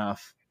say it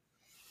enough.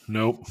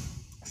 Nope.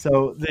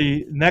 So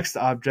the next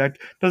object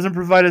doesn't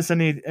provide us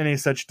any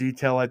such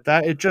detail like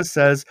that. It just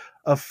says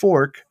a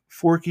fork,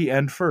 forky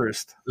end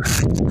first.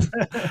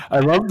 I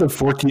love the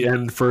forky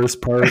end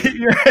first part.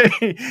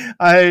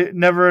 I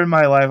never in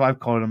my life I've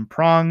called them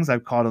prongs.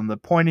 I've called them the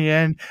pointy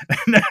end.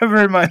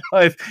 Never in my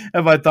life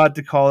have I thought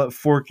to call it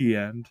forky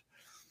end.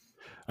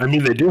 I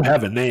mean, they do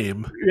have a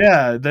name.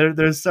 Yeah,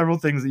 there's several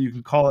things that you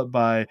can call it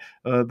by,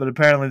 but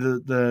apparently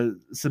the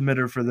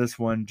submitter for this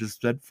one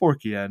just said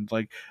forky end.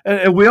 Like,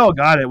 and we all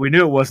got it. We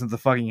knew it wasn't the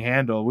fucking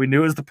handle. We knew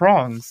it was the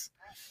prongs.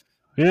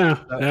 Yeah,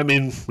 I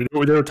mean, we know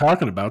what they were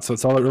talking about, so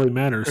it's all that really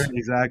matters.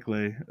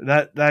 Exactly.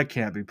 That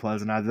can't be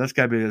pleasant either. That's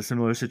got to be a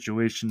similar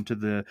situation to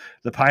the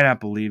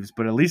pineapple leaves,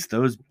 but at least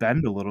those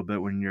bend a little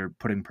bit when you're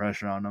putting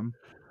pressure on them.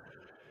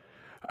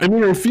 I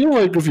mean, I feel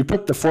like if you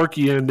put the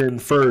forky end in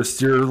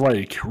first, you're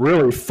like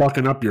really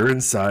fucking up your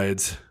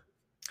insides.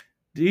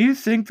 Do you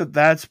think that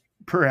that's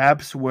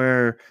perhaps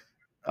where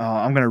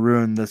I'm going to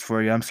ruin this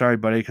for you? I'm sorry,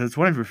 buddy, because it's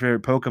one of your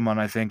favorite Pokemon,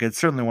 I think. It's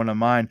certainly one of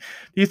mine.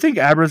 Do you think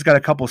Abra's got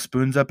a couple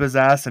spoons up his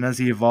ass, and as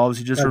he evolves,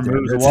 he just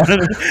removes the water?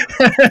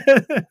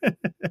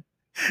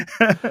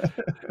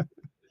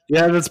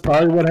 Yeah, that's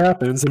probably what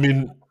happens. I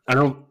mean, I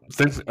don't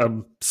think a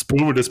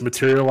spoon would just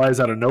materialize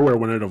out of nowhere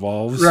when it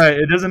evolves. Right.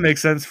 It doesn't make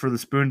sense for the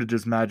spoon to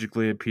just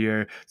magically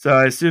appear. So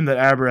I assume that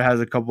Abra has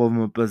a couple of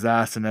them up his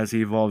ass, and as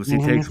he evolves, he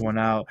takes one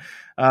out.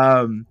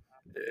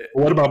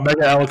 What about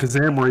Mega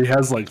Alakazam, where he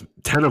has like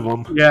 10 of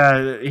them?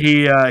 Yeah,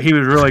 he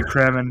was really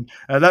cramming.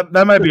 That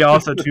might be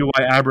also too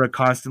why Abra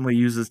constantly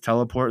uses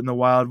teleport in the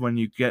wild when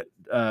you get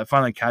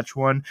finally catch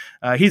one.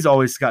 He's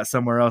always got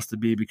somewhere else to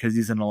be because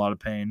he's in a lot of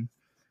pain.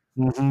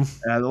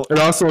 Mm-hmm. It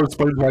also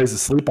explains why he's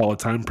asleep all the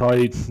time.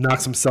 Probably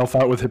knocks himself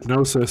out with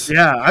hypnosis.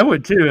 Yeah, I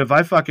would too. If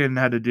I fucking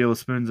had to deal with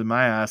spoons in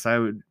my ass, I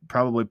would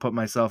probably put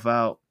myself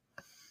out.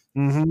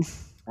 Mm-hmm.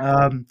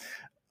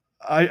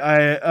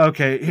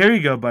 Okay, here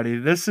you go, buddy.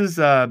 This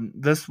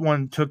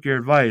one took your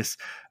advice.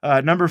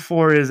 Number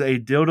 4 is a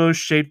dildo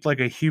shaped like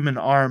a human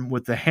arm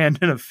with a hand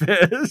and a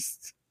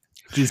fist.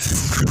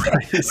 Jesus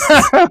Christ.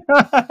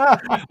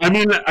 I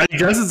mean, I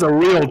guess it's a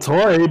real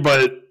toy,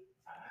 but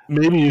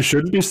maybe you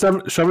shouldn't be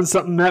shoving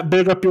something that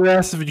big up your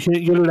ass if you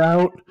can't get it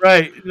out.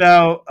 Right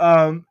now,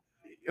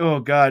 oh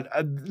god,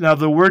 now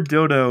the word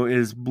dildo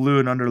is blue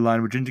and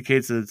underlined, which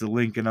indicates that it's a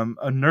link, and I'm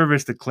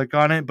nervous to click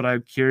on it, but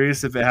I'm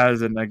curious if it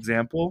has an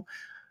example.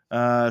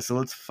 So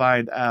let's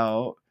find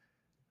out.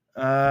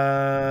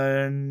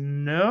 No.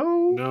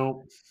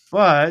 No.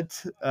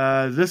 But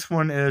this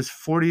one is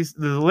 40.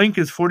 The link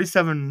is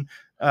 47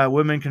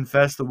 women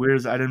confess the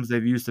weirdest items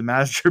they've used to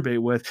masturbate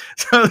with.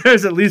 So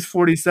there's at least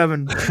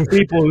 47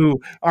 people who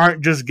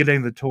aren't just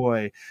getting the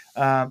toy.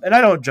 And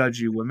I don't judge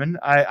you, women.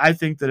 I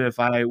think that if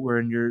I were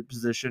in your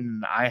position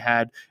and I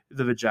had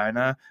the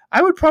vagina,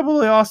 I would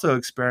probably also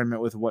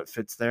experiment with what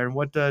fits there and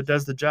what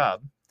does the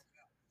job.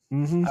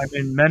 Mm-hmm. I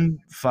mean, men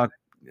fuck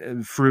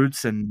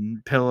fruits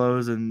and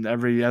pillows and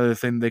every other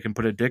thing they can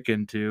put a dick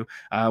into.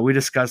 We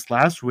discussed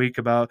last week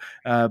about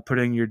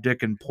putting your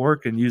dick in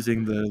pork and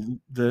using the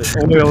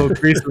oil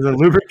grease as a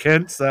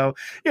lubricant. So,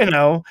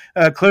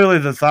 clearly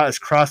the thought has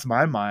crossed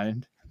my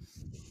mind.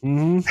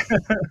 Mm-hmm.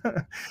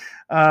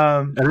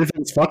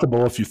 Everything's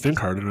fuckable if you think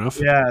hard enough.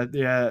 Yeah.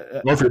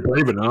 Or if you're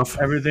brave enough.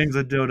 Everything's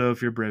a dildo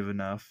if you're brave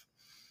enough.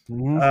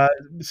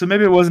 Mm-hmm. So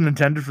maybe it wasn't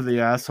intended for the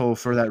asshole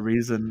for that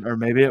reason, or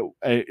maybe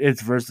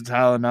it's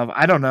versatile enough.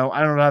 I don't know.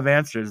 I don't have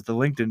answers. The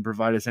link didn't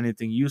provide us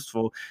anything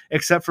useful,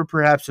 except for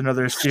perhaps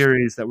another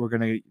series that we're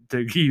going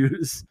to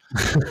use.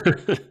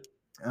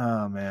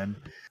 Oh, man.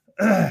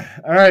 All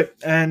right.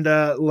 And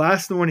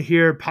last one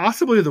here,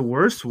 possibly the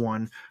worst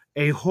one,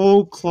 a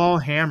whole claw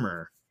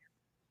hammer.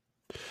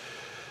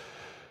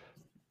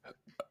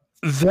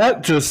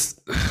 That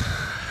just...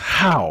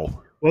 How?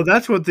 Well,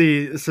 that's what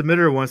the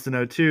submitter wants to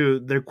know,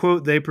 too. Their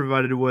quote they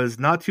provided was,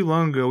 not too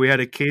long ago, we had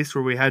a case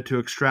where we had to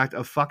extract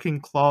a fucking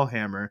claw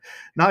hammer.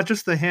 Not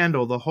just the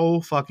handle, the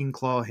whole fucking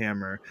claw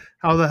hammer.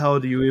 How the hell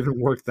do you even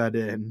work that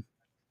in?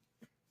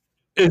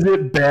 Is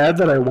it bad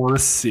that I want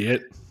to see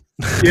it?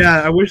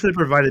 Yeah, I wish they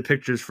provided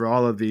pictures for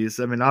all of these.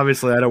 I mean,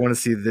 obviously, I don't want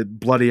to see the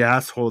bloody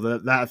asshole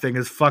that thing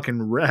is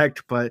fucking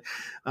wrecked, but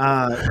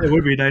it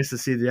would be nice to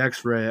see the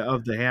x-ray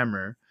of the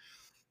hammer.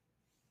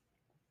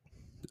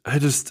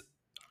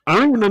 I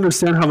don't even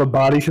understand how the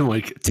body can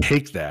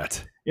take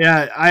that.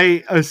 Yeah,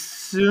 I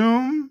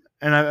assume,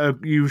 and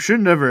you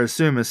shouldn't ever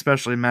assume,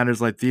 especially in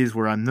matters like these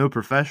where I'm no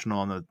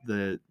professional in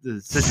the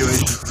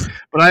situation.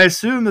 But I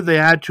assume that they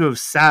had to have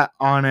sat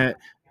on it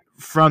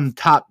from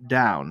top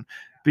down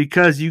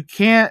because you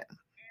can't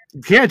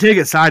take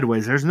it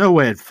sideways. There's no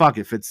way it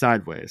fits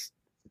sideways.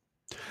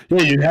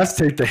 Yeah, you'd have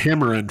to take the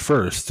hammer end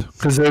first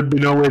because there'd be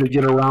no way to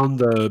get around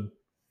the.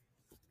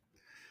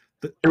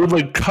 It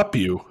would cup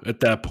you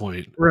at that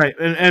point. Right.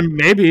 And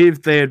maybe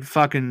if they had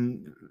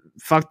fucking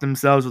fucked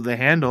themselves with the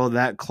handle,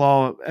 that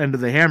claw end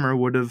of the hammer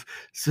would have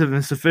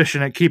been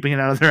sufficient at keeping it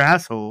out of their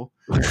asshole.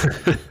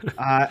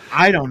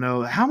 I don't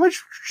know. How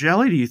much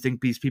jelly do you think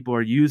these people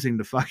are using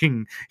to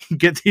fucking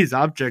get these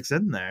objects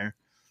in there?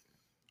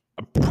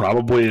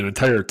 Probably an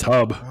entire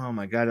tub. Oh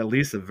my God. At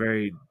least a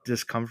very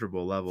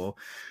discomfortable level.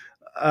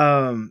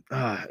 You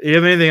have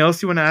anything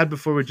else you want to add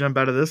before we jump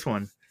out of this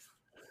one?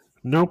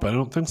 Nope, I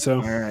don't think so.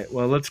 All right.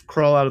 Well, let's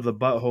crawl out of the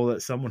butthole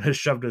that someone has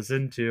shoved us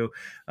into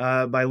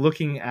by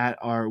looking at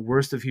our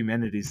Worst of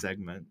Humanity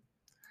segment.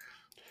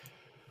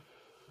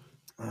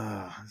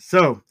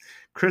 So,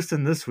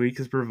 Kristen this week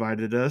has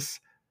provided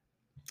us.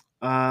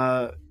 Is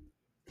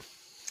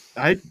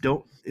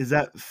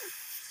that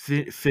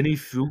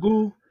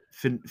finifugal?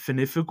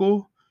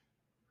 Finifugal?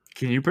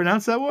 Can you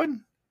pronounce that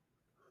one?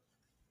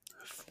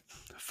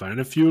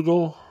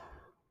 Finifugal?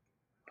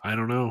 I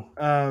don't know.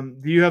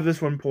 Do you have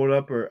this one pulled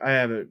up, or I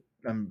have it?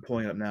 I'm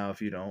pulling it up now. If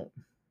you don't,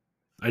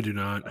 I do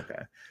not.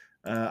 Okay.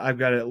 I've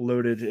got it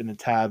loaded in a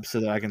tab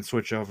so that I can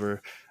switch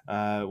over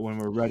when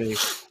we're ready.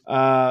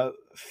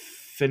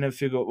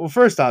 Finifugal. Well,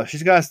 first off,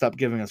 she's got to stop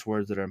giving us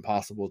words that are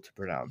impossible to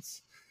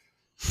pronounce.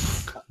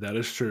 That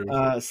is true.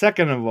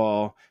 Second of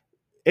all,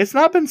 it's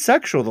not been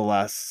sexual the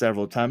last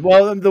several times.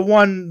 Well, the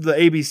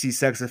ABC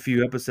sex a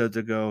few episodes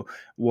ago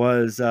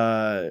was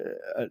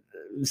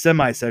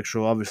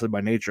semi-sexual, obviously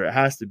by nature. It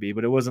has to be,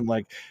 but it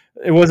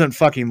wasn't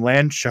fucking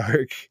land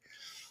shark.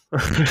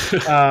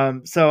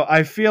 So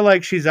I feel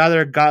like she's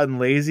either gotten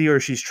lazy or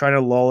she's trying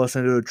to lull us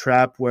into a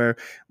trap where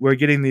we're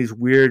getting these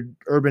weird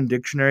Urban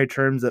Dictionary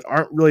terms that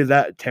aren't really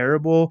that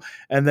terrible,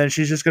 and then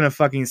she's just gonna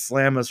fucking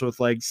slam us with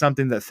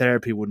something that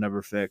therapy would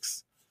never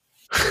fix.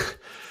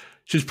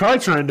 She's probably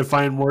trying to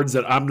find words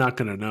that I'm not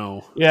going to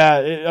know. Yeah,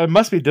 it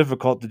must be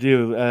difficult to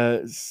do.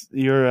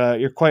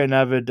 You're quite an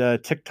avid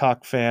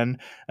TikTok fan.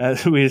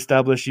 We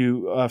established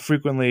you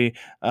frequently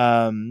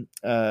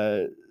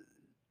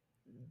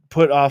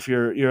put off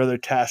your other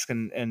tasks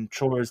and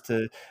chores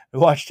to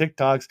watch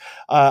TikToks.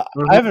 I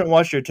haven't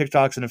watched your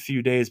TikToks in a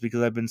few days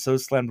because I've been so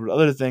slammed with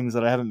other things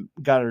that I haven't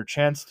got a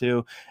chance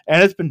to,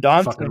 and it's been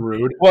Fucking daunting.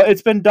 rude. Well,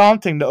 it's been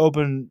daunting to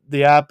open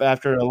the app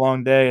after a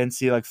long day and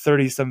see like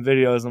 30 some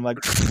videos. I'm like,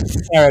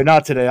 all right,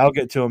 not today. I'll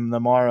get to them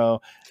tomorrow.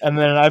 And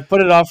then I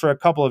put it off for a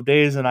couple of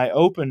days, and I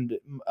opened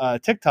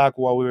TikTok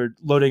while we were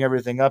loading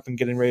everything up and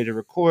getting ready to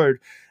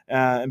record,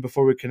 and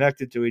before we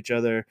connected to each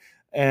other.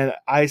 And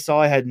I saw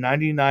I had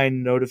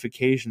 99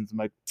 notifications. I'm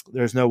like,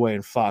 there's no way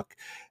in fuck.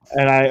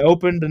 And I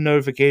opened the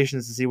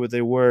notifications to see what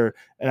they were,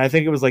 and I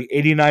think it was like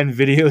 89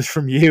 videos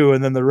from you,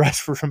 and then the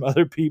rest were from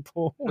other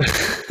people.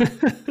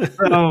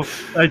 So,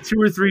 like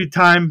 2 or 3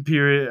 time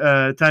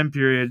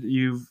period,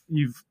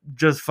 you've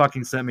just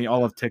fucking sent me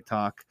all of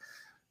TikTok.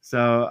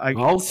 So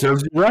Well,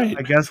 serves you right.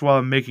 I guess while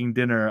I'm making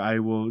dinner, I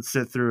will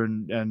sit through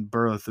and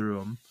burrow through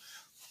them.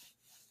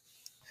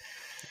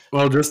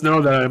 Well, just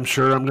know that I'm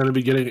sure I'm going to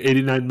be getting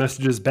 89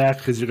 messages back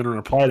because you're going to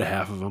reply to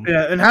half of them.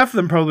 Yeah, and half of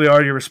them probably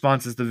are your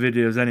responses to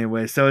videos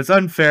anyway, so it's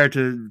unfair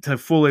to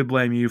fully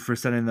blame you for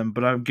sending them,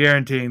 but I'm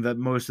guaranteeing that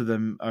most of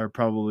them are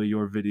probably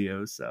your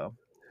videos, so.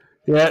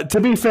 Yeah, to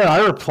be fair,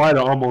 I reply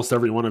to almost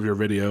every one of your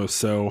videos,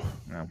 so.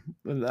 Yeah.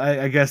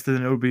 I guess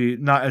then it would be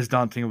not as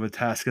daunting of a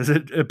task as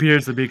it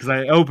appears to be, because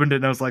I opened it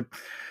and I was like,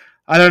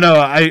 I don't know.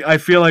 I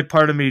feel like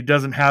part of me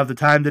doesn't have the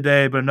time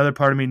today, but another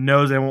part of me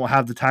knows I won't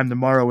have the time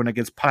tomorrow when it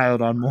gets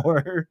piled on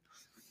more.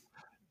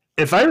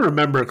 If I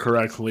remember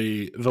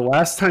correctly, the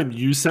last time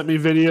you sent me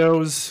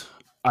videos,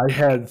 I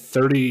had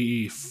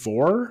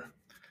 34.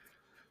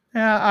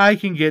 Yeah, I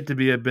can get to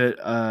be a bit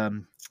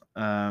heavy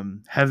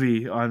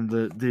on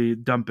the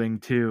dumping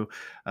too.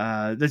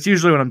 That's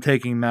usually when I'm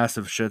taking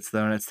massive shits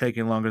though, and it's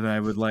taking longer than I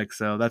would like.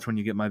 So that's when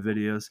you get my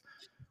videos.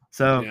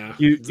 So Yeah.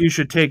 you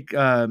should take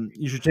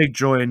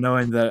joy in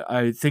knowing that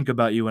I think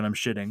about you when I'm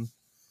shitting.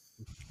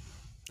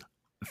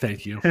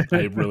 Thank you.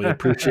 I really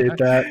appreciate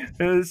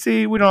that.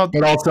 See, we don't.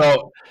 But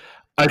also,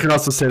 I can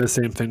also say the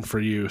same thing for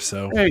you.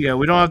 So There you go.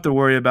 We don't have to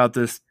worry about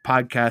this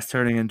podcast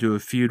turning into a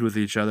feud with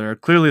each other.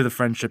 Clearly, the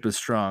friendship is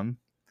strong.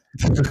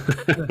 So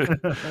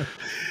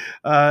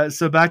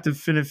back to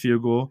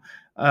Finifugal.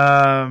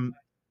 I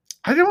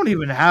don't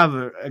even have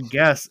a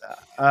guess.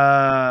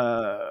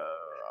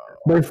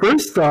 my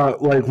first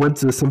thought went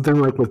to something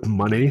like with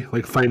money,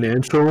 like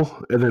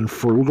financial, and then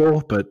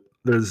frugal, but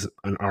there's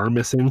an R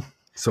missing,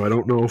 so I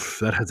don't know if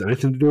that has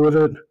anything to do with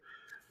it.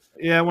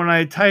 Yeah, when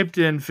I typed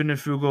in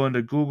Finifugal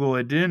into Google,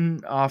 it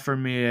didn't offer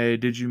me a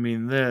 "Did you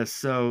mean this?"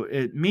 So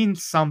it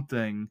means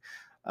something.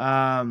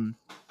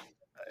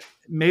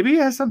 Maybe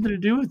it has something to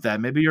do with that.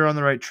 Maybe you're on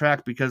the right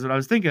track, because when I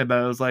was thinking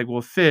about it, I was like,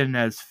 well, Fin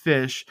has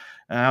fish,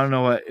 and I don't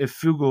know what if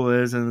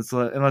Fugal is, and it's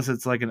unless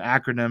it's like an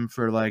acronym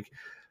for like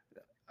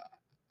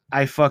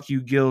I fuck you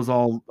gills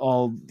all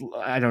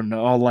I don't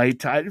know, all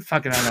light. I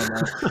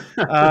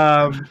don't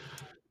know.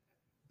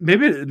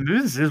 Maybe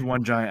this is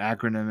one giant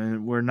acronym,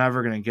 and we're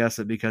never gonna guess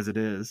it because it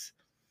is.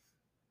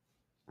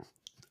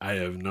 I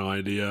have no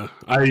idea.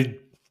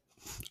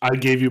 I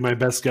gave you my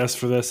best guess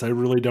for this. I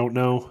really don't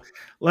know.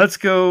 Let's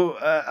go.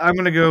 I'm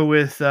gonna go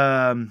with.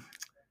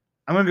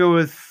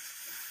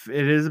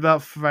 It is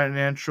about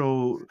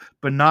financial,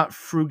 but not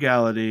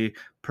frugality.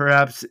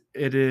 Perhaps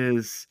it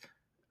is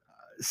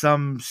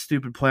some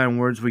stupid play on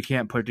words we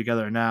can't put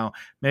together now.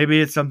 Maybe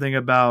it's something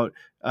about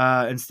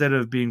instead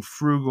of being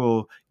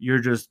frugal, you're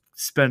just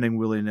spending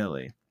willy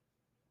nilly.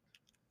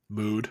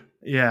 Mood.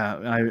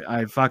 Yeah,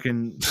 I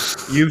fucking.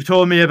 You've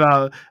told me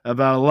about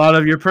a lot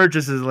of your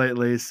purchases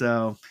lately,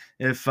 so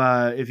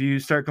if you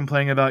start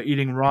complaining about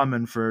eating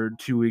ramen for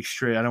 2 weeks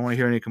straight, I don't want to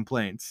hear any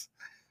complaints.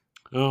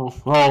 Oh,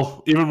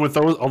 well, even with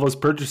all those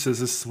purchases,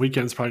 this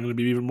weekend's probably going to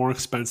be even more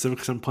expensive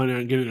because I'm planning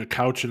on getting a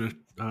couch and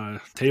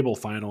a table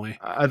finally.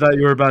 I thought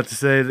you were about to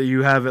say that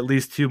you have at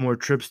least 2 more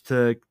trips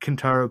to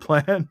Kintaro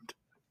planned.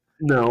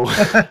 No.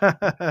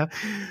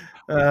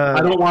 I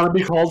don't want to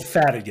be called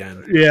fat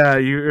again. Yeah,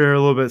 you're a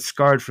little bit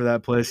scarred for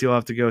that place. You'll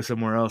have to go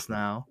somewhere else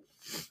now.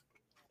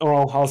 Oh,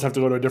 I'll also have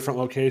to go to a different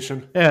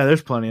location. Yeah,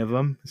 there's plenty of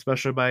them,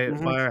 especially by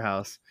our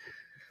house.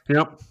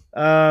 Yep.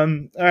 All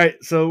right,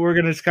 so we're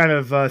gonna just kind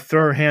of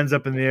throw our hands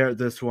up in the air at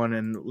this one,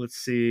 and let's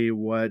see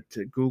what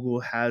Google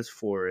has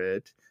for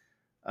it.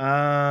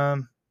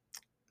 That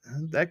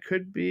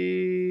could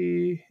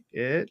be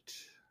it.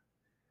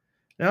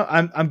 No,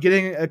 I'm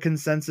getting a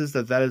consensus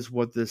that is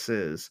what this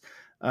is.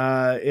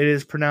 It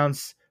is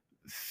pronounced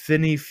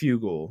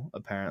finifugal,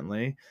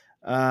 apparently,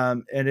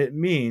 and it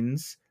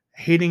means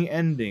hating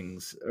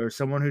endings, or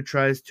someone who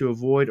tries to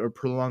avoid or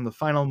prolong the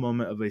final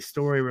moment of a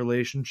story,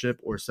 relationship,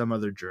 or some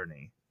other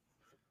journey.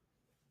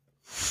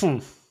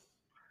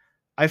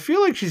 I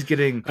feel like she's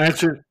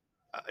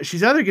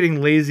either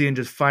getting lazy and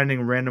just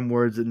finding random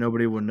words that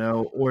nobody will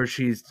know, or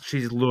she's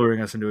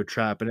luring us into a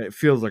trap, and it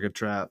feels like a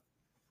trap.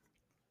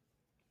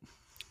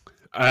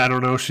 I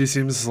don't know. She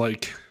seems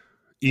like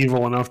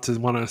evil enough to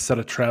want to set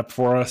a trap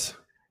for us.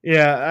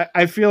 Yeah,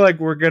 I feel like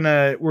we're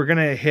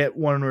gonna hit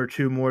one or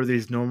two more of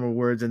these normal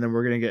words, and then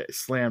we're gonna get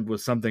slammed with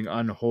something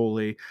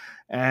unholy,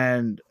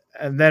 and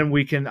then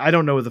we can. I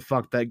don't know what the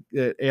fuck that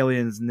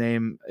alien's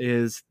name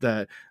is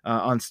that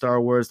on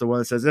Star Wars, the one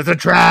that says it's a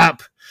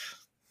trap.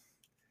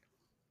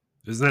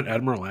 Isn't that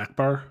Admiral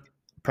Akbar?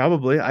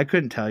 Probably. I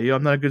couldn't tell you.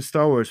 I'm not a good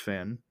Star Wars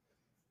fan.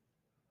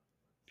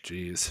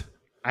 Jeez.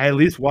 I at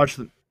least watched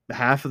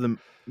half of them.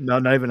 No,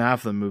 not even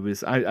half of the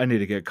movies. I need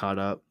to get caught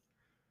up.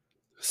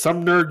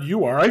 Some nerd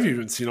you are. I've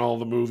even seen all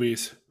the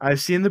movies.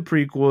 I've seen the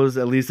prequels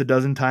at least a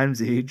dozen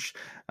times each,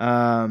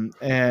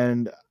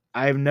 and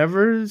I've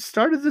never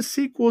started the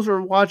sequels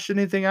or watched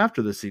anything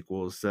after the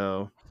sequels.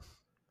 So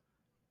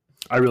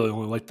I really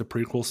only like the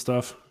prequel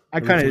stuff.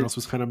 Everything Everything else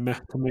was kind of meh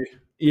to me.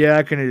 Yeah,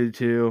 I kind of did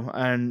too,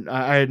 and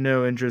I had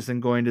no interest in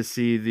going to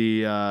see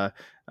the.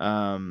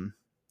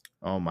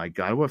 Oh my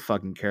god, what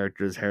fucking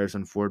character does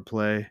Harrison Ford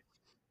play?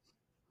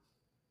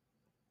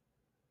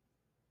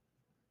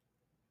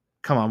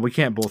 Come on, we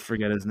can't both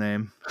forget his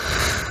name.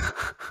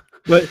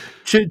 But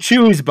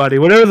Chewie's buddy,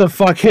 whatever the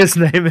fuck his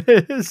name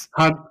is.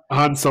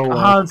 Han Solo.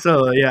 Han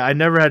Solo, yeah. I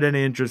never had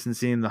any interest in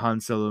seeing the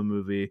Han Solo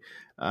movie.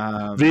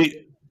 I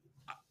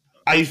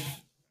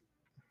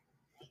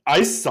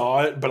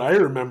saw it, but I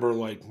remember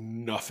like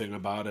nothing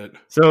about it.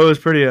 So it was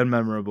pretty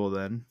unmemorable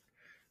then.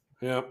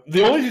 Yeah.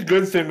 The only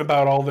good thing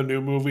about all the new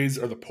movies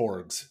are the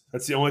porgs.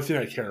 That's the only thing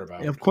I care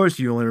about. Of course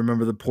you only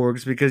remember the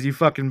porgs because you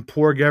fucking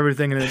porg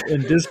everything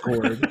in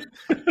Discord.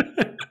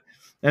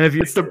 And if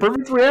you, it's the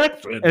perfect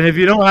reaction. And if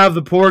you don't have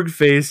the porg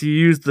face, you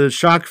use the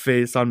shock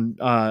face on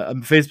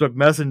Facebook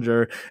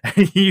Messenger,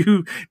 and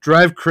you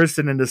drive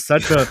Kristen into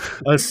such a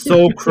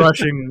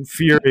soul-crushing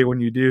fury when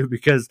you do,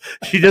 because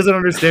she doesn't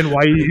understand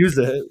why you use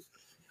it.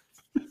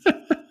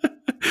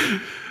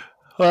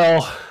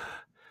 Well,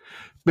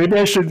 maybe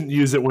I shouldn't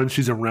use it when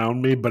she's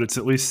around me, but it's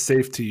at least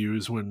safe to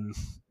use when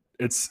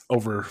it's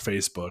over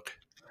Facebook.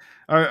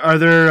 Are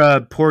there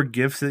porg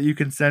gifts that you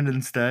can send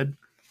instead?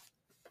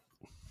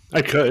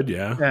 I could,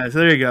 yeah. Yeah, so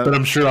there you go. But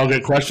I'm sure I'll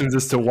get questions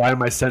as to why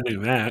am I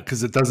sending that,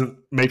 because it doesn't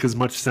make as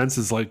much sense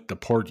as like the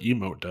porg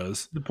emote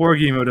does. The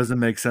porg emote doesn't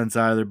make sense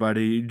either,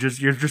 buddy.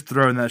 You're just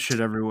throwing that shit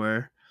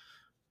everywhere.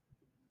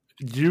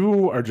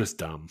 You are just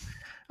dumb.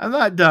 I'm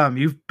not dumb.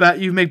 You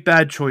make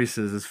bad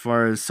choices as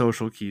far as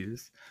social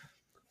cues.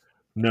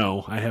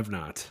 No, I have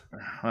not.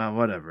 Well,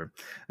 whatever.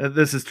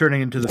 This is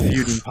turning into the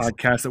feuding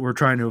podcast that we're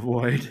trying to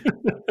avoid.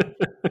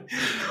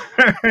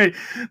 All right,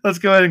 let's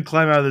go ahead and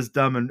climb out of this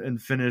dumb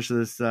and finish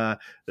this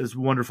this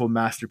wonderful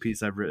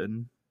masterpiece I've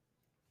written.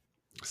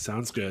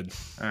 Sounds good.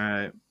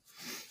 All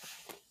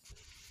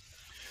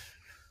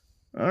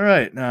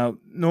right. Now,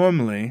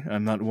 normally,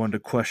 I'm not one to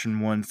question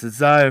one's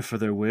desire for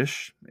their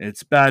wish.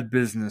 It's bad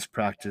business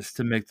practice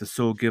to make the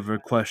soul giver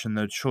question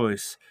their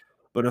choice.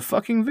 But a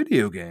fucking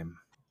video game.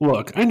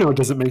 Look, I know it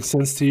doesn't make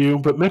sense to you,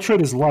 but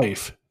Metroid is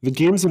life. The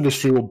games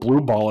industry will blue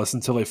ball us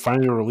until they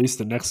finally release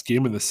the next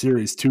game in the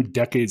series 2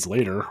 decades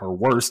later, or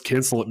worse,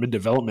 cancel it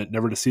mid-development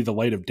never to see the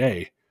light of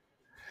day.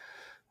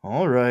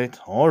 All right.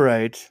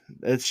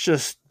 It's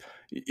just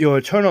your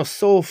eternal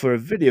soul for a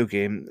video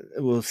game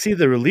will see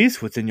the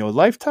release within your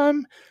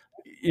lifetime.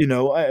 You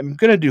know, I'm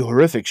going to do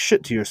horrific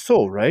shit to your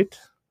soul, right?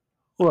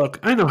 Look,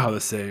 I know how the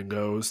saying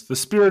goes. The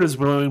spirit is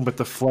willing, but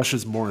the flesh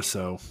is more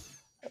so.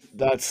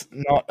 That's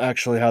not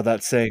actually how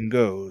that saying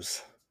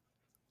goes.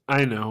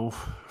 I know.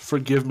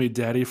 Forgive me,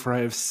 Daddy, for I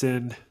have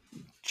sinned.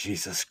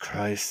 Jesus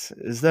Christ.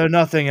 Is there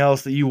nothing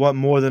else that you want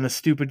more than a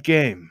stupid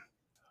game?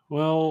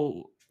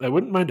 Well, I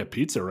wouldn't mind a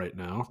pizza right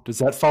now. Does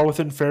that fall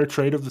within fair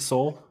trade of the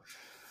soul?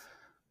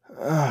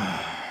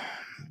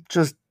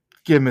 Just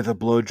give me the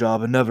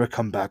blowjob and never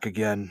come back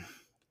again.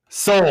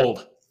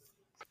 Sold!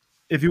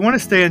 If you want to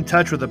stay in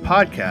touch with the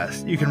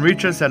podcast, you can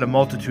reach us at a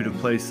multitude of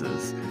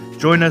places.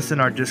 Join us in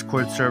our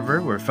Discord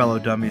server where fellow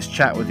dummies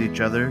chat with each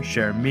other,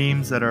 share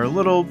memes that are a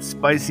little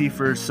spicy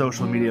for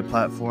social media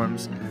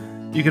platforms.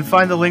 You can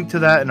find the link to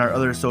that in our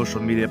other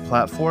social media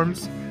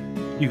platforms.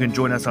 You can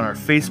join us on our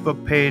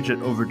Facebook page at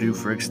Overdue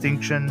for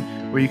Extinction,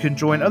 where you can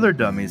join other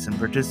dummies in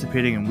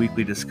participating in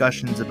weekly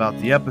discussions about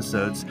the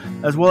episodes,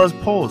 as well as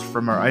polls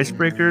from our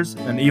icebreakers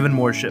and even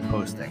more shit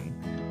posting.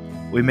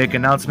 We make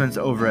announcements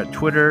over at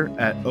Twitter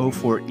at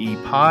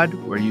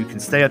O4EPod, where you can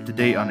stay up to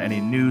date on any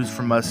news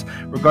from us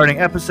regarding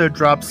episode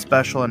drops,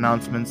 special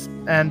announcements,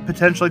 and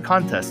potentially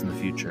contests in the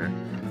future.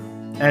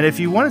 And if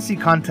you want to see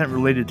content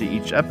related to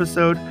each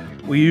episode,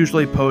 we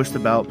usually post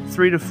about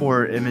 3 to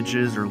 4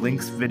 images or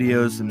links,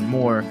 videos, and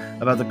more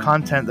about the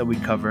content that we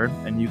cover,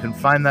 and you can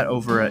find that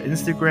over at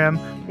Instagram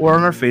or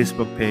on our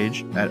Facebook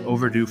page at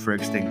Overdue for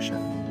Extinction.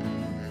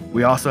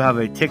 We also have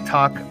a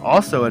TikTok,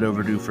 also at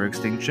Overdue for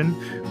Extinction,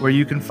 where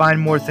you can find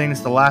more things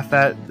to laugh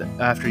at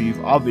after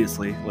you've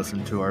obviously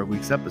listened to our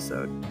week's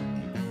episode.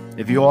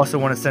 If you also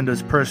want to send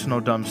us personal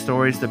dumb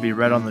stories to be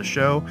read on the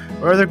show,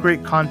 or other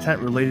great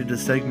content related to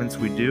segments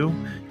we do,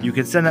 you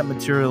can send that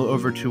material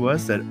over to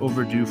us at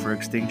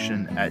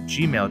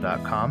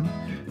overdueforextinction@gmail.com.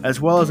 as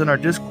well as in our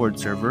Discord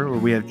server where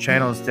we have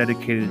channels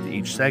dedicated to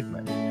each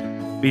segment.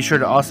 Be sure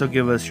to also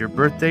give us your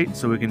birth date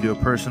so we can do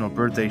a personal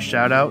birthday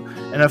shout out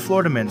and a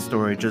Florida Man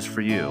story just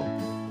for you.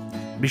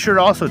 Be sure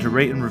also to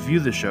rate and review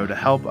the show to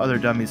help other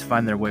dummies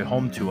find their way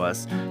home to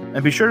us,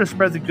 and be sure to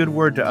spread the good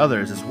word to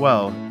others as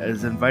well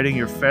as inviting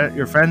your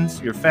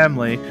friends, your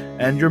family,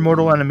 and your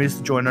mortal enemies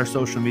to join our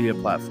social media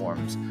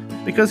platforms,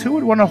 because who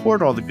would want to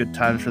hoard all the good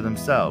times for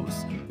themselves?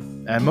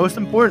 And most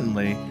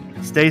importantly,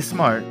 stay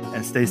smart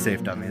and stay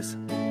safe, dummies.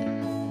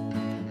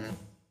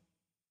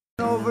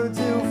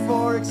 Overdue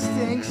for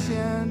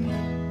extinction.